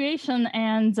unique situation,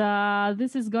 and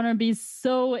this is gonna be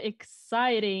so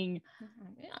exciting.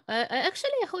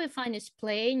 Actually, Hao Yifan is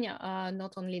playing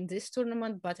not only in this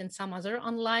tournament, but in some other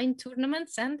online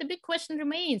tournaments. And the big question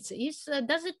remains,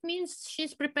 does it mean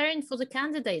she's preparing for the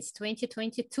candidates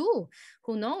 2022?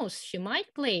 Who knows? She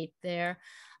might play there.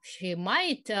 she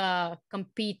might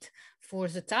compete for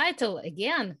the title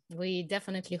again. We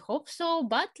definitely hope so.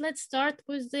 But let's start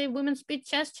with the Women's Speed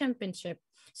Chess Championship.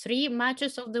 3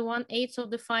 matches of the 1/8 of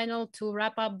the final to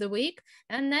wrap up the week.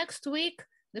 And next week,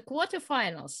 the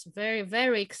quarterfinals. Very,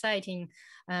 very exciting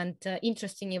and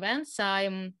interesting events.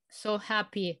 I'm so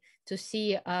happy to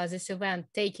see this event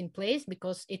taking place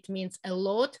because it means a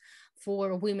lot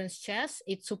for women's chess.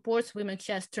 It supports women's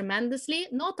chess tremendously,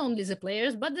 not only the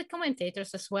players, but the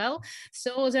commentators as well.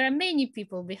 So there are many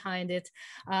people behind it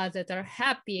that are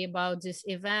happy about this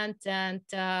event. And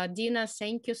Dina,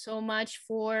 thank you so much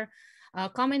for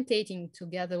commentating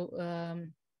together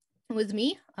with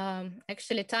me.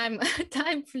 Actually,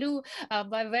 time flew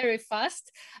by very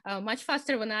fast, much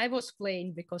faster when I was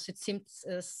playing, because it seemed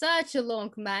such a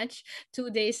long match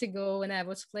 2 days ago when I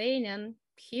was playing, and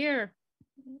here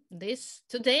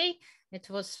today it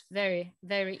was very,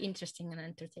 very interesting and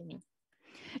entertaining.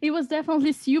 It was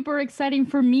definitely super exciting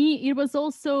for me. It was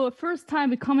also the first time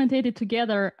we commentated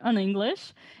together on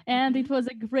English, and it was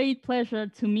a great pleasure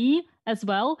to me as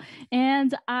well.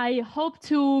 And I hope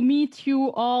to meet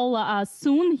you all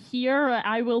soon here.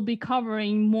 I will be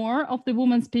covering more of the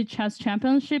Women's Speed Chess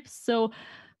Championships, so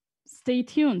stay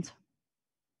tuned.